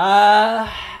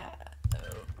 Let's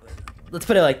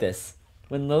put it like this.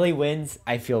 When Lily wins,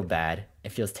 I feel bad.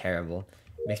 It feels terrible.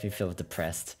 It makes me feel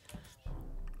depressed.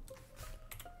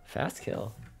 Fast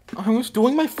kill. I was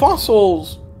doing my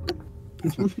fossils.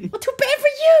 Well, too bad for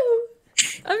you.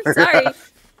 I'm sorry.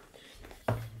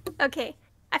 Okay.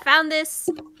 I found this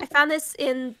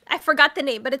in, I forgot the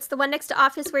name, but it's the one next to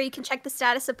Office where you can check the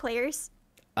status of players.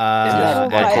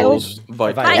 Vitals.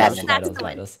 Vitals, that's the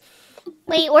one.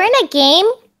 Wait, we're in a game?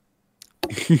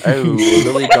 Oh,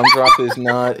 Lily Gumdrop is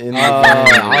not in the game.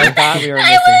 I thought we were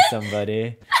missing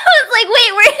somebody. I was like,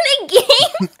 wait, we're in a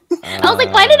game? I was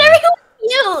like, why did everyone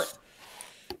mute?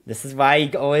 This is why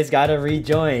you always gotta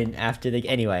rejoin after the...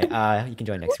 Anyway, you can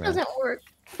join next round. Doesn't work.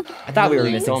 I thought we were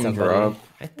missing somebody. Gumdrop.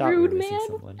 I thought we were missing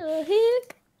someone.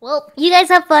 Well, you guys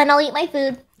have fun. I'll eat my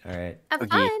food. Alright. Have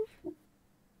fun.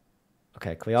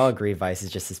 Okay, can we all agree Vice is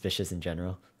just suspicious in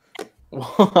general?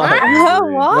 Why?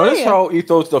 Notice how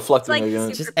Etho's deflecting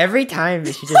again. Just every time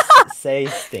she just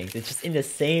says things, it's just in the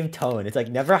same tone. It's like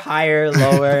never higher,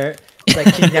 lower. It's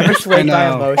like she's never swayed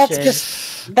by emotion.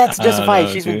 That's just why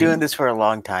she's been doing this for a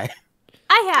long time.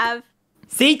 I have.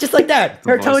 See, just like that.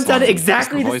 Her tone sounded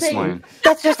exactly the same. Line.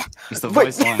 That's just It's the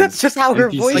voice line. That's just how her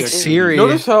voice like is. Siri.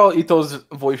 Notice how Etho's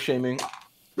voice shaming.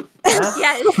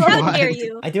 Yeah, how dare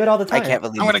you? I do it all the time. I can't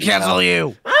believe I'm gonna cancel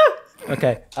you.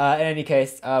 Okay. In any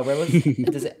case, where was?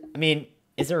 Does it? I mean,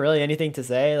 is there really anything to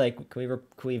say? Like, can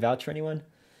we vouch for anyone?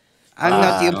 I'm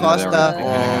not the imposter.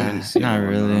 Not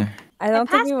really. I don't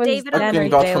think it was David Dan I or can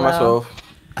vouch for J-Lo. myself.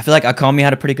 I feel like Akami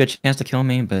had a pretty good chance to kill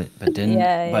me, but didn't.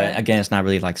 Yeah, But yeah. again, it's not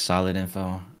really like solid info.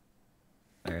 All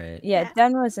right. Yeah,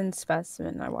 Dan was in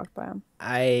specimen. I walked by him.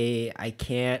 I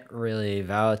can't really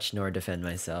vouch nor defend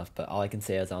myself, but all I can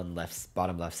say is on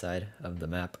bottom left side of the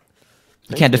map.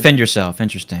 You can't defend yourself.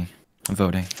 Interesting. I'm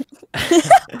voting.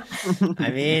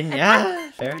 I mean,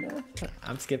 yeah, fair enough.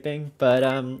 I'm skipping, but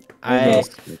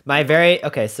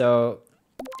okay, so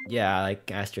yeah,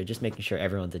 like Astrid, just making sure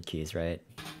everyone did keys, right?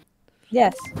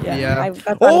 Yes. Yeah.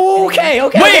 Okay.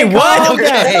 Wait, what?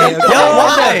 Okay.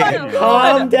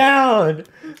 Calm down.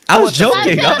 I was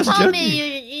joking. You I guys was should have told joking.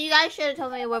 me. You guys should have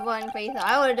told me we're voting for Etho.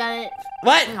 I would have done it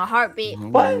What? in a heartbeat.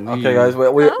 What? Okay, guys,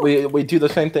 we do the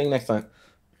same thing next time.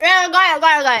 Yeah,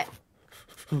 got it.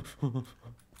 Okay.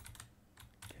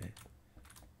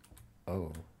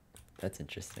 Oh, that's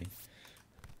interesting.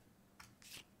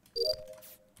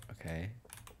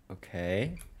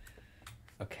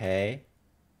 Okay.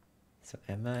 So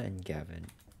Emma and Gavin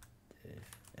did.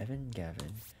 Emma and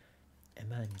Gavin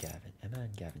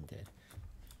did.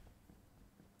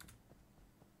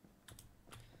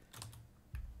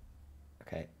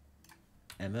 Okay.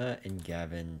 Emma and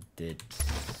Gavin did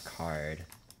card,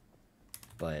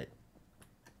 but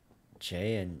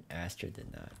Jay and Astrid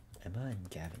did not. Emma and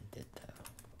Gavin did though.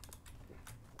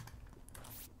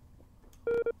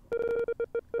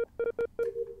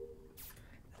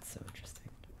 That's so interesting.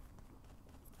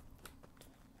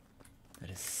 That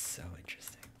is so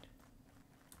interesting.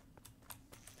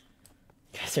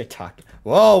 You guys are talking.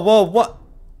 Whoa, what?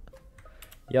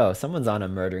 Yo, someone's on a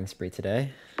murdering spree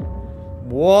today.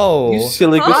 Whoa. You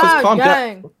silly goose, calm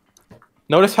down.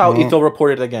 Notice how Etho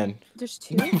reported again. There's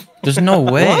two. There's no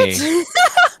way.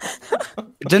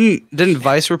 Didn't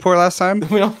Vice report last time?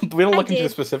 We don't look into the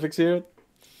specifics here.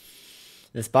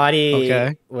 This body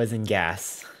Okay. was in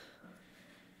gas.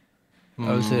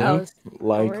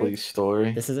 Likely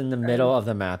story. This is in the middle of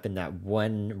the map in that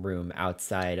one room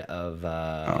outside of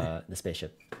the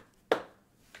spaceship.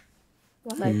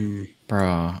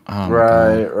 Bro.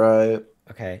 Right.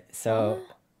 Okay, so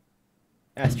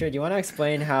Astrid, do you want to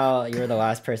explain how you were the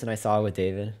last person I saw with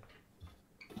David?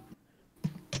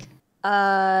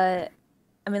 I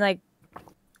mean, like,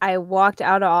 I walked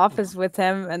out of office with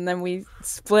him, and then we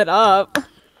split up.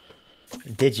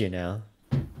 Did you now?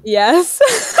 Yes.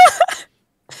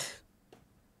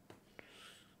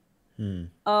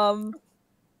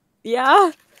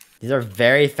 Yeah. These are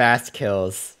very fast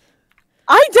kills.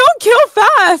 I don't kill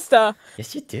fast.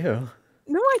 Yes, you do.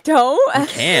 No, I don't. You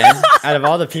can. Out of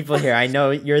all the people here, I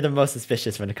know you're the most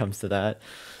suspicious when it comes to that.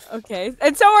 Okay,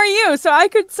 and so are you. So I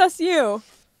could suss you.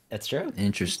 That's true.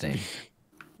 Interesting.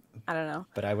 I don't know.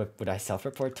 But would I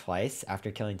self-report twice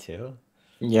after killing 2?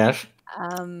 Yes.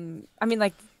 I mean,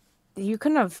 like, you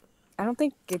couldn't have. I don't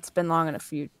think it's been long enough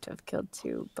for you to have killed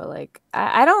 2, but like,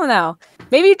 I don't know.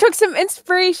 Maybe you took some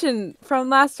inspiration from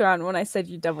last round when I said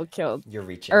you double killed. You're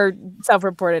reaching. Or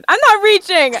self-reported. I'm not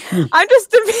reaching. I'm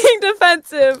just being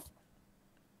defensive.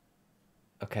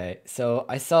 Okay, so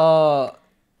I saw,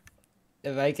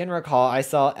 if I can recall, I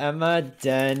saw Emma,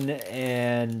 Den,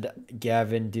 and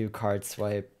Gavin do card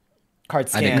swipe. Card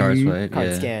scan. I did card swipe, Card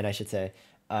yeah. scan, I should say.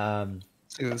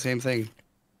 It's the same thing.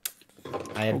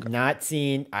 I have not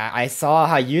seen. I saw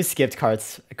how you skipped card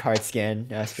scan,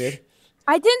 Astrid.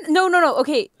 I didn't. No.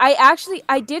 Okay,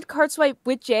 I did card swipe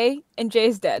with Jay, and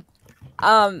Jay's dead.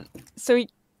 So he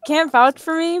can't vouch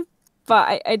for me,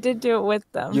 but I did do it with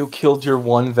them. You killed your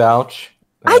one vouch.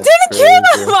 I didn't kill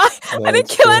him. I didn't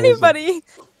kill anybody.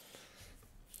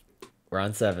 We're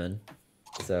on 7,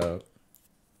 so.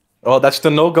 Oh, that's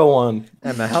the no-go one.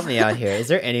 Emma, help me out here. Is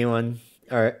there anyone,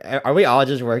 or are we all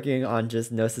just working on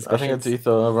just no I suspicions? think it's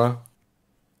Etho, bro.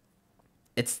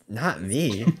 It's not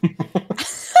me.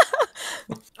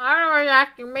 I don't know what you're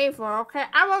asking me for, okay?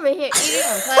 I'm over here eating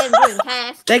and playing doing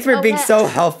tasks. Thanks for being okay? so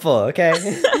helpful, okay?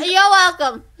 You're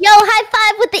welcome. Yo, high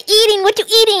five with the eating. What you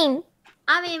eating?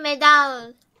 I'm eating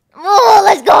McDonald's. Oh,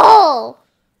 let's go.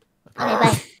 Okay,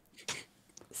 bye.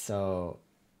 So,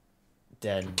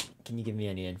 Den, can you give me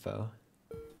any info?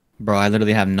 Bro, I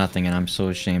literally have nothing, and I'm so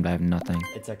ashamed I have nothing.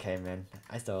 It's okay, man.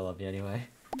 I still love you anyway.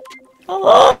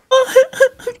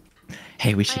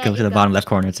 Hey, we should go to the bottom left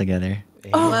corner together.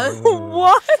 Oh,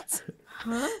 what?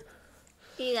 Huh?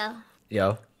 Here you go.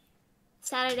 Yo.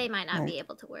 Saturday might not be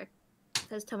able to work.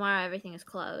 Because tomorrow everything is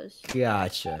closed.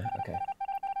 Gotcha. Okay.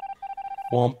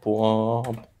 Womp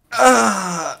womp.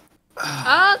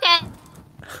 Okay.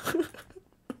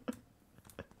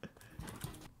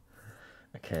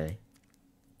 Okay.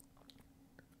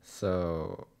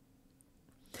 So,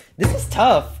 this is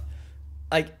tough.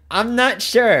 Like, I'm not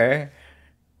sure.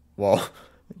 Whoa,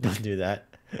 don't do that.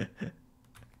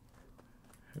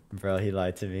 Bro, he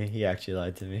lied to me. He actually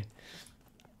lied to me.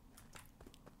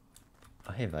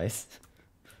 Oh, hey, Vice.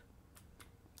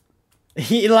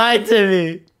 He lied to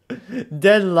me.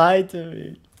 Den lied to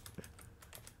me.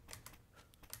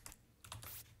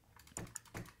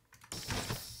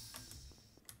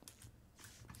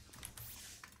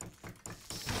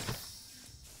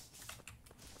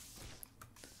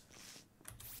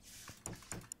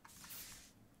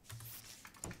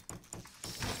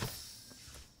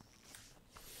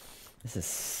 This is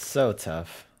so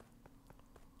tough.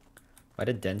 Why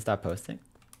did Den stop posting?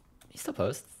 He still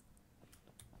posts.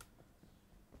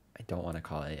 I don't want to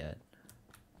call it yet.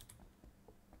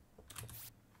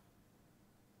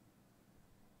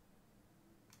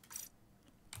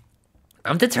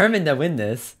 I'm determined to win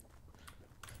this.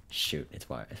 Shoot, it's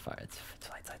fire, it's fire, it's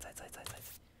lights.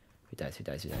 Who dies, who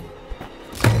dies, who dies?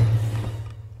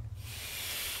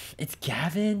 It's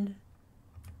Gavin?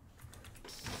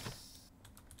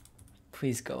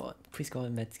 Please go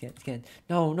on med scan.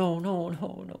 No.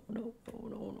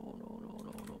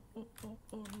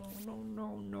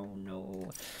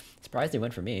 Surprised they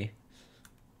went for me.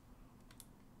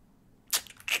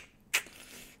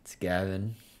 It's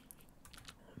Gavin.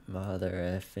 Mother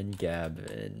effing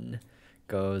Gavin.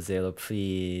 Go, Zayla,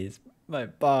 please. My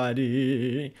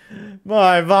body.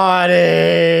 My body.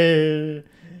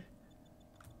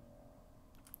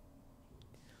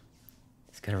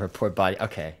 It's gonna report body.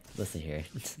 Okay, listen here.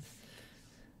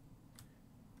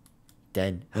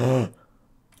 Den. He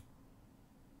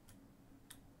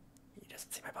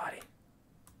doesn't see my body.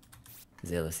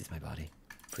 Zayla sees my body.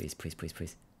 Please.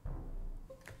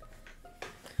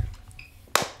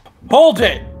 Hold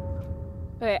it!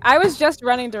 Okay, I was just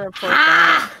running to report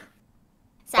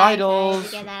Sorry, Vitals. I had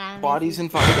to get that out of my Bodies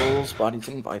and vitals. Bodies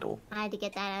and vital. I had to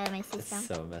get that out of my system.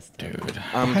 So messed up. Dude.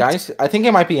 Guys, I think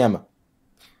it might be Emma.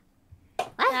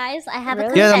 Guys, I have a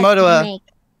Yeah, the confession Motoa. to make.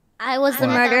 I was the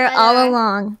What? murderer all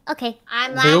along. Okay.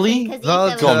 I'm Really? laughing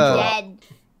because Ethan was dead.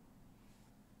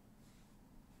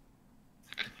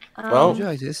 Well, You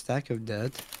like this stack of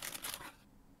dead?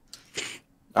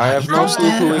 I have no clue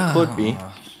who it could be.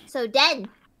 So, Den,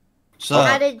 So,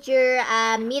 how did your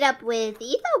meetup with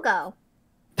Etho go?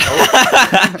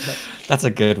 that's a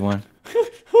good one.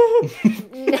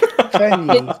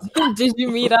 Did you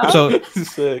meet up? So,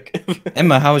 Sick.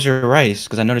 Emma, how was your rice?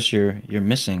 Because I noticed you're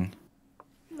missing.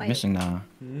 My- Missing now.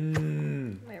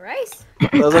 My rice? rice.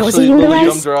 That was I was actually eating the Lily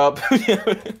rice.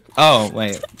 Gumdrop. Oh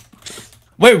wait.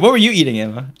 Wait, what were you eating,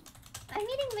 Emma? I'm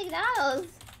eating McDonald's.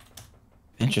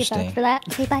 Interesting. For that.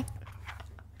 Okay, bye.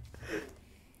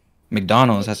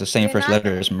 McDonald's has the same You're first not-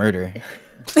 letter as murder.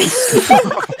 Wait,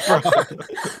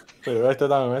 write that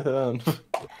down. Write that down.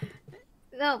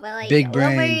 No, but like, Big what were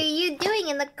brain. you doing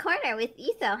in the corner with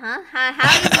Etho, huh?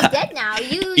 How is he dead now?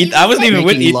 I wasn't even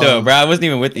with Making Etho, love. bro. I wasn't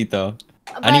even with Etho.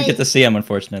 I didn't get to But see him,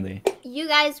 unfortunately. you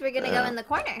guys were gonna go in the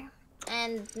corner,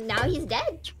 and now he's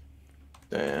dead.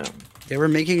 Damn. They were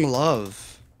making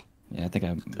love. Yeah, I think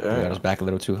I got us back a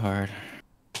little too hard.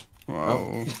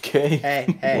 Whoa. Okay.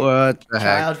 Hey, hey. What the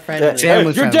Child heck? friendly. Family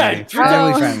You're friendly. dead. You're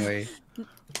Family dead.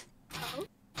 friendly.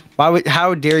 Why would?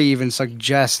 How dare you even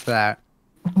suggest that?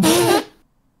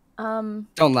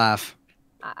 Don't laugh.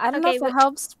 I don't know Okay, if it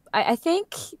helps. I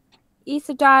think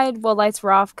Ether died while lights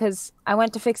were off because I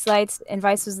went to fix lights and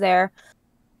Vice was there.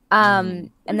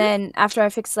 And then after I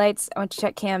fixed lights, I went to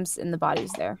check cams and the body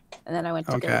was there. And then I went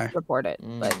to go report it.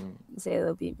 But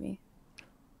Zaylo beat me.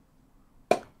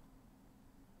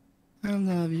 I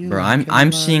love you. Bro,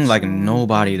 I'm seeing like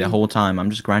nobody the whole time. I'm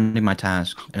just grinding my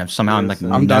task, and if somehow I'm like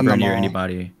never near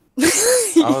anybody.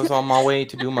 I was on my way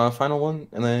to do my final one,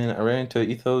 and then I ran into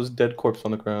Etho's dead corpse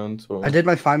on the ground. So I did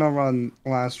my final run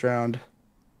last round.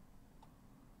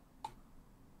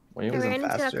 Well, I it was ran into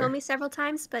faster. Akomi several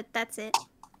times, but that's it.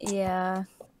 Yeah.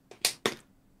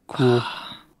 Cool.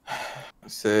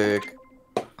 sick.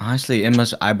 Honestly,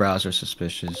 Emma's eyebrows are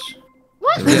suspicious.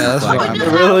 What? Yeah, that's what I'm. It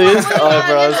really is the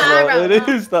eyebrows, the bro. eyebrows, It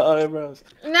is the eyebrows.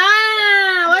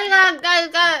 No. What do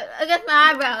you got against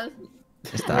my eyebrows?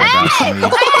 It's the eyebrows for me.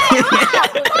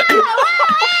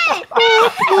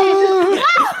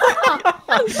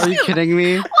 Are you kidding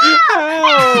me?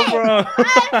 Oh, bro.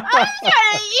 I'm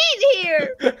trying to eat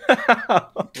here.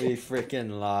 We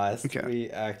freaking lost. Okay. We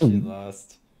actually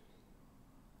lost.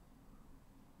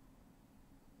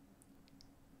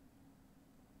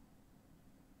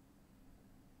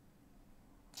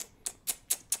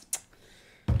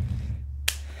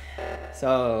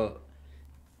 So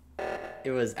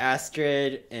it was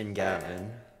Astrid and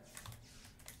Gavin.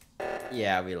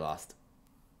 Yeah, we lost.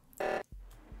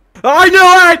 I knew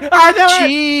it! I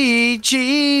knew it!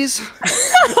 Cheese.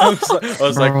 I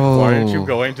was like, why aren't you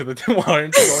going to the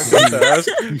task?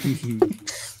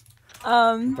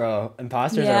 Bro,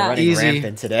 imposters Yeah. are running Easy.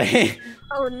 rampant today.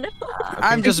 Oh no.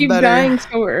 I'm just keep better. dying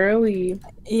so early.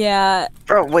 Yeah.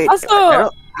 Bro, wait. Also, I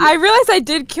don't- I realized I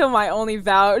did kill my only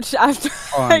vouch after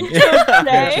Hold I on. killed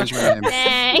Jay. Change my name.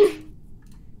 Dang.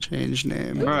 Change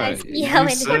name. Right. That's You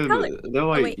yelling. said, What color? they're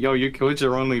like, wait. yo, you killed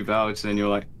your only vouch, and you're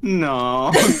like,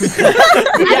 no.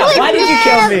 Yeah, why did you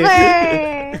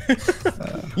Never.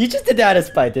 kill me? You just did that as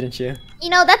spite, didn't you? You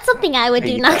know, that's something I would do,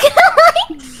 Hey, not gonna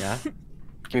lie. Yeah. Can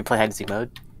we play hide and seek mode?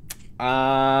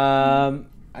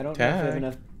 I don't know if we have Okay.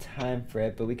 enough time for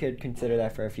it, but we could consider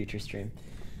that for a future stream.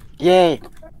 Yay!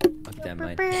 Look at that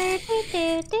mine.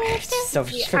 So Are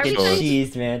we freaking going-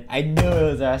 cheesed, man. I knew it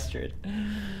was Astrid.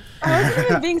 I wasn't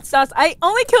even being sus. I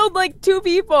only killed like 2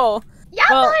 people. Y'all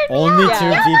Well, voted me Only out. 2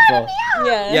 Y'all people. voted me out.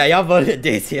 Yeah. Yeah, y'all voted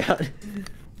Daisy out.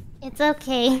 It's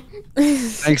okay.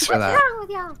 Thanks for What's that. wrong with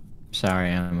y'all? Sorry,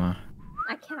 Emma.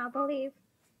 I cannot believe.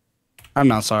 I'm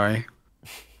not sorry.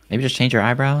 Maybe just change your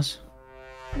eyebrows.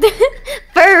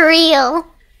 For real.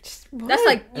 That's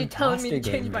like you telling me to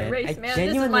Imposter change game, my man. race, I man. This is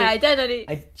genuinely- my identity.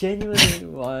 I genuinely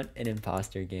want an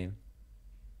imposter game.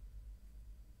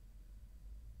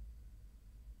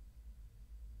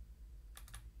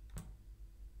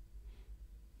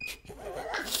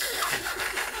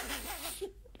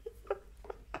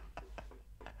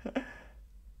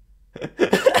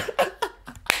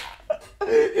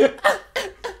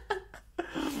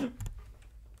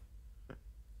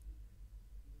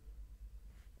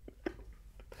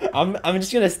 I'm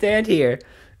just gonna stand here.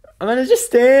 I'm gonna just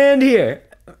stand here.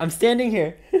 I'm standing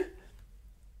here.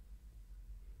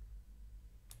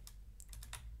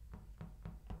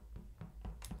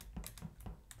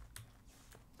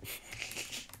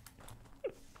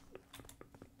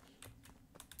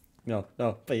 No,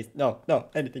 no, please, no, no,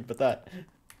 anything but that.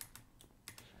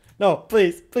 No,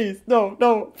 please, please, no,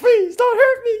 no, please, don't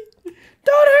hurt me!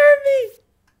 Don't hurt me!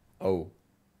 Oh.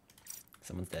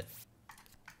 Someone's dead.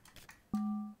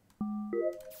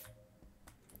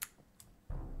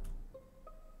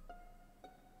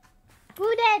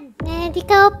 Who dead?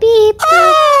 Medical people.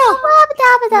 Oh!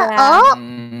 Yeah. Oh!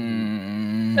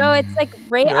 So it's like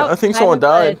right Yeah, outside. I think someone of the-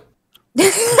 died.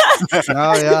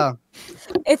 Oh yeah.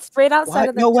 It's right outside What?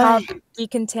 of the No top way.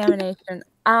 decontamination.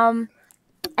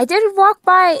 I did walk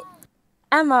by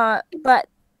Emma, but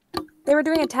They were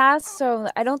doing a task, so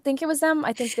I don't think it was them.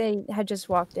 I think they had just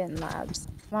walked in labs.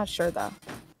 I'm not sure though.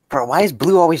 Bro, why is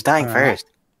Blue always dying first?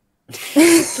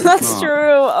 That's true.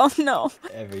 Oh no.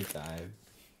 Every time.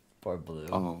 Poor Blue.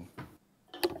 Oh.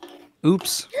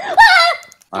 Oops.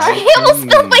 I almost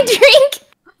spilled my drink.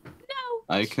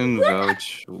 I can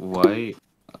vouch white,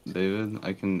 David.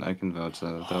 I can vouch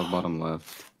that the bottom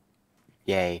left.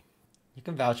 Yay. You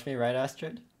can vouch me, right,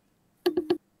 Astrid?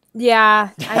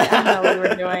 Yeah, I know what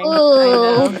we're doing.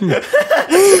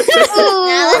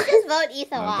 Now let's just vote Ethobot.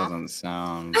 That doesn't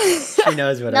sound. She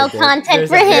knows what No I did. content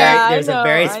for a him. There's I a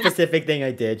very know. specific thing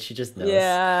I did. She just knows.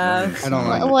 Yeah. I don't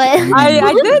like What?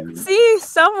 I did see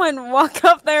someone walk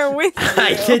up there with you.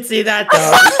 I did see that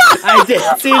though. I did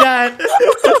see that.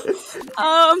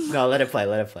 No, let it play.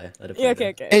 Let it play. Let it play. Yeah,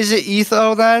 okay. Is it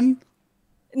Etho then?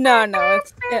 No,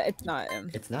 it's not him.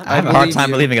 It's not. I have a hard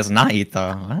time believing it's not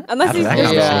Etho. What? Unless he's Happened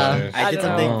to that just- conversation? I did don't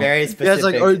something know. very Yeah, specific. it's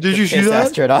like, oh, did you to see piss that?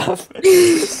 Astrid off.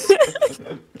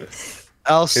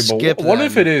 I'll Hey, but skip. what then.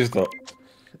 if it is though?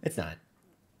 It's not.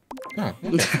 Oh,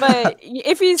 But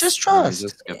if he's Just trust.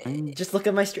 Just skipping. Just look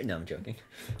at my stream. No, I'm joking.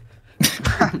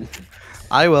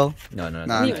 I will. No. No,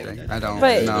 I'm kidding. I don't.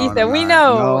 But no, Ethan, no, we no.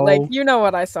 know, No. like you know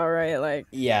what I saw, right? Like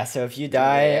Yeah. So if you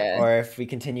die Yeah. or if we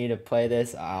continue to play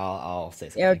this, I'll say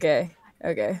something.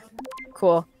 okay,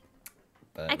 cool.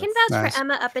 But I can let's- vouch Nice. for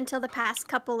Emma up until the past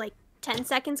couple, like, 10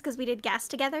 seconds because we did gas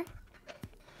together.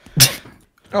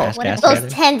 Oh, What if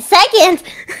those 10 seconds?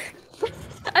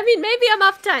 I mean, maybe I'm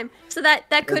off time, so that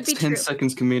could It's be 10 true.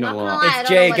 seconds can mean a Not gonna lot. lie, I It's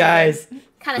don't Jay, know what guys.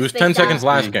 Kind It of was 10 seconds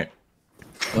last game.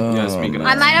 Yeah, speaking of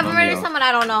I might have that, murdered yeah. someone.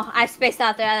 I don't know. I spaced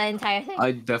out there that entire thing.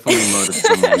 I definitely murdered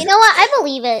someone. You know what? I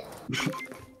believe it.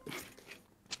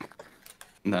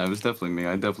 No, it was definitely me.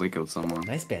 I definitely killed someone.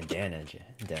 Nice bandana,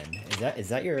 Den. Is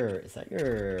that your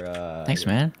Thanks,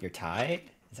 man. Your tie?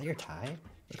 Is that your tie?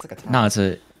 Looks like a tie. No,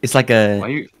 it's like a Why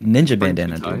you ninja break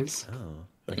bandana, the dude. ties?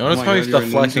 Oh. Notice Oh my how he's God, you're a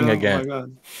deflecting ninja? Oh again. my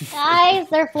God. Guys,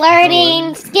 they're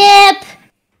flirting. Skip.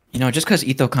 You know, just because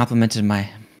Etho complimented my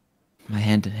my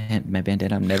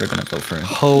bandana, I'm never gonna vote for him.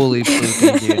 Holy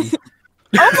freaking dude.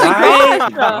 Why?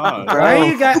 God. Why are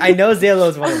you guys? I know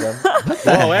Zalo's one of them.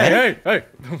 Whoa, hey.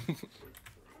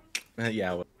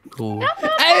 Yeah. Well. Cool.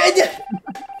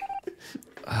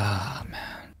 Oh man.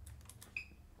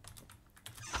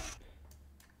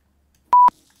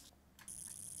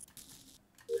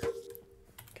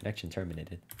 Connection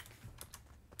terminated.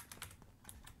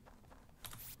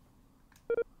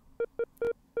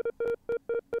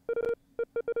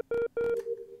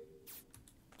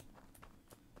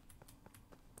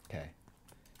 Okay.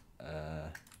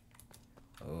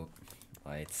 Oh,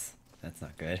 lights. That's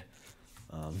not good.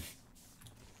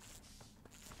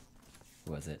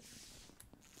 Who was it?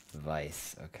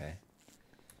 Vice. Okay.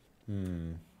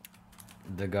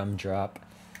 The gumdrop.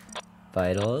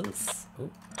 Vitals. Oh.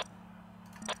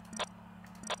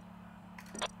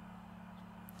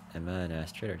 Emma and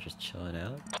Astrid are just chilling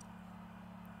out.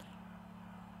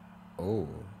 Oh.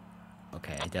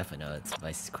 Okay, I definitely know it's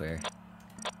Vice is clear.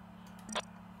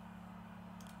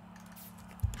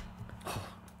 Oh,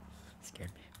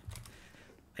 scared me.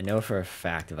 I know for a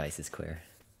fact Vice is clear.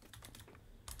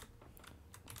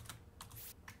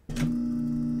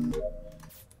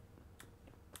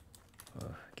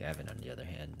 Oh, Gavin on the other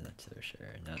hand, not so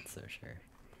sure, not so sure.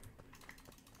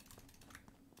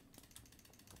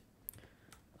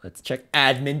 Let's check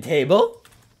admin table.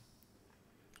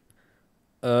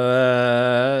 Oh,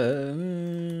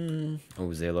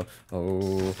 Zalo.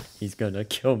 Oh, he's gonna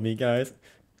kill me, guys.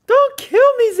 Don't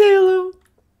kill me, Zalo.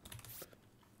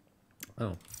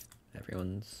 Oh,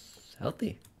 everyone's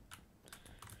healthy.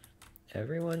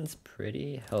 Everyone's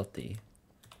pretty healthy.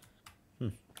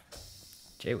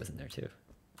 Jay was in there too.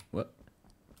 What?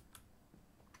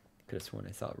 Could have sworn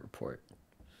I saw a report.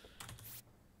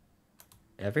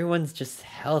 Everyone's just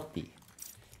healthy.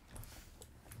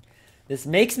 This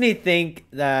makes me think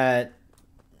that...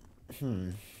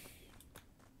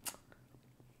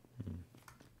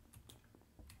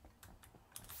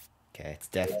 Okay,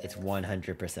 it's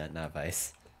 100% not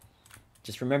Vice.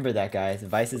 Just remember that, guys.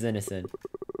 Vice is innocent.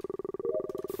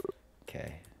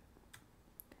 Okay.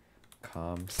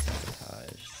 Calm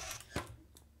sabotage.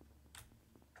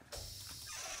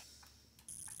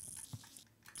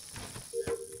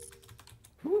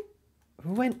 Who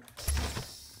went?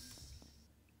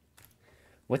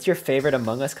 What's your favorite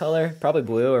Among Us color? Probably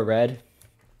blue or red.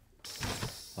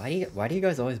 Why do you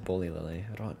guys always bully Lily?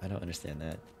 I don't understand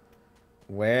that.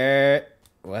 Where?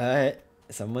 What?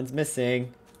 Someone's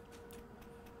missing.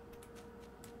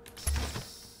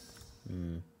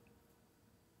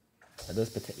 Are those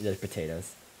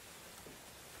potatoes?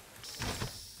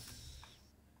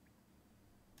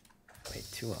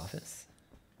 to office.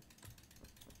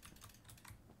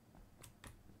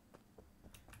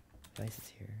 Vice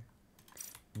is here.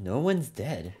 No one's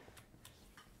dead.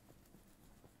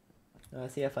 Oh,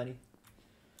 see how funny.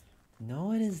 No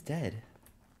one is dead.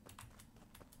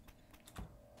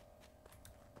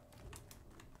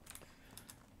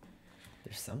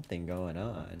 There's something going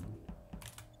on.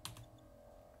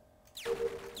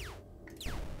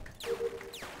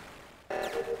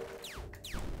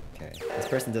 Okay, this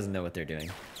person doesn't know what they're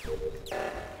doing.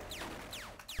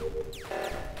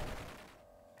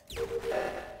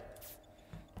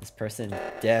 This person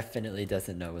definitely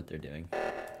doesn't know what they're doing.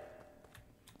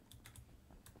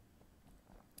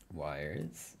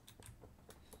 Wires.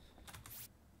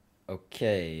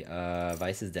 Okay,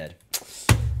 Vice is dead.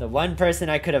 The one person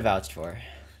I could have vouched for.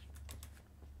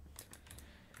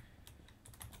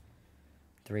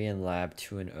 3 in lab,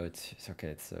 2 in O2.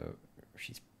 Okay, so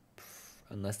she's...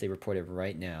 Unless they report it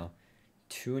right now.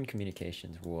 2 in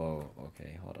communications. Whoa,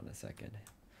 okay, hold on a second.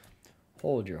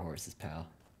 Hold your horses, pal.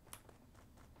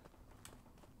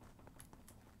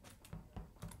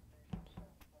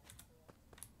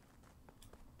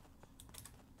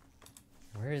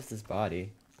 Where is this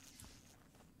body?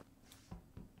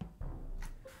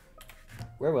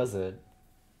 Where was it?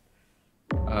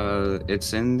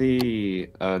 It's in the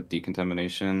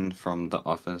decontamination from the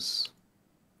office.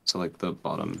 So like the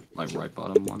bottom, like right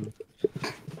bottom one.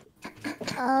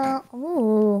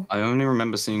 Ooh. I only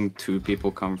remember seeing 2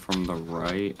 people come from the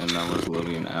right, and that was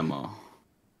Lily and Emma.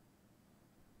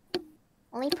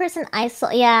 Only person I saw,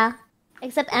 yeah.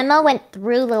 Except Emma went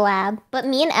through the lab. But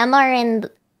me and Emma are in...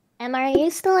 Emma, are you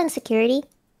still in security?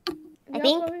 I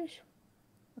think?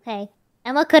 Okay.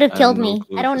 Emma could have killed me.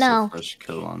 I don't know. Fresh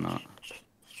kill or not.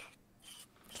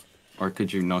 Or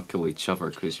could you not kill each other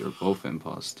because you're both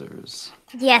imposters?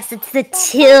 Yes, it's the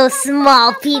 2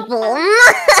 small people.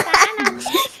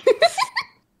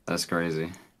 That's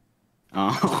crazy.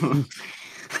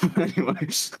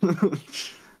 Anyways.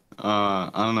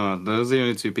 I don't know. Those are the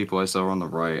only 2 people I saw on the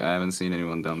right. I haven't seen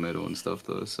anyone down middle and stuff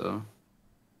though, so.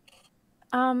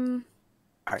 Do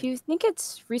you think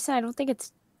it's recent? I don't think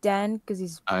it's Den because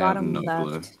he's bottom left.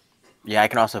 Clue. Yeah, I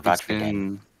can also vouch for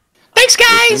Dan. Thanks,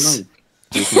 guys!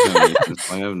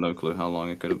 I have no clue how long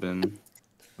it could have been.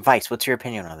 Vice, what's your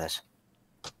opinion on this?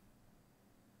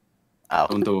 Oh.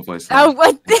 Don't do a voice. Oh,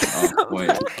 what? Oh, wait.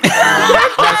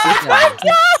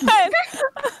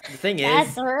 The thing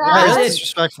That's is,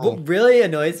 right. what really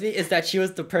annoys me is that she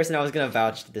was the person I was gonna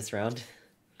vouch this round.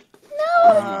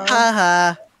 No!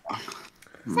 Haha.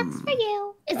 Sucks for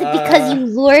you. Is it because you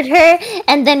lured her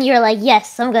and then you're like,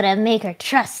 yes, I'm gonna make her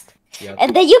trust. Yep.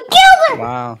 And then you killed her!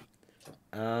 Wow.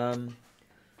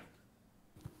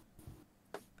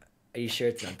 Are you sure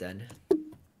it's not done?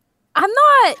 I'm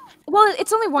not. Well,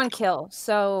 it's only 1 kill,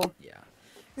 so. Yeah.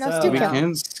 No, So- it's 2 We kills.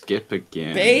 can skip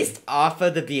again. Based off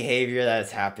of the behavior that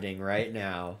is happening right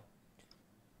now,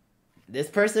 this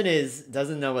person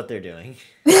doesn't know what they're doing.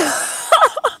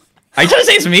 Are you trying to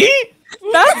say it's me?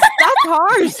 That's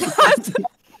harsh.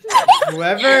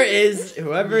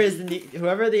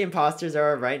 whoever the imposters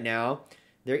are right now,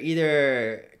 they're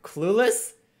either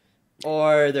clueless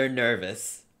or they're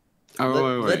nervous.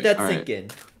 Let that sink in.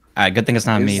 Alright, good thing it's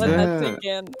not me.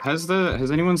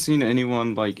 Has anyone seen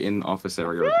anyone like in office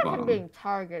area at the bottom? being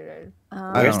targeted.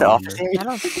 Where's the office area?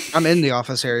 I'm in the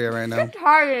office area right now. You're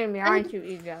targeting me, aren't you,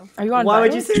 Ego? Are you on? Why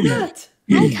would you say that?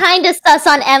 I'm kind of sus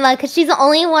on Emma because she's the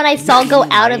only one I saw go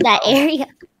out of that area.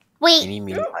 Wait,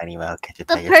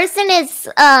 the person is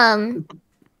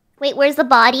wait, where's the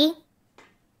body?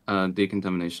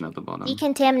 Decontamination at the bottom.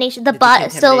 Decontamination.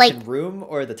 So like room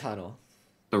or the tunnel?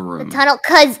 The room. the tunnel,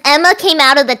 cause Emma came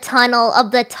out of the tunnel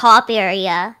of the top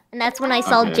area, and that's when I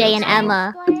saw Okay, Jay and that's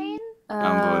Emma. I'm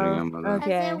voting Emma. Then.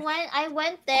 Okay. I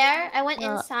went there. I went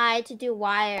inside to do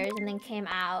wires, and then came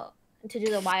out to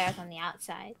do the wires on the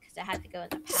outside because I had to go in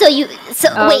the. So you, so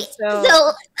wait,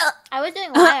 so I was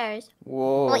doing wires.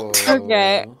 Whoa.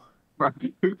 Okay.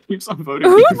 Who keeps on voting?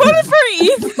 Who voted for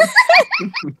Eve?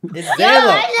 It's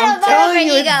Zalo. I'm telling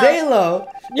you, it's Zalo.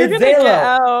 It's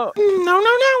Zalo. No.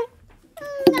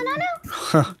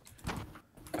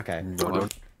 Okay.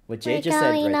 What Jay we're just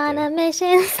said going right on there. a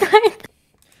mission.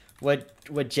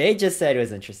 What Jay just said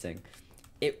was interesting.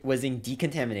 It was in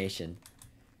decontamination.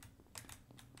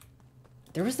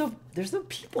 There's no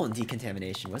people in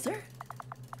decontamination, was there?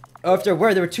 Oh, if there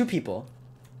were 2 people.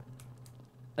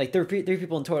 Like there were 3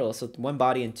 people in total, so 1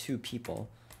 body and 2 people.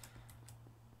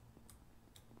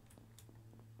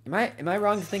 Am I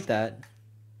wrong to think that?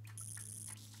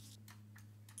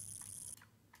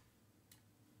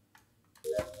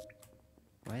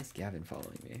 Why is Gavin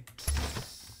following me?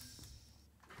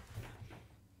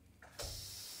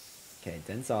 Okay,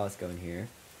 Den saw us going here.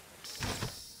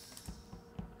 He's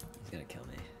gonna kill me.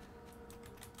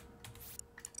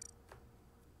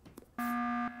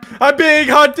 I'm being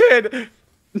hunted!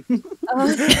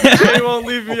 Jay won't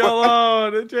leave me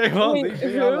alone. Jay won't leave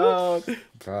me alone.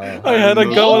 Bro, I had to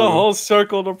go in a whole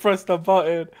circle to press the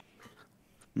button.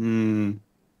 Yeah,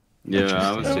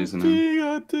 I was chasing him.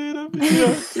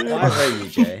 Why were you,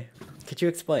 Jay? Could you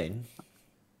explain?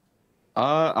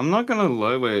 I'm not gonna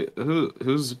lie. Wait,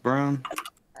 who's brown?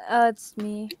 It's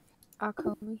me.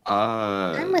 Akomi.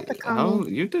 I'm with the How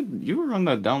you were on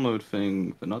that download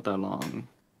thing for not that long.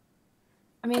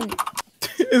 I mean,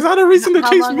 is that a reason to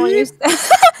how chase long were me? you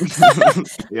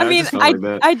Yeah, I mean, just felt like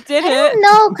that. I did I it. don't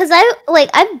know, cause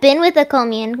I've been with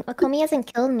Akomi and Akomi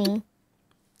hasn't killed me.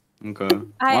 Okay.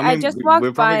 I just walked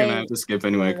We're probably by- gonna have to skip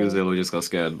anyway because Zillow just got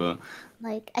scared, but.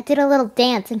 Like I did a little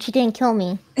dance and she didn't kill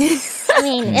me. I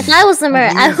mean, if I was the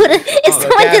murderer, I would have. If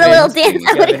someone did a little dance,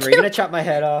 I would Gavin, have were you killed. gonna chop my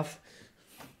head off?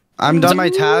 I'm done my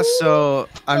task, so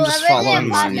I'm just following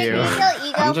you.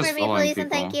 Ego for me, please,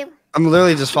 and thank you. I'm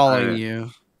literally just following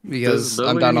you because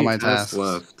I'm done on my tasks.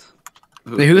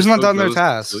 Wait, who's not done their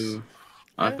tasks?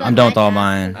 I'm done with all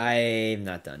mine. I'm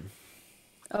not done.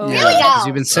 Here we go.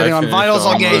 You've been sitting on vitals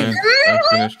all game.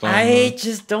 I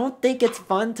just don't think it's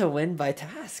fun to win by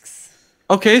tasks.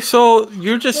 Okay, so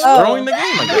you're just throwing the game,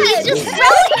 I guess. Just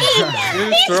You're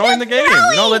just throwing the game.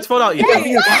 No, let's vote out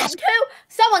Ethan.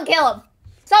 Someone kill him.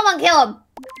 Someone kill him.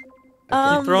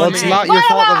 Well, it's not your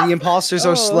fault that the imposters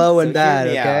are slow and bad,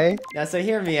 Hear me okay? out. Now, so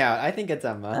hear me out. I think it's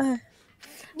Emma.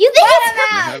 You think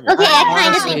it's okay? I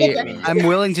kind of think it's. Honestly, I'm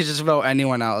willing to just vote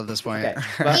anyone out at this point. Okay,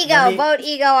 but Ego, let me- vote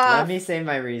Ego off. Let me say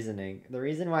my reasoning. The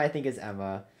reason why I think it's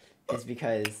Emma is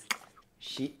because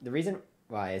the reason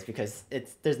why is because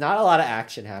there's not a lot of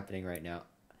action happening right now,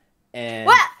 and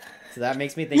so that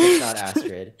makes me think it's not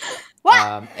Astrid.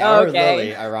 Or Okay.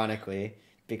 Lily, ironically,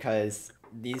 because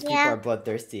these people Yeah. are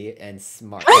bloodthirsty and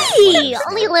smart. Hey,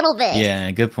 only a little bit. Yeah,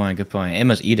 good point. Good point.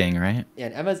 Emma's eating, right? Yeah,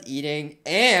 and Emma's eating,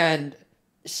 and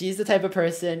she's the type of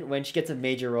person when she gets a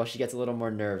major role, she gets a little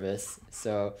more nervous.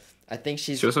 So I think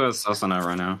she's. She also has sus on that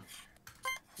right now.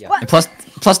 Yeah. And plus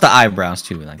the eyebrows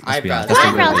too. Like let's be Eyebrows.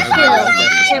 honest. Let's be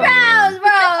Eyebrows, real. Eyebrows,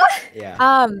 bro.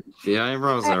 Yeah. The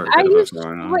eyebrows are I good used,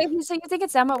 right now. wait, so you think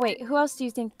it's Emma? Wait, who else do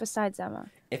you think besides Emma?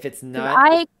 If it's 'Cause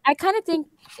not, I kind of think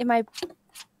it might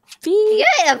be. You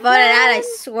gotta vote it out. I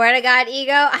swear to God,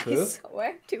 Ego. Who? I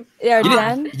swear to. Yeah, You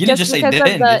Den. didn't just say because of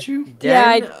Den, did you?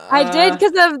 Yeah, I Den, did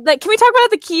because of the. Can we talk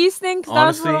about the keys thing? 'Cause that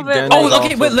was a Honestly, little bit. Den like- is Oh,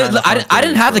 okay. Wait, also kind of I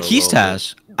didn't have the frustrating keys for a little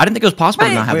task. I didn't think it was possible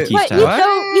to not have a keys But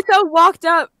task. Etho walked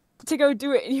up to go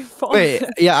do it and you followed Wait,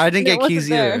 him. yeah, I didn't And get it wasn't keys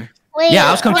there. either. Wait, Yeah,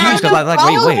 I was confused because I was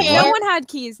like, wait, him. No what? one had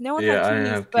keys. No one Yeah, I had didn't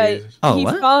keys. have But keys. Oh, he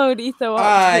what? followed Etho up.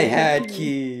 I to had get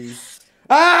keys.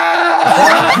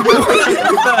 Ah! There's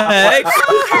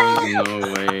no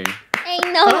way.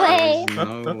 Ain't no way.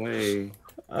 No way.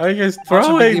 I guess Watch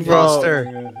him be throwing, the bro. imposter.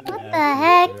 What the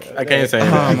heck? I can't say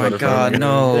anything. Oh my for the god, phone.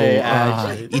 no. They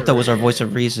actually Etho was our voice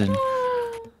of reason.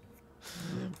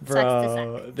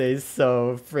 Bro, they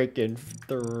so freaking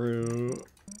threw.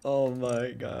 Oh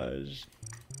my gosh.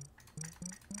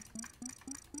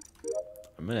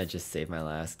 I'm gonna just save my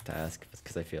last task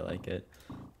because I feel like it.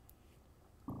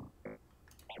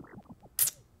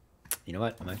 You know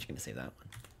what? I'm actually gonna save that one.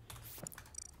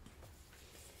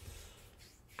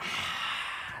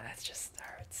 That just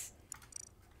hurts.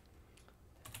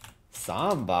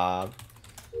 Bob.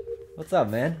 What's up,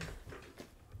 man?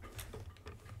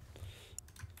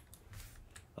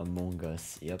 Among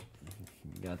Us. Yep.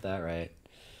 You got that right.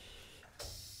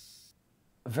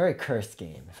 A very cursed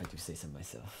game, if I do say so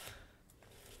myself.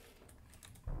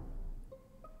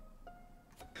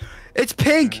 It's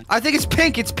pink. I think it's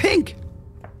pink. It's pink.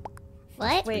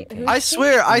 What? Wait, I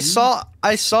swear, I saw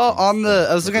on the.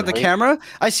 I was looking at the camera.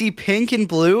 I see pink and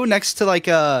blue next to like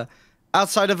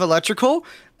outside of electrical,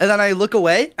 and then I look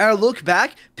away and I look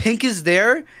back. Pink is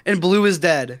there and blue is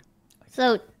dead.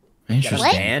 So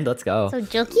Interesting. And let's go. so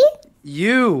Jokey?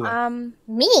 You.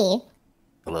 Me?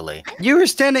 Lily. You were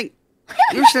standing.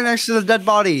 You were standing next to the dead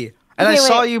body, and I Okay,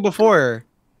 saw wait. you before.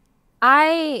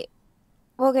 Okay,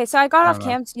 so I got off don't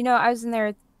know. camps. You know, I was in there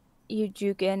with you,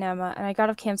 Juke, and Emma, and I got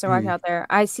off camps. I Hmm. walked out there.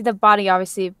 I see the body,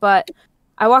 obviously, but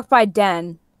I walked by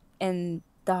Den in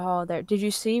the hall there. Did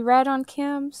you see Red on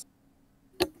cams?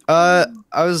 I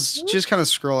was just kind of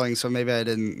scrolling, so maybe I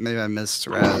didn't. Maybe I missed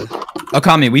Red.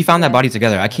 Okami, we found that body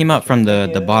together. I came up from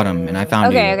the bottom and I found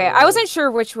Okay, you. okay. I wasn't sure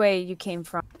which way you came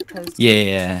from. 'Cause-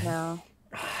 Yeah. No.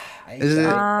 Is it?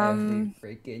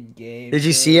 Freaking game. Did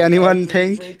you see anyone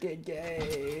pink?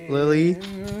 Lily?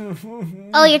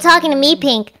 Oh, you're talking to me,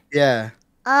 Pink. Yeah.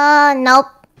 Nope.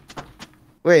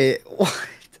 Wait, what?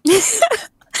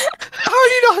 How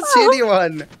do you not see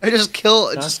anyone? I just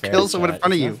kill someone in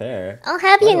front of you. I'll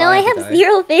have you know I have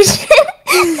zero vision.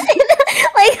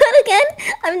 Like, again,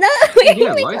 I'm not wearing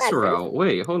Yeah, my lights are glasses. out.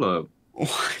 Wait, hold up. Wait!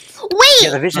 Yeah,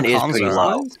 the vision is pretty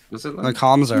low. Was it The like?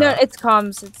 comms are No, out. it's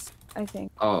comms. It's I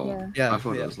think. Oh, Yeah. I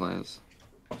thought it was lights.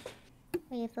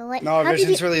 Wait, the light. No, our how did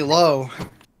vision's you... really low.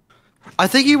 I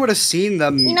think you would have seen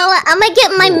them. You know what? I'm gonna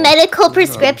get my medical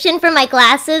prescription for my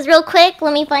glasses real quick.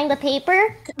 Let me find the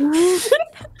paper.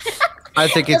 I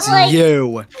think it's Like-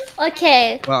 you.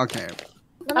 Okay. Well, okay.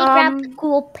 Let me grab the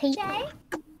cool paper.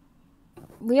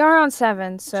 We are on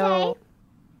 7, so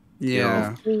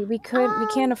Yeah. we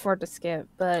can't afford to skip,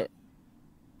 but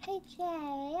Hey Jay,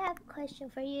 I have a question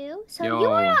for you. So Yo. you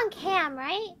were on cam,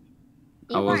 right?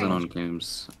 I wasn't on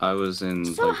games. I was in.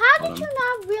 So like, how did bottom. you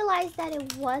not realize that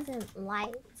it wasn't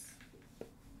lights?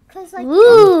 Cause like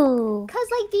Ooh. Cause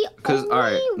like the Cause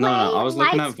alright, no, I was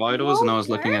looking at lights vitals and I was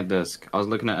won't looking work. at desk. I was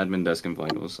looking at admin desk and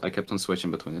vitals. I kept on switching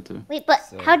between the two. Wait, but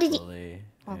how did you?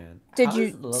 did How you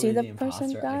is Lily see the the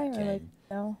person imposter die or again? like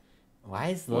no? Why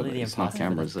is Well, Lily the it's not imposter?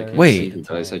 cameras, they can't Wait. see who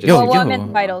dies, I just Yo, see well, I yo.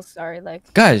 meant vitals. Sorry,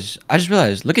 like Guys, I just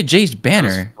realized. Look at Jay's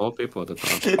banner. all people at the top.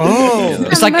 Oh,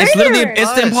 it's like it's literally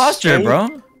it's the imposter, bro.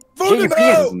 Jay, you're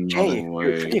pretty, No Jay, way.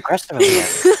 you're pretty aggressive over here.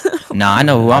 Nah, I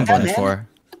know who I'm voting for.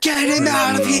 Get him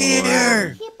out of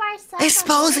here!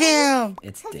 Expose him!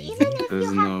 It's Cause Daisy. even if There's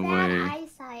you no have bad way.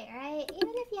 eyesight, right?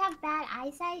 Even if you have bad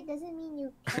eyesight, doesn't mean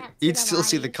you can't see You'd the still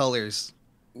see the body. colors.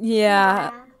 yeah.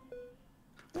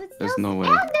 There's no way.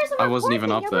 And there's a I wasn't even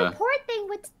report up thing. Your there. report thing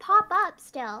would pop up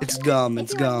still. It's gum, If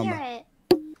it's you were gum. near it.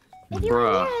 If you were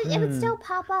Bruh. near it, it would still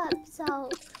pop up. So.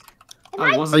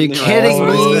 I wasn't Are you near kidding all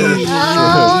me?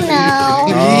 Oh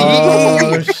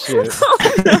no. Oh shoot.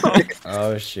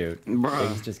 Oh shoot. Bruh.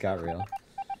 Things just got real.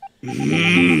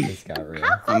 Things just got real.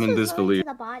 I'm in Close was disbelief. Lily to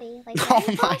the body? Like, Oh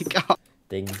very my close? god.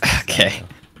 Things just got Okay.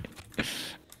 real.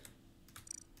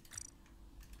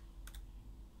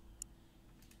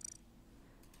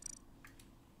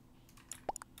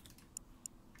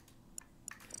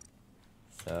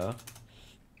 So,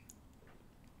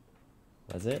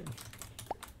 was it?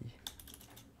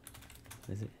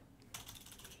 Was it?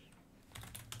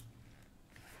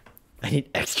 I need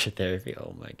extra therapy.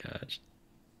 Oh my gosh.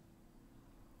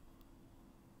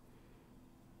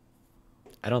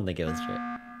 I don't think it was true.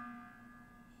 I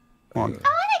want to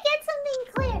get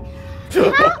something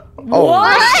clear. How,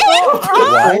 What?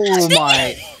 Oh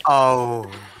my.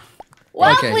 Oh.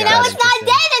 well, Okay, we know guys. it's not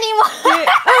dead anymore.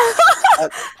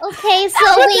 Okay, so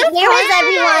wait, where was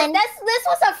everyone? This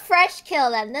was a fresh kill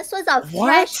then. This was a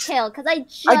fresh kill because I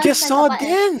just I just sent saw the button.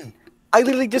 Den. I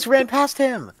literally just ran past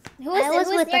him. Who was, I was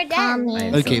who's with near the Den? commie. I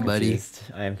am Okay, so buddy. confused.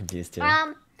 I am confused too. I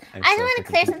I'm just so want to freaking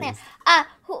clear something. confused.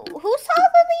 Who saw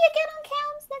Lily again on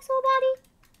cams next to a body?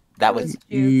 That was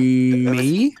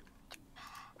Me?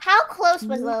 How close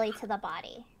was Lily to the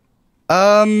body?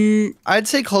 I'd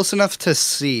say close enough to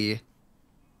see.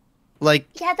 Like,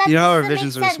 Yeah, that you know how our doesn't make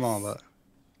vision's really sense. small, but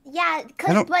Yeah,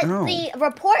 I don't but know. the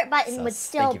report button would Sus.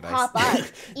 still Thank you, pop Vice. up,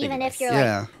 even Thank you, if you're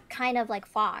Yeah. like kind of like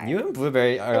far. You and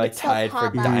Blueberry are It like would still tied for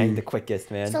pop up. dying the quickest,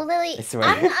 man. So Lily, I swear.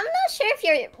 I'm not sure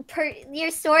if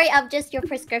your story of just your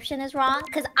prescription is wrong,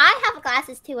 because I have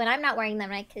glasses too, and I'm not wearing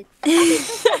them. And I could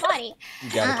my body.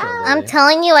 You gotta kill I'm Lily.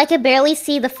 telling you, I could barely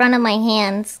see the front of my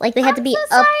hands. Like they had to be so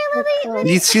up. sorry,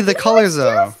 Lily. you see the colors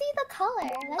though. See the color.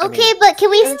 That's Okay, but can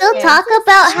we still okay. talk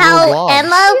about how blobs.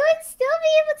 Emma? You would still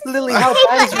be able to. Lily. see How Okay,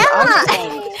 bad but is your eyesight?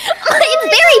 Emma, it's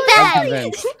very bad.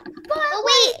 Convinced. But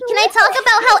wait, can I talk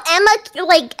about how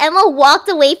Emma walked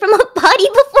away from a body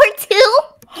before too?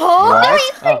 What? Did we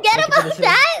Oh, forget thank you for about the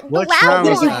that? The Which lab round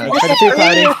was one. that? For the tea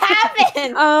party. What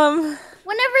happened?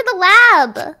 Whenever the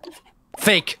lab.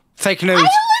 Fake. Fake news. I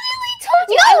literally told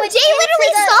you. No, Jay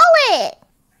literally saw it.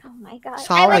 Oh my god. I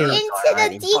Sorry. went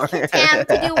into the decam cam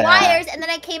to do wires, and then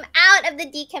I came out of the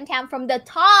decam cam from the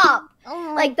top.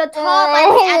 Oh Like the top, I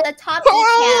was at the top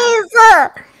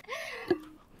decam.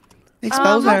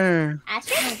 Expose her.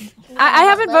 Astrid? I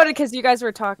haven't voted because you guys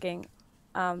were talking.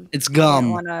 It's I gum.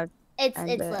 didn't wanna It's end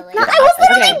Lily. No, I was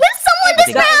literally Okay. with someone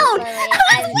Okay. this round.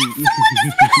 Lily, and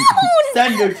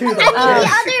Send her to the the other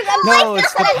No,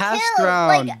 it's the past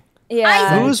round.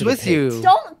 Yeah. Who was with you?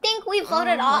 don't think we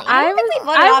voted off. I I don't think we was-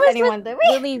 voted I off was anyone, with did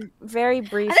we? Really, very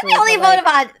briefly. I think we only but,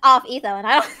 like, voted off Etho, and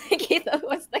I don't think Etho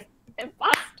was the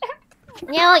imposter.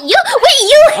 Yeah, you wait,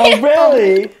 you. Oh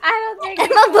really? I don't think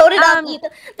Emma voted off Etho.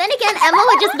 Then again, Emma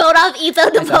would just vote off Etho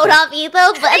to vote off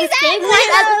Etho, but at the same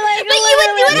Exactly, time, but you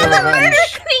would do it as a literally. murder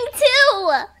thing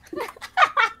too.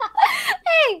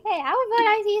 Hey, I would vote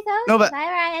off Etho. No, but- I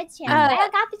had a chance. I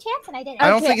got the chance, and I didn't. I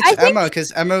don't Okay, think it's I think- Emma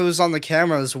because Emma was on the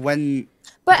cameras when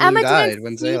But Blue Emma died didn't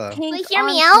when see Zayla. Pink Wait, hear on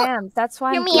me out. cams. That's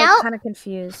why Hear I'm me out. kind of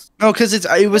confused. No, because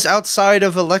it was outside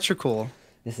of electrical.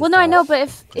 Well, no, I know, but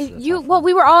if you, well,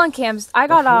 we were all on cams. I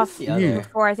got off the other?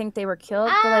 before I think they were killed.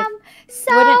 But like,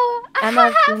 So, wouldn't Emma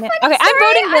have seen it? Okay, I'm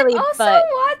voting Lily, I'm also but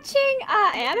watching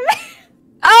anime.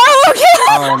 oh, okay.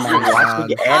 Oh my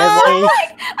god.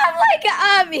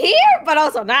 I'm like, here, but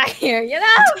also not here, you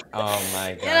know? Oh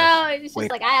my god. You know, it's just Wait,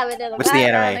 like I have it in the what's the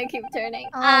background anime? and keep turning.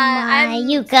 Oh my, I'm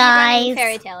you speedrunning guys.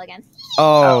 Fairy Tail again.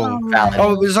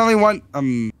 Oh, there's only one.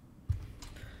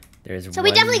 There's So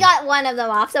we definitely got one of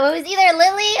them off. So it was either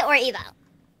Lily or Eva.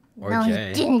 Or No, Jay.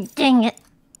 you didn't. Dang it.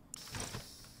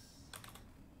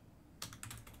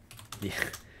 Yeah.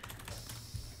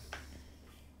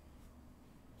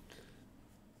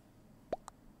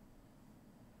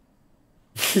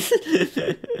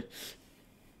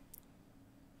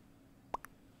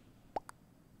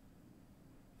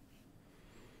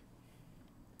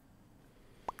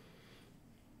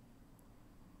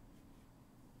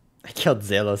 I killed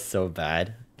Zalo so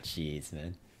bad. Jeez,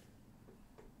 man.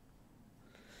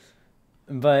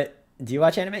 But do you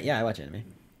watch anime? Yeah, I watch anime.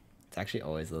 It's actually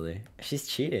always Lily. She's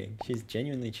cheating. She's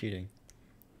genuinely cheating.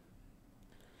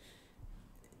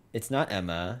 It's not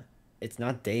Emma. It's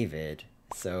not David.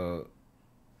 So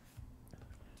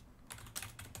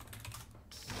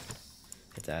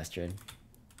it's Astrid.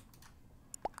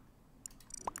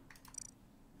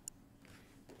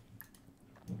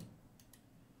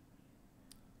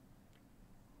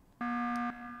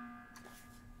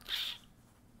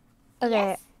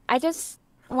 Okay, I just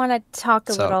want to talk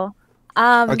a So- little.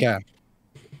 Okay.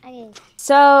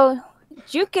 So,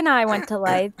 Juke and I went to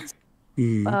Lights.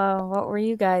 Hmm. What were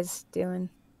you guys doing?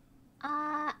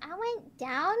 I went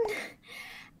down.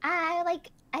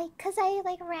 Cause I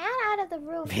ran out of the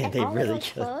room Man, and they all the really doors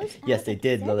killed. closed. and I Yes, was they like,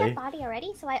 did, "Is there a Lily. dead body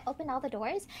already?" So I opened all the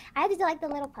doors. I had to do like the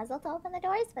little puzzle to open the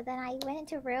doors, but then I went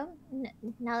into a room.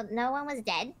 No one was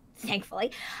dead,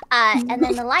 thankfully. And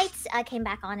then the lights came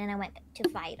back on, and I went to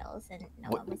vitals, and no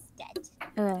one was dead.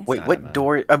 Okay. Wait, what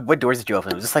door? What doors did you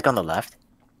open? Was this like on the left?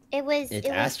 It was It's it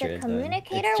was Astrid, the though.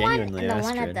 communicator It's one, genuinely and the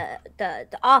one Astrid. at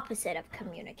the opposite of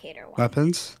communicator one.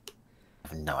 Weapons.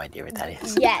 I have no idea what that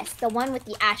is. Yes, the one with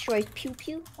the asteroid pew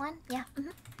pew one. Yeah.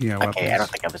 Yeah, Okay, weapons. I don't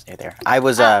think I was near there. I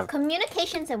was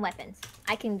Communications and weapons.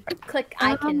 I can click.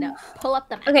 I can pull up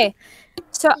the map. Okay,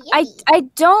 so I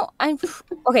don't.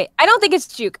 Okay. I don't think it's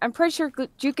Juke. I'm pretty sure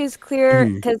Juke is clear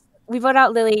Mhm. because we voted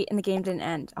out Lily and the game didn't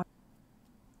end.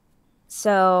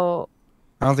 So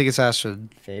I don't think it's Astrid.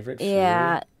 Favorite food?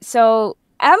 yeah. So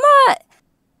Emma,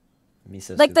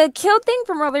 Miso like soup. the kill thing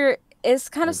from earlier is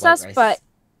kind of With white sus, rice. but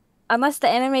unless the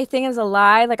anime thing is a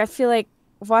lie, like I feel like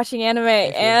watching anime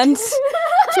and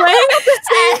playing at the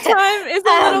same time is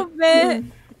a little bit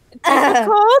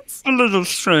difficult. A little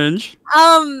strange.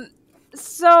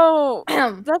 So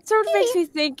that sort of makes me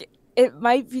think it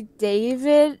might be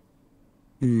David,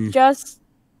 just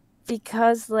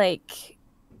because, like,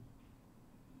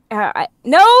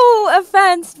 no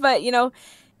offense, but you know,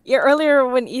 earlier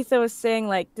when Etho was saying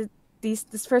like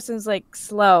this person's like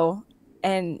slow,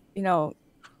 and you know,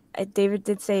 David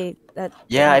did say that.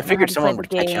 yeah, they I don't know figured how to someone play would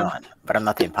the catch game. on, but I'm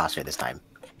not the imposter this time.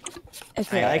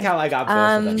 Okay. I like how I got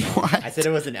both of them. I said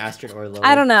it was an Astrid or Lily.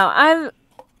 I don't know.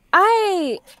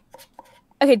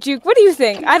 Okay, Juke, what do you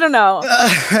think? I don't know.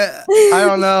 I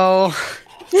don't know.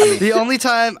 The only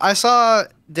time I saw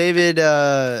David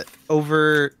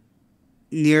over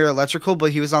near electrical,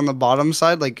 but he was on the bottom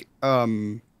side, like he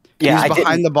Yeah, was I behind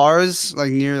didn't- the bars,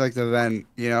 like near like the vent,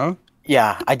 you know?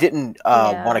 Yeah, I didn't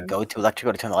Yeah. want to go to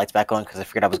electrical to turn the lights back on because I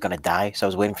figured I was gonna die, so I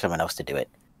was waiting for someone else to do it.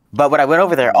 But when I went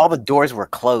over there, all the doors were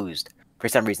closed for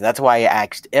some reason. That's why I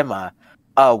asked Emma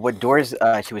what doors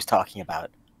she was talking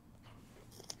about.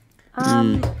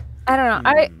 I don't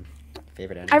know.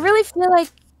 Favorite anime? I really feel like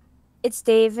it's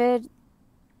David.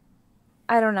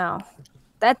 I don't know.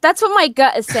 That's what my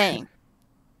gut is saying.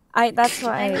 That's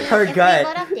why. Her if gut. we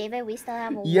vote off David, we still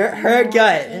have Her one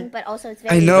gut. thing, but also it's I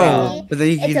very know, risky. but then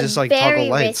you can It's just, like, toggle very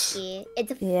lights. risky.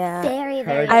 It's Yeah. very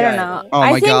very. I don't risky. know. Oh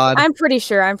I my think God. I'm pretty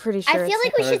sure. I feel it's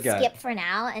like we Her should gut. skip for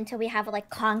now until we have like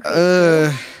concrete.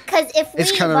 Uh, Because if we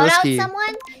it's vote kinda out risky.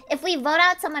 someone, if we vote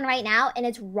out someone right now and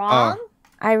it's wrong,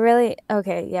 I really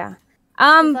okay. Yeah.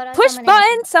 vote out Push someone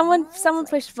button. Someone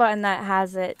push button that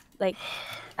has it like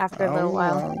after a little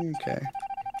while. Okay.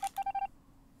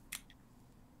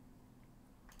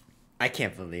 I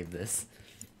can't believe this.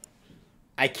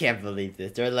 I can't believe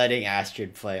this. They're letting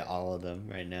Astrid play all of them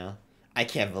right now. I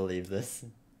can't believe this.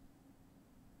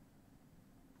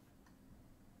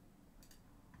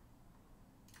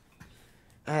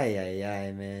 Ay, ay,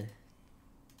 ay, man.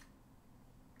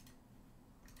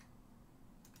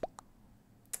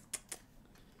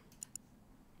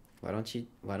 Why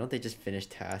don't they just finish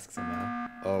tasks somehow?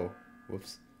 Oh,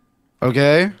 whoops.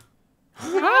 Okay.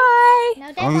 Hi. No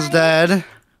dead One's bodies. dead.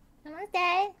 Someone's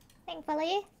dead,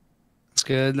 thankfully. That's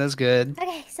good. That's good.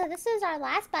 Okay, so this is our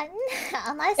last button.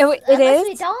 unless Oh, it unless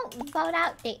we is? don't vote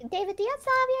out David, do you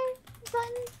still have your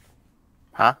button?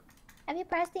 Huh? Have you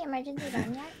pressed the emergency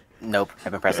button yet? Nope,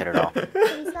 haven't pressed it at all. So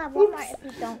we still have one more if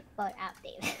we don't vote out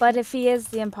David. But if he is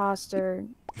the imposter,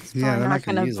 he's Yeah, probably they're not not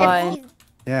gonna gonna use vote.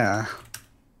 Yeah.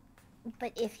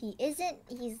 But if he isn't,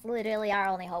 he's literally our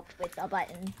only hope with a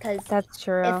button. Because That's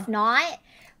true. if not,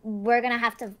 we're gonna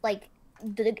have to like.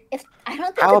 If I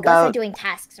don't think How the ghosts are about- doing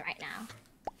tasks right now.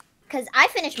 Because I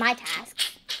finished my task.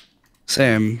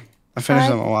 Same. I finished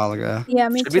them a while ago. Yeah,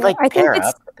 me Should too. we like I think pair it's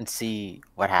up and see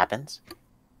what happens?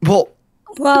 Well.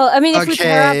 well. I mean, if we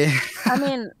pair Okay. up, I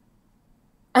mean,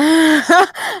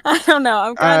 I don't know.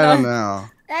 I'm I kind don't of. know.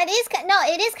 That is no,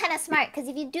 it is kind of smart because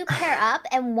if you do pair up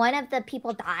and one of the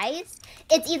people dies,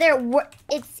 it's either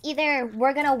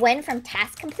we're gonna win from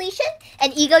task completion,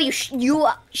 and Ego, you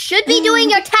should be doing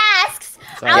your tasks.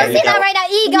 Sorry, I would say Ego. that right now,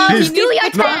 Ego. You do your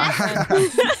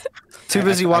tasks. Too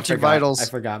busy watching I Vitals.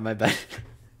 forgot my bad.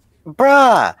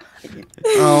 Bruh.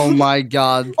 Oh my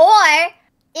god. Or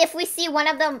if we see one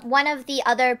of the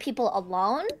other people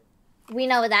alone, we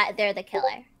know that they're the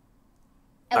killer.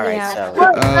 And All we right, have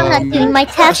so to- I'm not doing my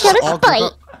task out of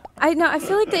spite. I know. I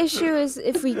feel like the issue is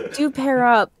if we do pair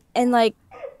up and like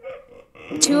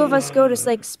two of us go to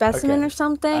like specimen Okay. or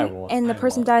something, I won't- and the I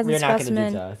person won't. dies in We're not gonna do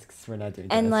specimen, tasks. We're not doing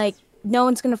and tasks. like no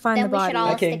one's gonna find Then the we body. should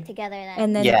all Okay. stick together then.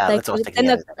 And then Yeah, like let's all stick and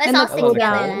the together. Let's and all the stick cooldown.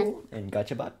 together then. And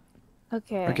gotcha.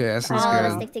 Okay. Okay, that sounds All of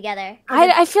us good. stick together.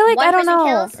 I feel like One I don't person know.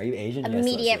 kills, Are you Asian? Yes,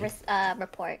 immediate Leslie.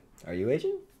 report. Are you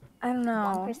Asian? I don't know.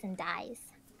 One person dies.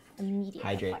 Immediate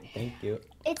Hydrate. report. Thank you.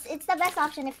 It's the best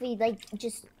option if we like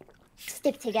just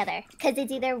stick together because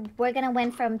it's either we're gonna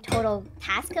win from total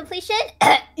task completion,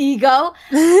 ego,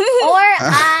 or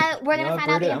we're gonna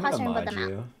find out the imposter and put them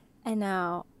out. I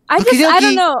know. I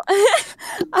don't know.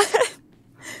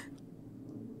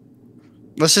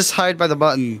 Let's just hide by the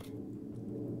button.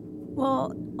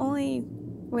 Well, only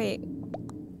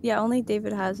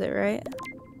David has it, right?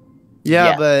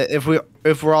 Yeah, Yeah. but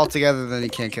if we're all together, then he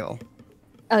can't kill.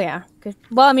 Oh yeah, good.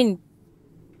 Well, I mean,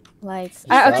 lights.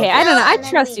 Okay, I don't know. I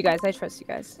trust you guys. I trust you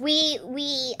guys. We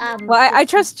Well, I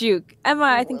trust you, Emma.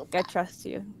 I think I trust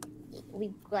you.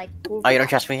 we like. Oh, you don't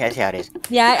trust me? I see how it is.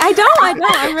 Yeah, I don't.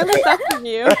 I'm really trusting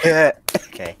you.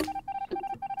 Okay.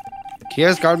 Can you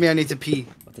guys guard me? I need to pee.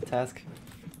 What's the task?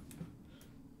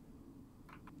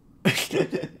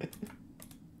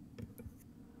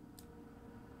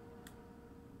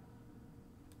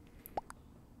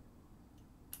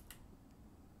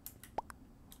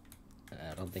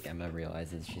 I don't think Emma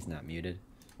realizes she's not muted.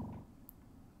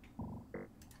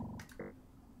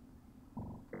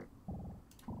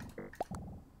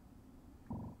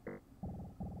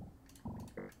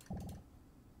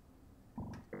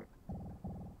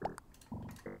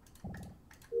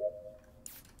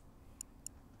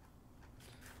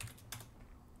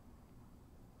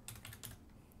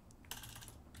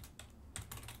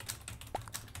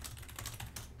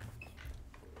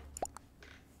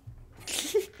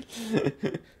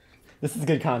 This is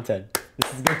good content.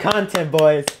 This is good content,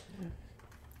 boys.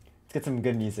 Let's get some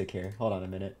good music here. Hold on a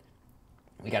minute.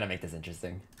 We gotta make this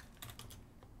interesting.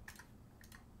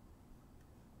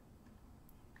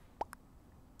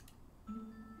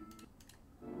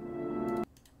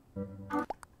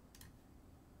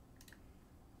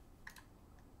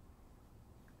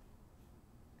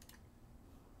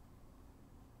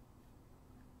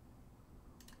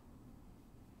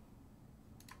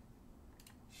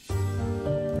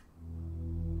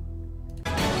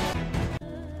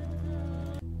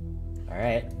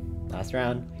 Alright, last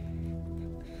round.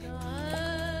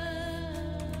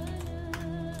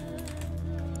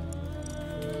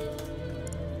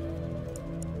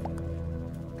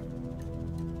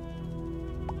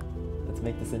 Let's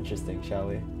make this interesting, shall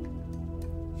we?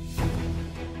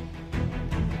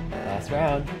 Last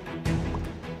round.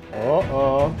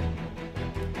 Uh-oh.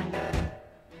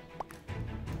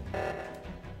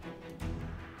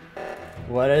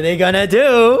 What are they gonna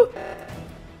do?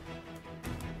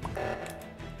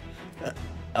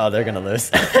 Oh, they're gonna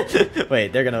lose.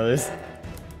 Wait, they're gonna lose.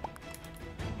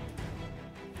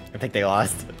 I think they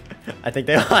lost. I think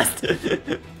they lost.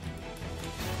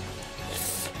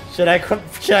 Should I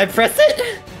press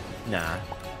it? Nah.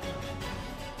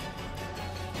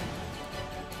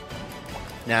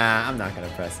 Nah, I'm not gonna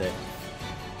press it.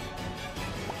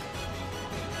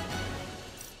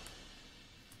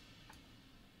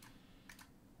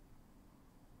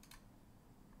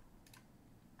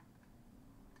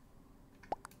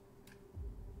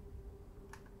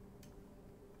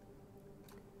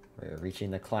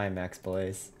 reaching the climax,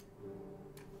 boys.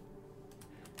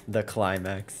 The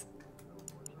climax.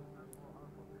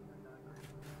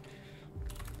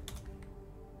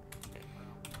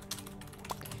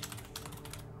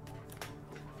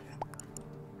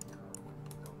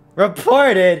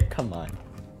 Reported! Come on.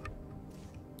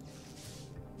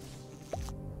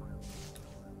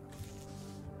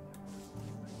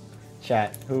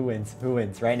 Chat, who wins? Who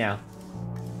wins right now?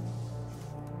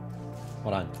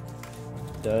 Hold on.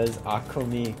 Does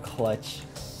Akumi clutch?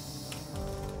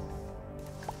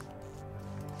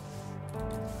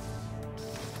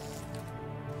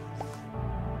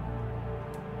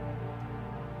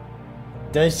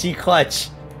 Does she clutch?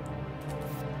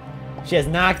 She has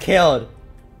not killed.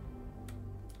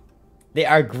 They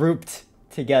are grouped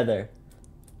together.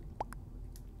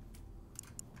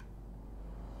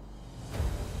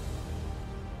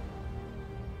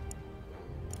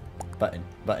 Button,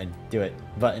 button, do it,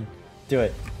 button, do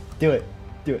it, do it,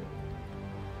 do it,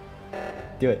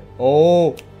 do it.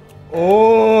 Oh,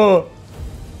 oh.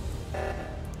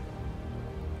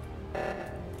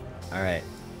 All right.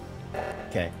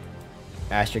 Okay.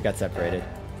 Astrid got separated.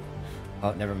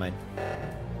 Oh, never mind.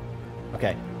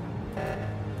 Okay.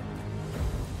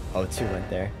 Oh, 2 went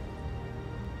there.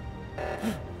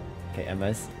 Okay,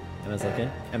 Emma's looking.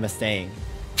 Emma's staying.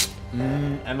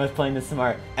 Emma's playing this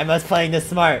smart. Emma's playing this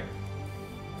smart.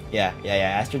 Yeah.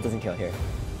 Astrid doesn't kill here.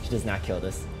 She does not kill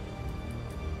this.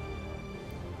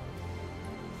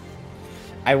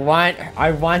 I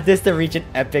want this to reach an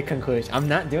epic conclusion. I'm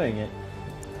not doing it.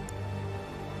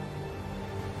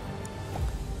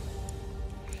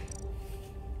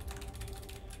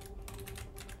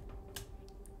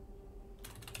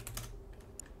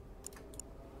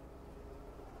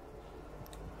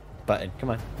 Button, come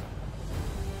on.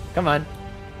 Come on.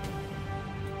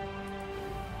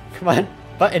 Come on,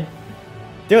 button.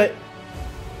 Do it.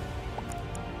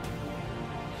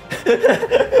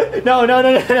 No,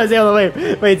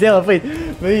 Zayla, wait,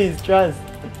 Zayla, please, trust.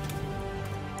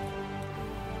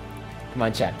 Come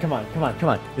on, chat, come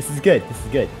on. This is good. This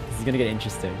is gonna get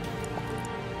interesting.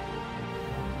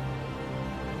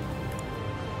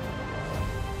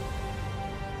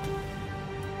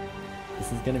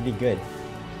 This is gonna be good.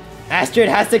 Astrid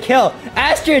has to kill!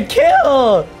 Astrid,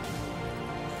 kill!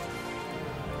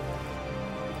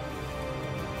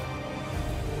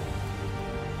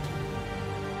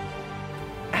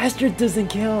 Astrid doesn't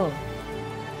kill.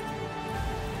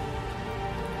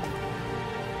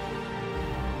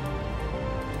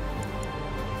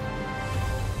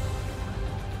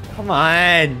 Come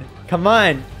on. Come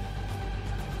on.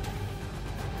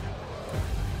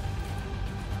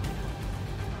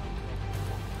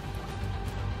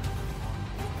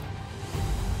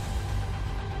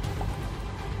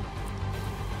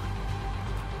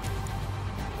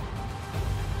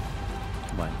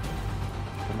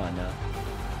 Come on now.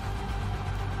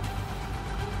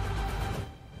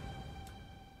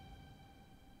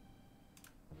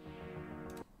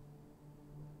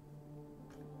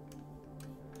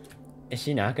 Is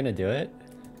she not gonna do it?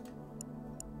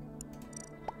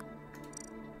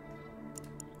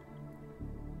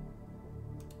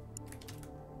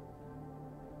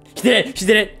 She did it! She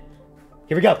did it!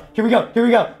 Here we go!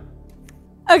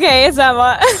 Okay, it's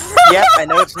Emma. Yep, I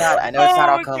know it's not. I know it's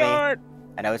not Akumi.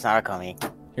 I know it's not Akumi.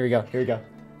 Here we go.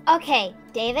 Okay,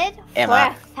 David,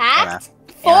 Emma. for a fact,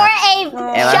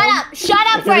 Emma. shut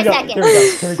up for a second.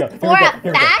 Here we go. For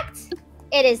a fact,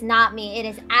 it is not me, it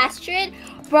is Astrid.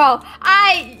 Bro,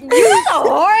 you know the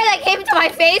horror that came to my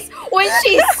face when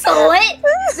she slit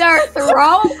their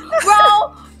throat?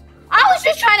 Bro, I was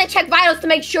just trying to check vitals to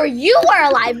make sure you were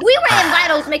alive. We were in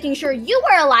vitals making sure you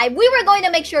were alive. We were going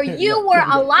to make sure you were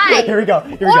alive. Here we go.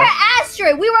 Or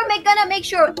Astrid, we were gonna make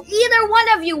sure either one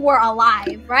of you were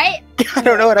alive, right? I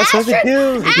don't know what I'm supposed to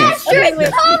do. Astrid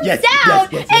comes down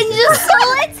and just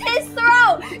slits his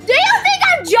throat. Do you think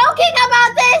I'm joking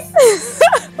about this?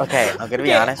 Okay, I'm gonna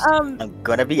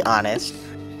be honest.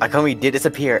 Akumi did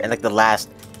disappear in like the last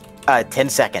 10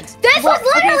 seconds. This was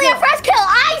literally a fresh kill.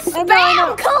 I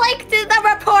spam collected the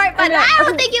report, but I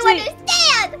don't think you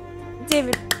understand.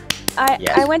 David,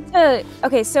 I went to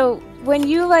so when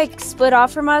you like split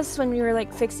off from us when we were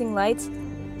like fixing lights,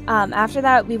 after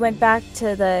that we went back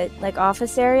to the like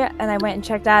office area and I went and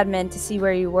checked admin to see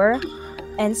where you were,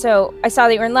 and so I saw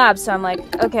that you were in lab, so I'm like,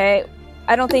 okay,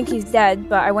 I don't think he's dead,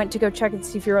 but I went to go check and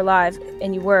see if you were alive,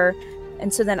 and you were,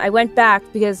 and so then I went back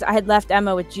because I had left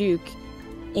Emma with Juke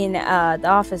in the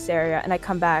office area, and I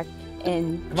come back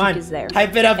and Juke is there.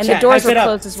 Hype it up, and chat. the doors Hype were it up.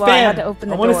 closed as well. I had to open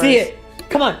the doors. I want to see it.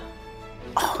 Come on.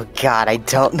 Oh God, I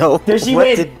don't know Does she what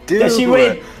win? to do. Does she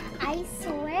win? I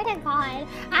swear to God,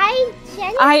 I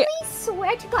genuinely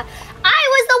swear to God, I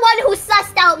was the one who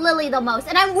sussed out Lily the most,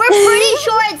 and we're pretty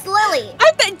sure it's Lily.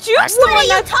 I think Juke's the one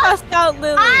that sussed out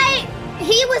Lily.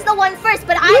 He was the one first,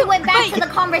 but I went back to the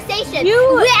conversation.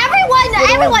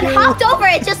 Everyone hopped over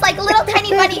it, just like little tiny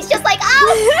bunnies, just like,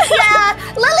 oh, yeah,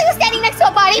 Lily was standing next to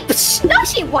a body. Psh, no,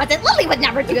 she wasn't. Lily would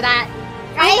never do that.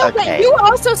 Right? I know, but you were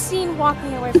also seen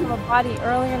walking away from a body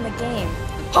earlier in the game.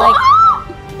 Like,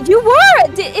 you were!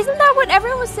 Isn't that what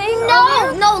everyone was saying?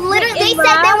 No, literally, they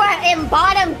said they were in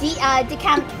bottom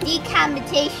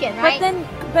decapitation, right?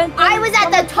 But then I was at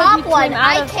the top one.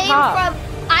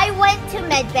 I went to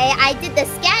medbay, I did the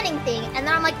scanning thing, and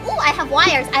then I'm like, ooh, I have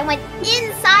wires. I went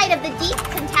inside of the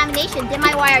decontamination, did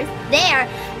my wires there,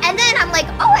 and then I'm like,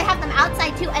 oh, I have them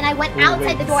outside too, and I went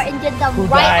outside the door and did them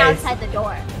right outside the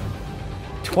door.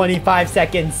 25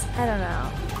 seconds. I don't know.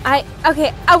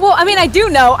 Okay. Well, I mean, I do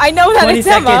know. I know that it's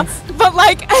Emma, but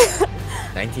like.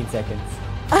 19 seconds.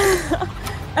 I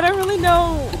don't really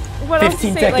know what else to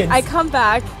say. 15 seconds. Like, I come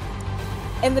back,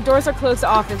 and the doors are closed to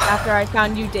office after I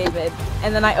found you, David,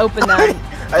 and then I open them, and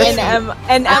Emma's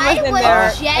in there. I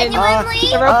would genuinely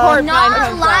the report not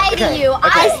comes lie out. to you. Okay.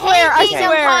 I hate being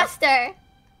an imposter.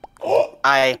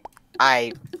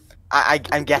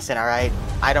 I'm guessing, alright?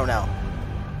 I don't know.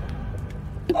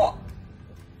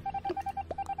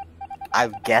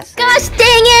 I'm guessing. Gosh dang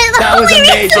it! That was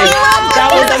amazing!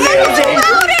 That was amazing!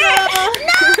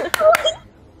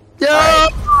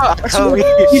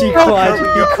 She clutched.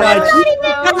 He clutched.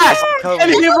 And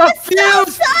he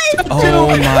refused. Oh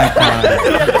my god.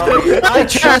 I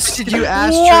trusted you,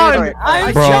 Astrid. Bro.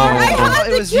 I thought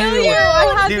it was you.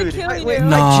 I had to kill you.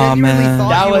 Nah, man.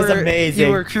 That was amazing.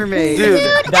 You were crewmate. Dude,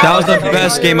 That was the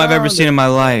best game I've ever seen in my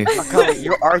life.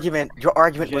 Your argument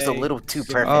was a little too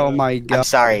perfect. Oh my god. I'm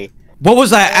sorry. What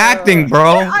was I acting,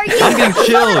 bro? I'm getting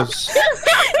chills.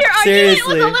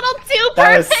 Seriously. It was a little too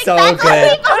That was perfect. so That's why we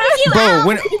good. voted you Bro, out.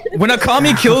 when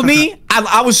Akami killed me,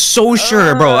 I was so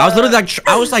sure, bro. I was literally like,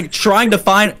 I was like trying to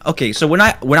find. Okay, so when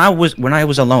I was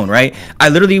alone, right? I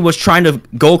literally was trying to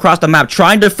go across the map,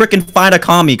 trying to freaking find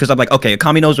Akami, because I'm like, okay,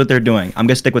 Akami knows what they're doing. I'm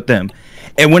gonna stick with them.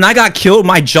 And when I got killed,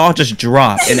 my jaw just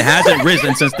dropped, and it hasn't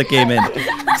risen since the game ended.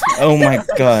 Oh my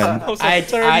god. That was a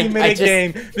 30-minute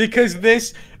game because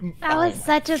this. That was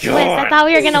such a twist. I thought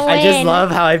we were gonna win. I just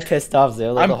love how I pissed off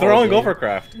Zilla. I'm throwing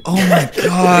Overcraft. Oh my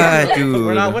god, dude.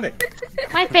 We're not winning.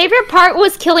 My favorite part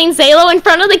was killing Zalo in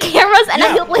front of the cameras, and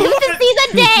I live to see the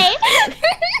day.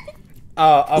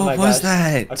 Oh What my was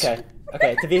gosh. that?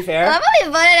 Okay, to be fair. I'm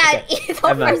only voted out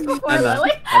Ethel first before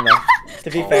Lily. Emma, to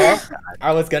be fair,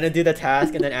 I was gonna do the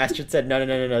task, and then Astrid said, no,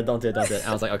 don't do it. And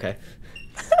I was like, okay.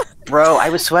 Bro, I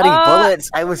was sweating bullets.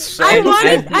 I was so. I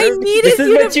needed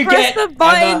you to press the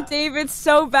button, Emma. David,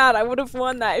 so bad. I would have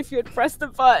won that if you had pressed the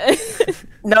button.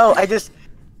 No, I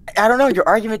don't know. Your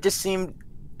argument just seemed,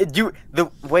 the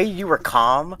way you were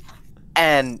calm,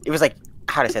 and it was like,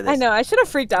 how to say this? I know. I should have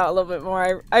freaked out a little bit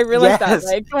more. I realized Yes,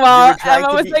 that. Like, you while were trying Emma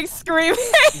to was be- like screaming.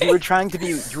 You were trying to be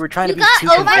You too got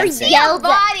over convincing. yelled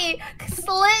body,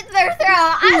 slit their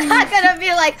throat. I'm not gonna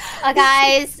be like,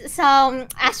 guys, so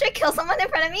Astrid killed someone in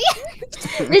front of me.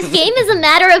 This game is a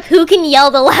matter of who can yell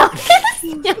the loudest. Oh,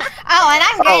 and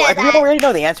I'm great at We that. already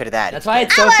know the answer to that. That's why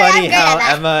it's so I'm funny good at how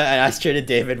that. Emma and Astrid and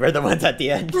David were the ones at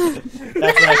the end. That's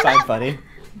what I find funny.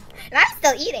 And I'm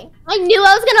still eating. I knew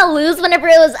I was gonna lose whenever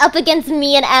it was up against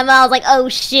me and Emma. I was like, oh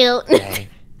shoot. Okay.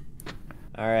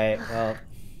 All right. Well,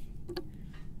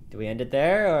 do we end it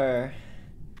there or?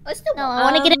 Let's do No, I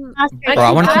want to get it faster. Bro,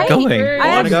 I want to keep going. I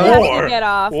actually go? have to get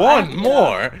off. One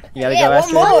more. You gotta Yeah, go, one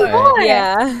Astrid. more. All right.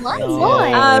 Yeah. One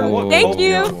No. more. Thank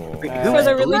you for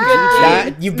the really good game.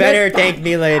 That- you better thank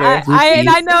me later.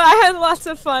 I know I had lots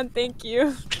of fun. Thank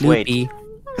you. Wait.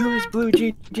 Who's Blue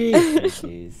GG?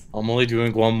 Jeez. I'm only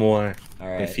doing one more. All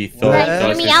right. If he thought Right, does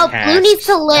hear me his out. task. Blue needs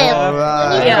to live.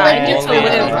 Alright. Yeah, I need to Only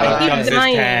live. if I he keep does his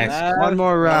denying task. One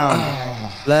more round.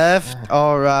 Left.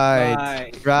 All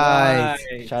right. Right.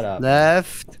 Shut up.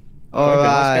 Left. All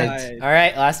right. All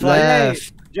right. Last one.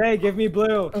 Left. Jay, give me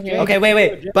blue. Okay,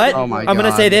 wait. But Oh my I'm gonna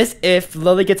God. say this: if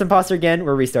Lily gets imposter again,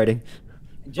 we're restarting.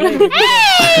 Jay, give me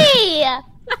Hey!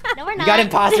 No, we're You not. got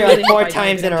imposter like 4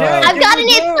 times in a row. I've gotten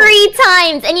it 3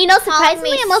 times, and you know,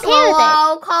 surprisingly, I'm okay with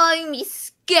it. Calling me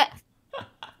skip.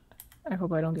 I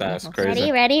hope I don't get That's that. crazy.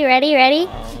 Ready?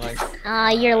 Aw,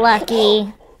 you're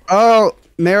lucky. Oh,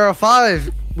 Mara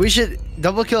 5. We should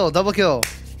double kill. shut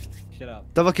up.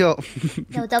 Double kill.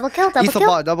 No, double kill.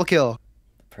 Ethobot, double kill.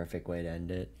 Perfect way to end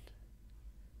it.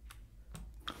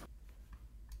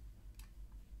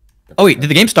 Oh wait, did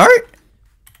the game start?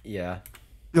 Yeah.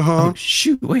 Oh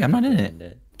shoot! Wait, I'm not in it. End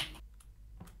it.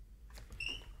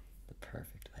 The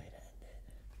perfect way to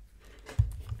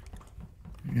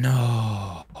end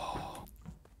No.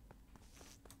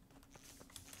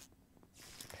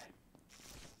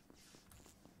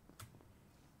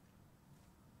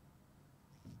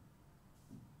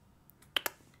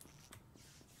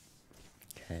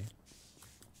 Okay.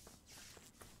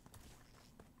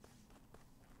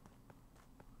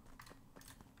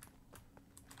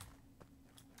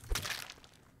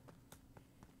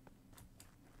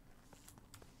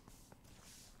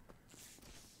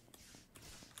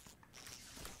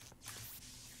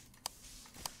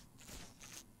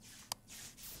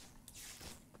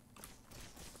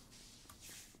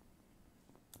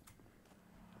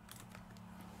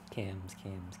 Cams.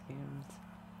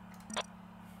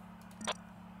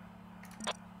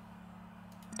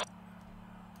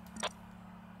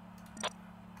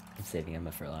 I'm saving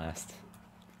Emma for last.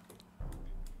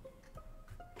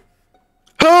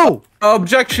 Oh!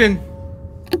 Objection!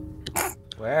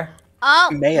 Where? Oh,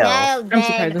 Mayo. no,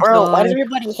 babe. Bro, why does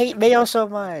everybody hate Mayo so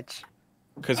much?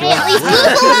 Because Hey, at least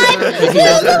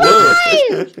Blue's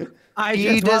alive!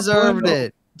 He deserved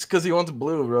it. It's because he wants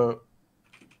blue, bro.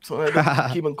 So I had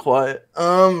to keep him quiet.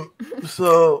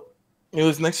 So it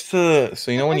was next to.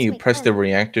 So you know when you press the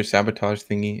reactor sabotage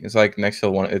thingy, it's like next to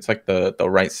one. It's like the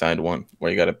right side one where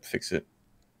you gotta fix it.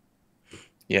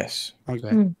 Yes.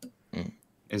 Okay.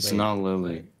 It's not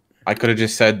Lily. I could have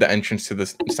just said the entrance to the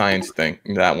science thing.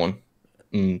 That one.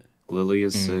 Lily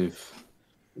is safe.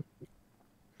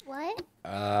 What?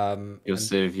 You're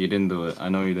safe. You didn't do it. I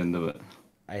know you didn't do it.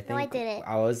 I think No, I did it.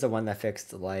 I was the one that fixed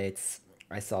the lights.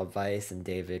 I saw Vice and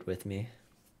David with me.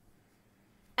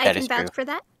 I can vouch for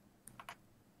that.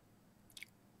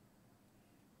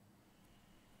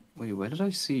 Wait, where did I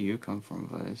see you come from,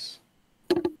 Vice?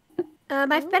 I've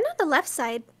been on the left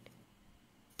side.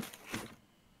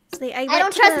 So I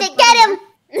don't trust it. Get him!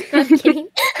 I'm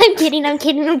kidding. I'm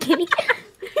kidding.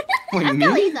 Wait, Let's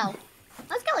kill Etho.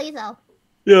 Let's kill Etho.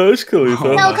 Yeah, let's kill you.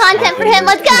 No content for him.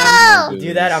 Let's go!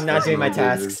 Do that. I'm not doing my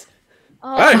tasks.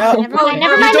 Oh, Hey! never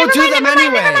mind. Don't do them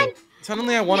anyway.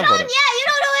 Suddenly I want to vote it. Yeah, you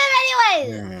don't do it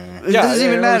anyways. It doesn't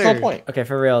even there's matter. no point. Okay,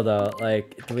 for real though.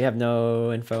 Like, do we have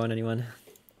no info on anyone?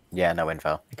 Yeah, no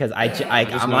info. Because I'm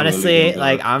not honestly really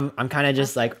like I'm kind of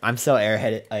just like I'm so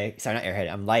airheaded. Like, sorry, not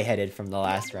airheaded. I'm lightheaded from the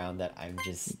last round that I'm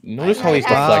just. Notice how he's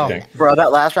Wow. deflecting. Bro,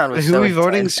 that last round was Who so are we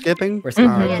voting? intense. Skipping? We're skipping.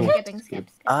 Alright, Yeah, cool. skip.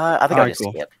 I think I'll Alright, just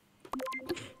cool. skip.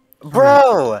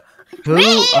 Bro!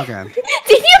 Who? Okay.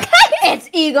 Did you guys? It's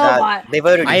Ethobot. They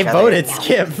voted I each other. voted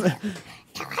skip.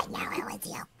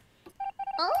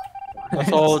 Oh?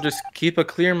 Let's all just keep a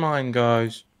clear mind,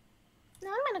 guys. No,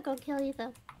 I'm gonna go kill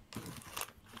Etho.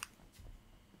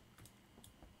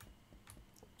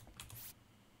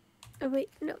 Oh, wait,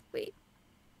 no, wait.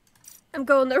 I'm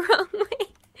going the wrong way.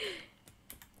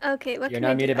 Okay, what You're can I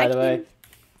not do? muted, by the way.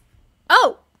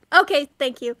 Oh, okay,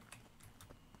 thank you.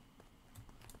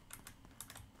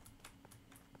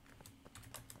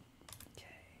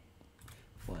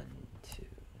 One, two,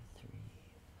 three,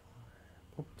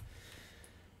 four.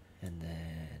 And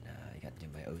then I got to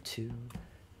do my O2.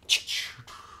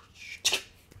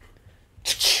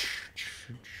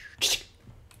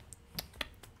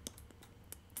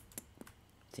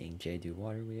 Seeing Jay do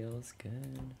water wheels,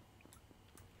 good.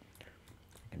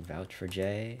 I can vouch for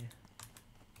Jay.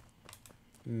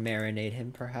 Marinate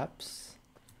him, perhaps.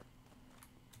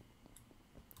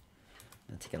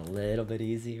 I'll take it a little bit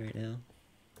easy right now.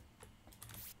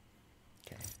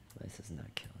 Okay, Lice is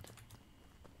not killed.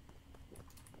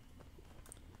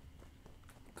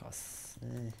 Costs.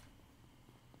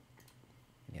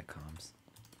 Yeah, comms.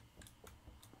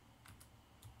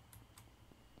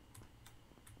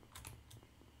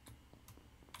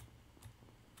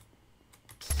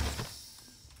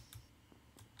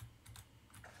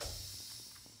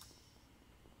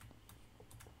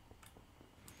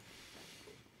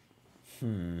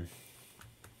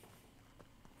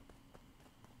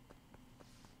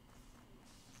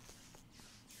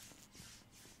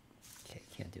 Okay,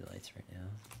 can't do lights right now.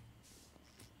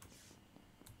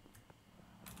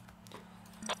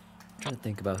 I'm trying to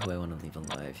think about who I want to leave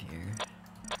alive here.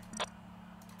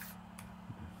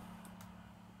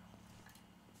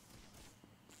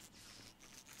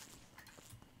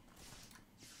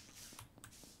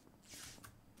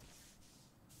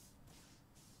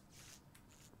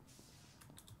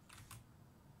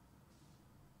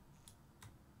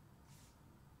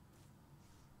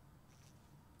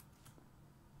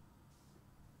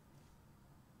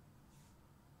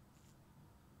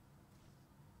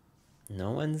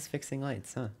 No one's fixing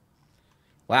lights, huh?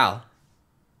 Wow.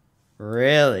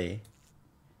 Really?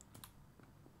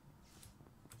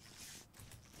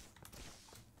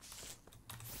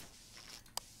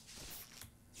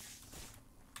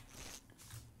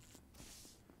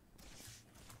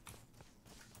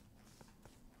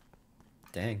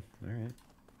 Dang. All right.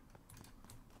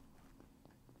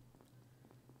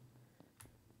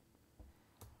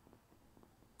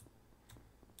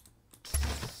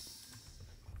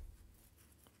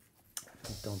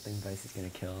 I don't think Vice is gonna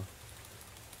kill.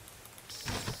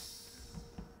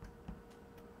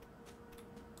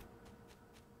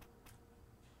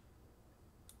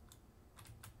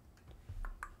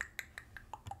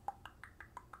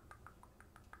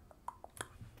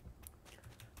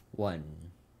 One,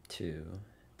 2,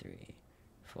 3,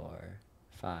 4,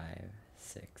 5,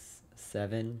 6,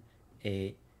 7,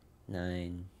 8,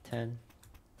 9, 10.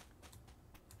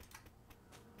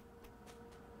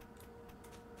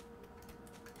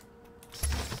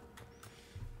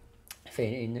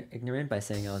 Feign ignorant by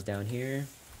saying I was down here.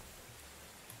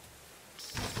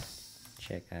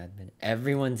 Check admin.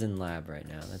 Everyone's in lab right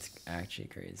now. That's actually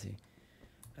crazy.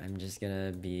 I'm just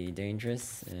gonna be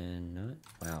dangerous and not.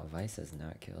 Wow, Vice is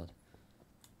not killed.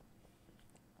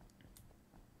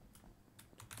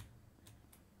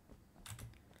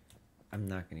 I'm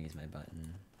not gonna use my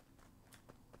button.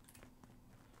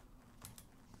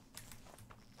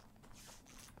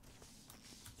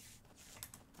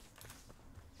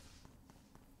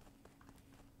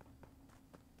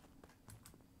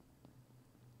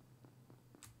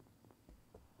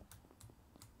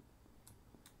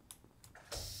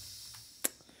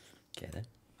 Okay then.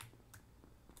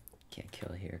 Can't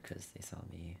kill here because they saw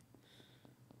me.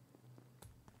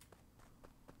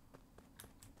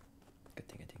 Good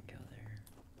thing I didn't kill there.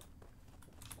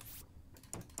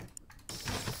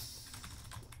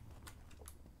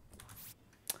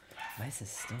 Vice is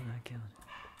still not killed.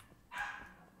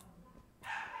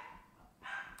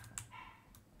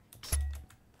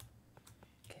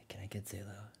 Okay, can I get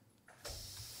Zalo?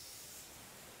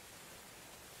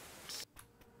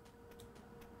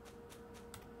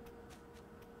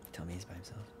 Tell me he's by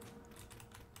himself.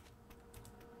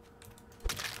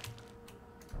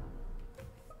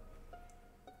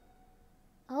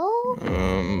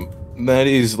 Oh. That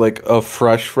is like a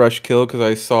fresh kill because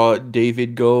I saw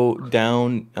David go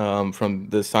down from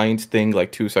the science thing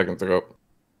like 2 seconds ago.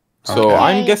 So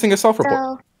I'm guessing a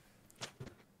self-report.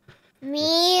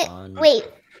 Me, wait,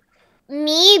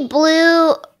 me,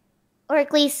 Blue, or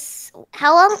at least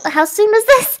how soon was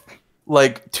this?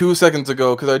 Like 2 seconds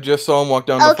ago because I just saw him walk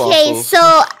down the Okay, fossils.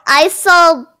 so I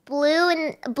saw Blue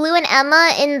and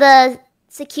Emma in the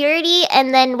security,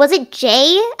 and then was it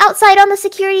Jay outside on the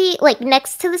security, like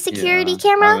next to the security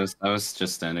camera? I was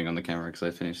just standing on the camera because I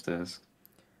finished this.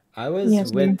 I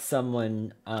was with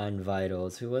someone on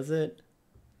Vitals. Who was it?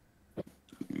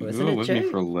 Wasn't You were it with Jay? me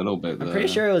for a little bit. I'm pretty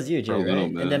sure it was you, For a Jay, little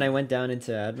right? bit. And then I went down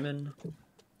into admin.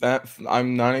 That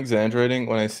I'm not exaggerating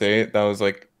when I say it. That was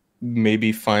like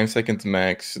maybe 5 seconds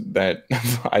max. That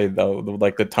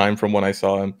like the time from when I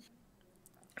saw him.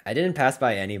 I didn't pass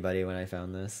by anybody when I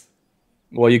found this.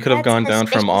 Well, you could have That's gone down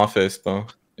from suspicious. office though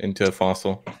into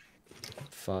fossil.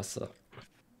 Fossil.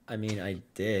 I mean, I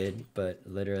did, but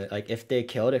literally, like, if they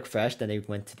killed it fresh, then they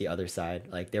went to the other side.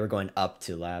 Like, they were going up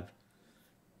to lab.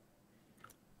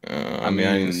 I mean,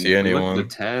 I didn't see look anyone. at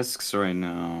the tasks right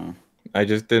now. I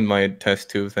just did my test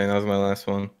tube thing. That was my last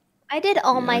one. I did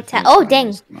all my tasks. Oh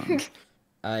dang!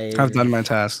 I've done my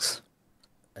tasks.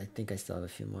 I think I still have a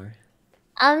few more.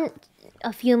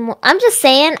 A few more. I'm just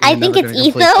saying. I think never it's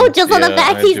gonna complete Etho, them. just on the Yeah,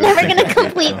 fact I he's do never think gonna it's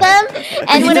complete Etho. them.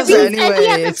 And He whenever does he said he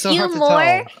has it's a so few hard to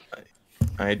more.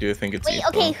 tell. I do think it's Wait, Etho.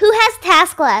 okay. Who has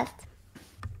task left?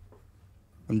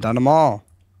 I'm done them all.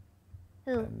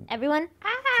 Who? Everyone?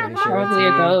 Pretty sure Probably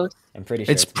a ghost. I'm pretty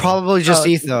sure It's me. probably just Oh,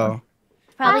 Etho.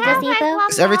 Probably just Etho.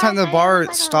 Because every time the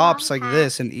bar stops like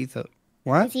this in Etho.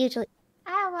 What? It's usually.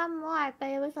 I have one more, but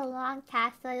it was a long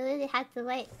task, so I really had to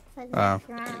wait for the Oh. next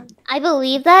round. I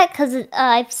believe that because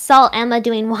I saw Emma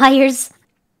doing wires.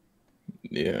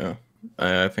 Yeah,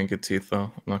 I think it's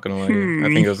Etho. I'm not gonna lie to you. I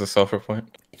think it was a self-report.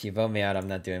 If you vote me out, I'm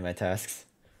not doing my tasks.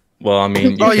 Well, I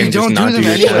mean, you Oh, can you just don't not do do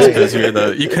them your test anyway. because you're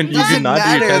the. You can Doesn't not do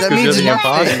your matter, test that because you're means the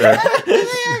nothing. imposter.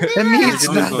 That means You just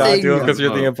not do it nothing. because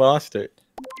you're the imposter.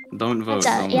 Don't vote.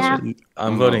 That- Don't yeah. vote. I'm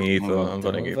Don't voting vote, Etho. don't I'm vote,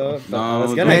 voting Don't Etho. vote, but I No,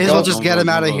 was gonna May as well vote. just get him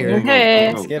out of here. Okay.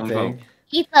 I'm skipping.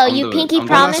 Etho, you do it. pinky I'm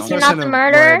promise the you're last not the person to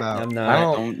worry murderer. about. I'm I not.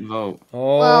 don't. Don't vote.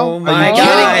 Oh Well, my you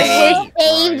gosh! We're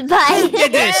saved by.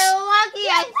 Did this? Lucky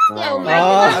I skipped. I will Oh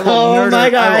murder. my I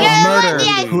gosh! will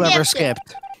murder whoever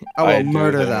skipped. I will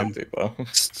murder them.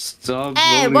 Stop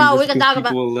Hey, voting well, just we can 'cause talk about-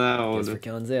 people Thanks for allowed.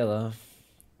 killing Zayla.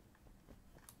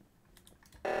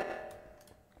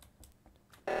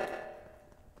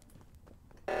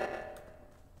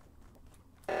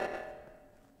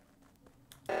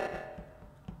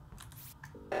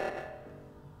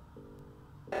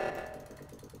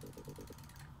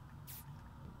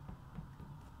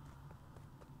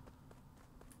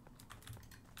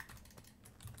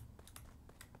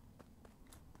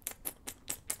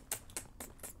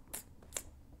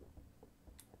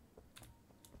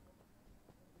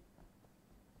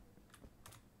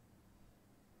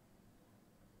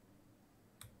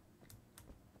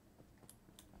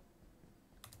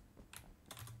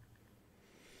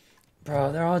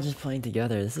 Bro, they're all just playing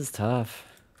together. This is tough.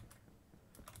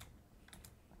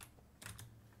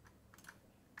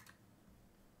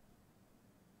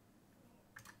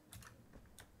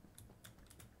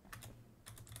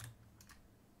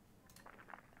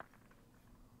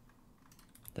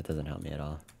 That doesn't help me at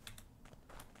all.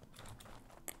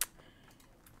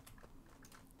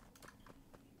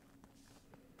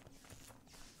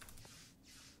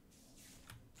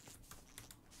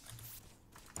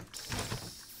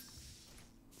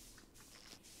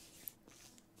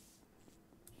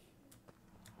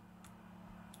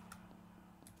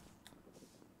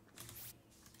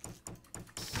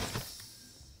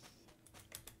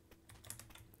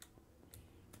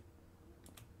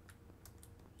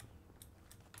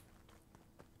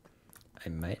 I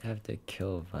might have to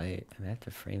kill Vice. I might have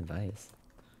to frame Vice.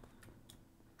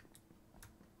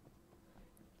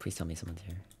 Please tell me someone's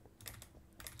here.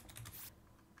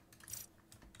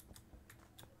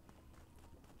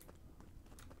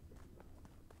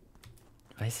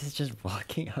 Vice is just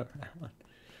walking around.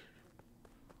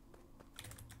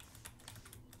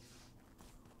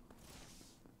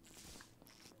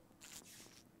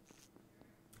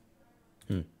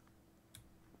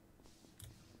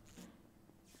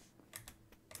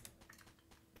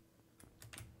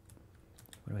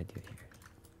 What do I do here?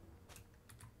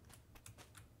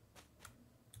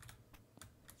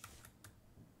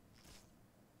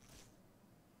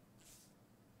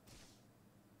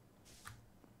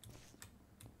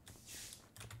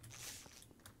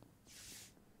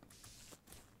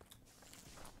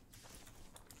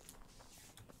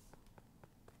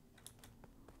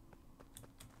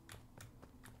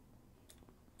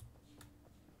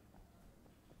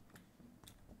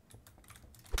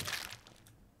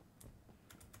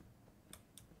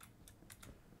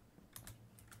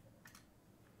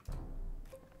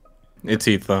 It's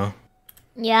Etho.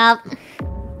 Yep.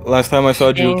 Last time I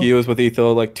saw Juki, it was with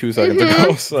Etho like 2 seconds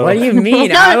ago. So. What do you mean?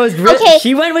 No, I was. okay.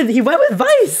 He went with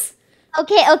Vice.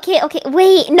 Okay.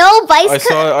 Wait, no, Vice.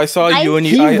 I saw you and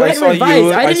He I went saw with you.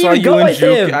 Vice. I I didn't saw even you go and with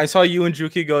Juki. him. I saw you and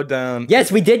Juki go down.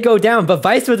 Yes, we did go down, but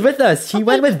Vice was with us. He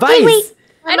went with Vice. Wait.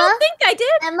 I don't think I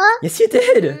did. Emma? Yes, you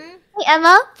did. Hey,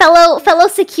 Emma, fellow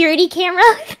security camera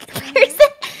person.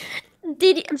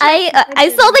 Did I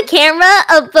saw the camera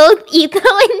of both Etho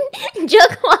and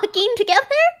Juk walking together?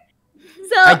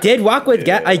 So I did walk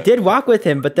with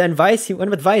him, but then he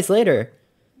went with Vice later.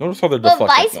 Notice how they're but deflecting.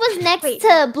 Vice was next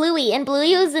to Bluey, and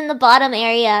Bluey was in the bottom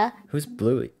area. Who's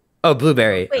Bluey? Oh,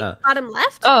 Blueberry. Wait, bottom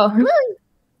left? Oh. Bluey.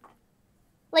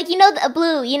 Like, you know,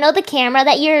 Blue, you know the camera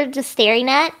that you're just staring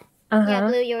at? Yeah,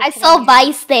 Blue, you were I saw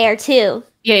Vice there too.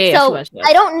 Yeah, so she was, yeah.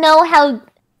 I don't know how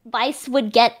Vice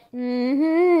would get.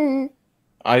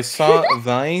 I saw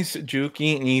Vice,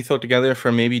 Juki, and Etho together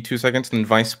for maybe 2 seconds, and then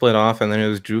Vice split off, and then it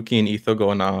was Juki and Etho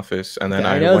go in the office, and then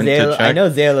Okay, I went to check. I know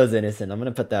Zaylo's innocent. I'm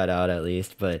gonna put that out at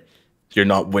least, but You're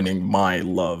not winning my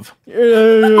love.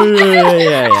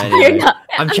 Yeah.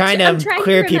 I'm trying to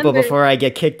clear people remember. before I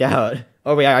get kicked out.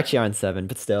 Oh, we are actually on 7,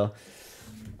 but still.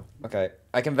 Okay,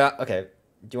 I can okay.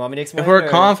 Do you want me to explain? If we're or-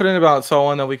 confident about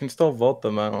someone, then we can still vote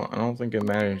them out. I don't think it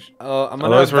matters. Oh, I'm gonna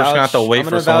Otherwise, we're just gonna have to wait I'm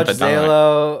for gonna someone vouch to die.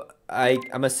 Zaylo.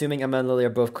 I'm assuming Emma and Lily are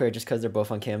both clear just because they're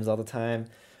both on cams all the time.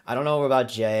 I don't know about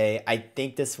Jay. I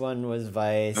think this one was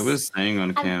Vice. I was staying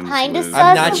on cam. Kind of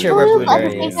I'm not sure where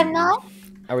Blueberry is. I'm not.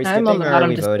 Are we I'm skipping on the or are bottom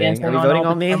we just voting? dancing Are we on voting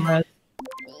all on the me? cameras.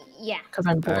 Yeah. Because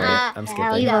I'm bored. Alright, I'm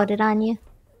skipping. We voted on you.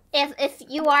 If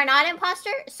you are not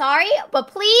imposter, sorry, but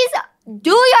please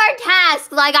do your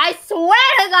task. Like, I swear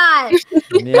to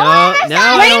God. No,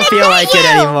 now I don't feel like it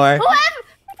anymore. Whoever.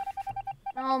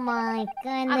 Oh my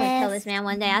I'm gonna kill goodness. this man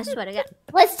one day. I swear to God.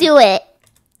 Let's do it.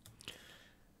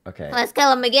 Okay. Let's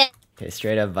kill him again. Okay,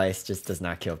 straight up Vice just does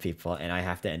not kill people, and I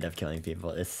have to end up killing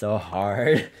people. It's so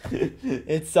hard.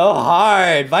 It's so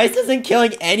hard. Vice isn't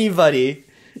killing anybody.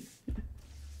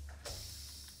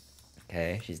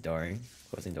 Okay, she's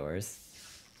closing doors.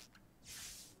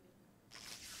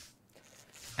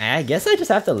 I guess I just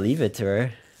have to leave it to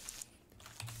her.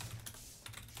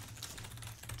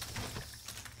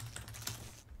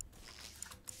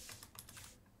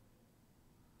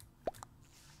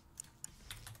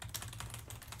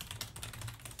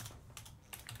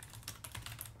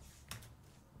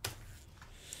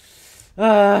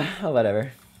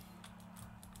 Whatever.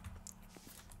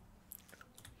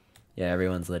 Yeah,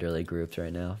 everyone's literally grouped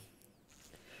right now.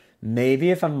 Maybe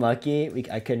if I'm lucky,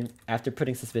 I could, after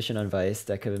putting suspicion on Vice,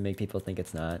 that could make people think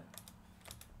it's not.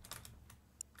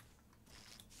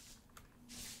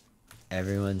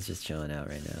 Everyone's just chilling out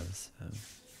right now, so.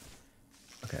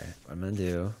 Okay, what I'm gonna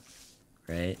do,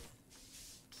 right?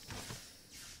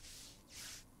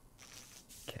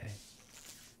 Okay.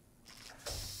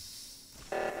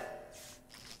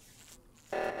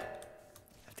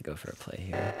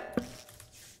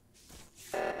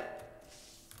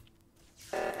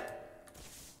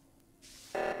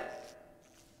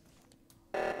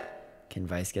 Can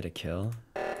Vice get a kill?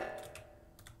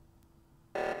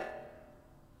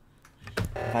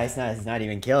 Vice is not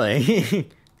even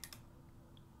killing.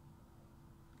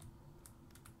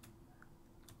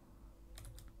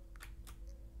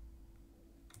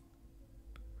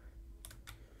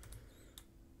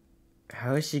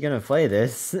 How is she gonna play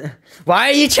this? Why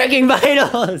are you checking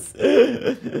vitals?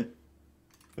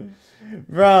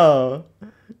 Bro.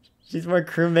 She's more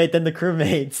crewmate than the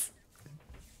crewmates.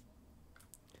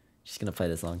 She's gonna play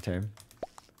this long term.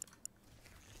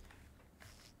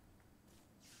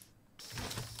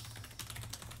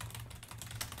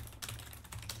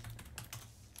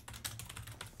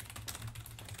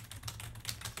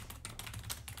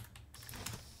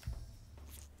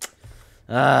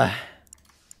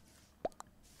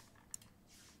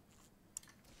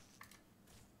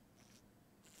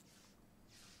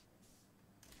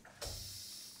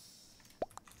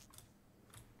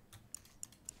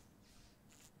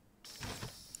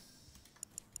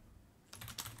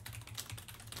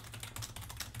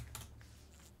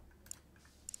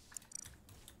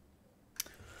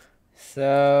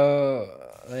 So,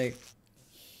 like...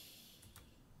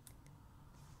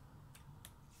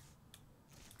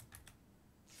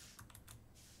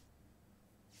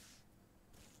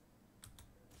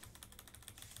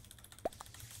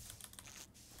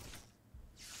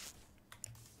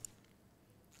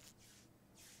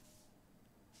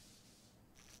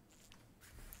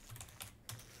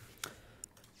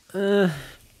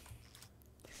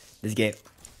 This game.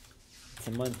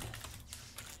 Someone...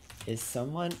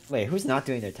 Wait, who's not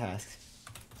doing their tasks?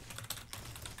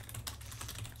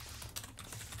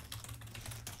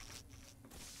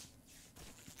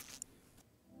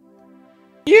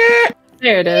 Yeah!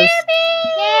 There it is.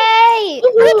 Yay!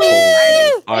 Who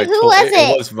was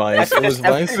it? It was Vice. It was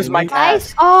Vice. It was my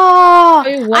Vice. Oh,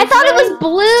 I thought it was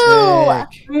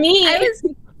Blue. Me.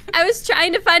 I was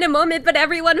trying to find a moment, but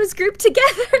everyone was grouped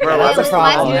together. Bro, That's a was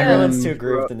problem. Vice. Everyone's too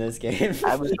grouped in this game.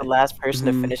 I was the last person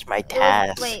to finish my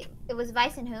task. Wait, it was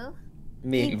Vice and who?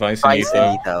 Me. Vice and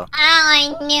Etho. Oh,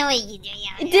 I knew it.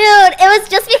 Dude, it was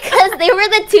just because they were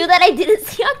the two that I didn't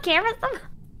see on camera.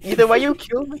 Either way, you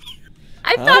killed me.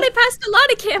 I thought I passed a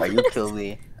lot of Why cameras. you killed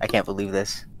me? I can't believe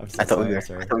this. I'm so I thought we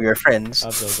were friends.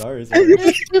 I'm so sorry. Two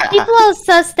people I was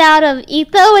sussed out of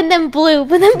Etho and then Blue,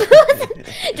 but then Blue was,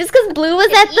 just because Blue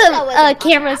was at the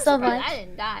camera so much. I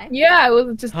didn't die. Yeah, I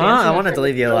was just. Huh? I wanted to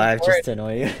leave you alive just to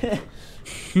annoy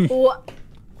you. What?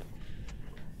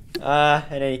 In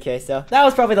any case, though, that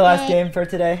was probably the last game for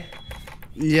today.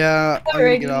 Yeah, I'm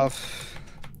gonna get off.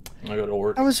 I go to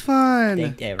work. That was fun.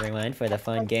 Thank everyone for the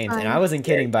fun games. And I wasn't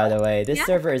kidding, by the way. This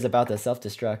server is about to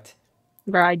self-destruct.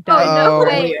 Bro, I died Oh,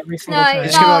 literally every single time.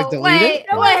 Is she gonna, like, delete it?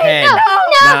 10,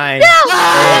 9, 8, 7,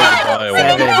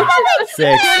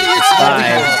 6,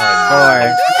 5,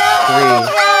 4, 3,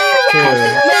 2.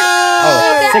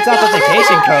 Oh, 6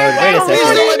 authentication code. Wait a second.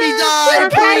 Let me die,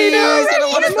 please. I don't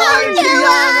want to die. I'm too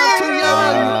young.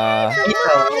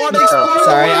 I'm too young.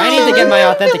 Sorry, I need to get my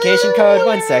authentication code.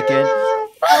 1 second.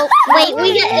 Oh, wait,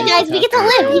 we get to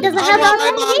live. He doesn't have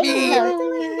authentication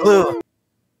code. Blue.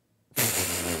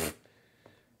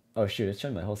 Oh shoot, it's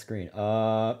showing my whole screen.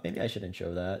 Maybe I shouldn't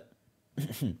show that.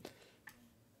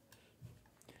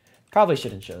 Probably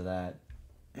shouldn't show that.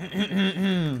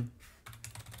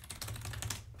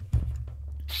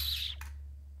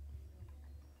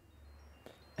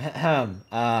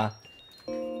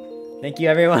 Thank you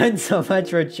everyone so much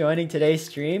for joining today's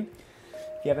stream.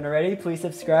 If you haven't already, please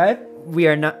subscribe. We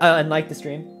are not and like the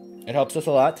stream. It helps us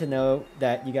a lot to know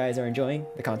that you guys are enjoying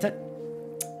the content.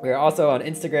 We are also on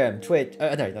Instagram, Twitch,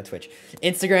 no, not Twitch.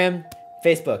 Instagram,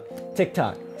 Facebook,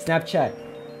 TikTok, Snapchat,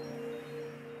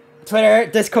 Twitter,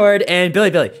 Discord, and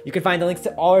Bilibili. You can find the links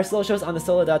to all our socials on the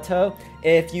solo.to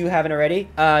if you haven't already.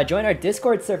 Join our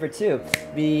Discord server too.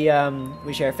 We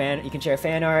share you can share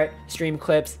fan art, stream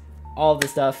clips, all of the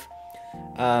stuff.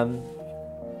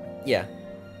 Yeah.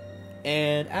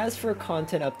 And as for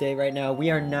content update right now,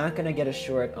 we are not gonna get a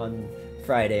short on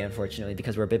Friday, unfortunately,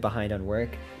 because we're a bit behind on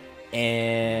work.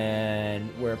 And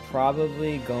we're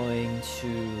probably going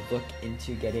to look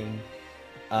into getting,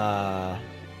 yeah,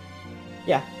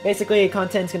 basically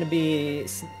content's gonna be,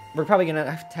 we're probably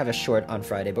gonna have to have a short on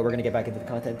Friday, but we're gonna get back into the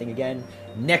content thing again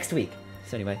next week.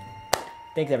 So anyway,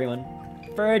 thanks everyone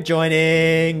for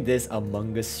joining this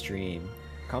Among Us stream.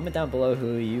 Comment down below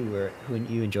who you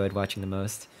enjoyed watching the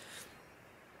most.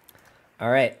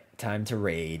 All right, time to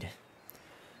raid.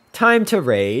 Time to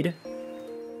raid.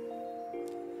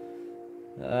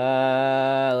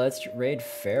 Let's raid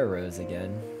Pharaohs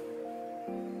again.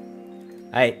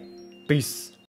 Alright, peace.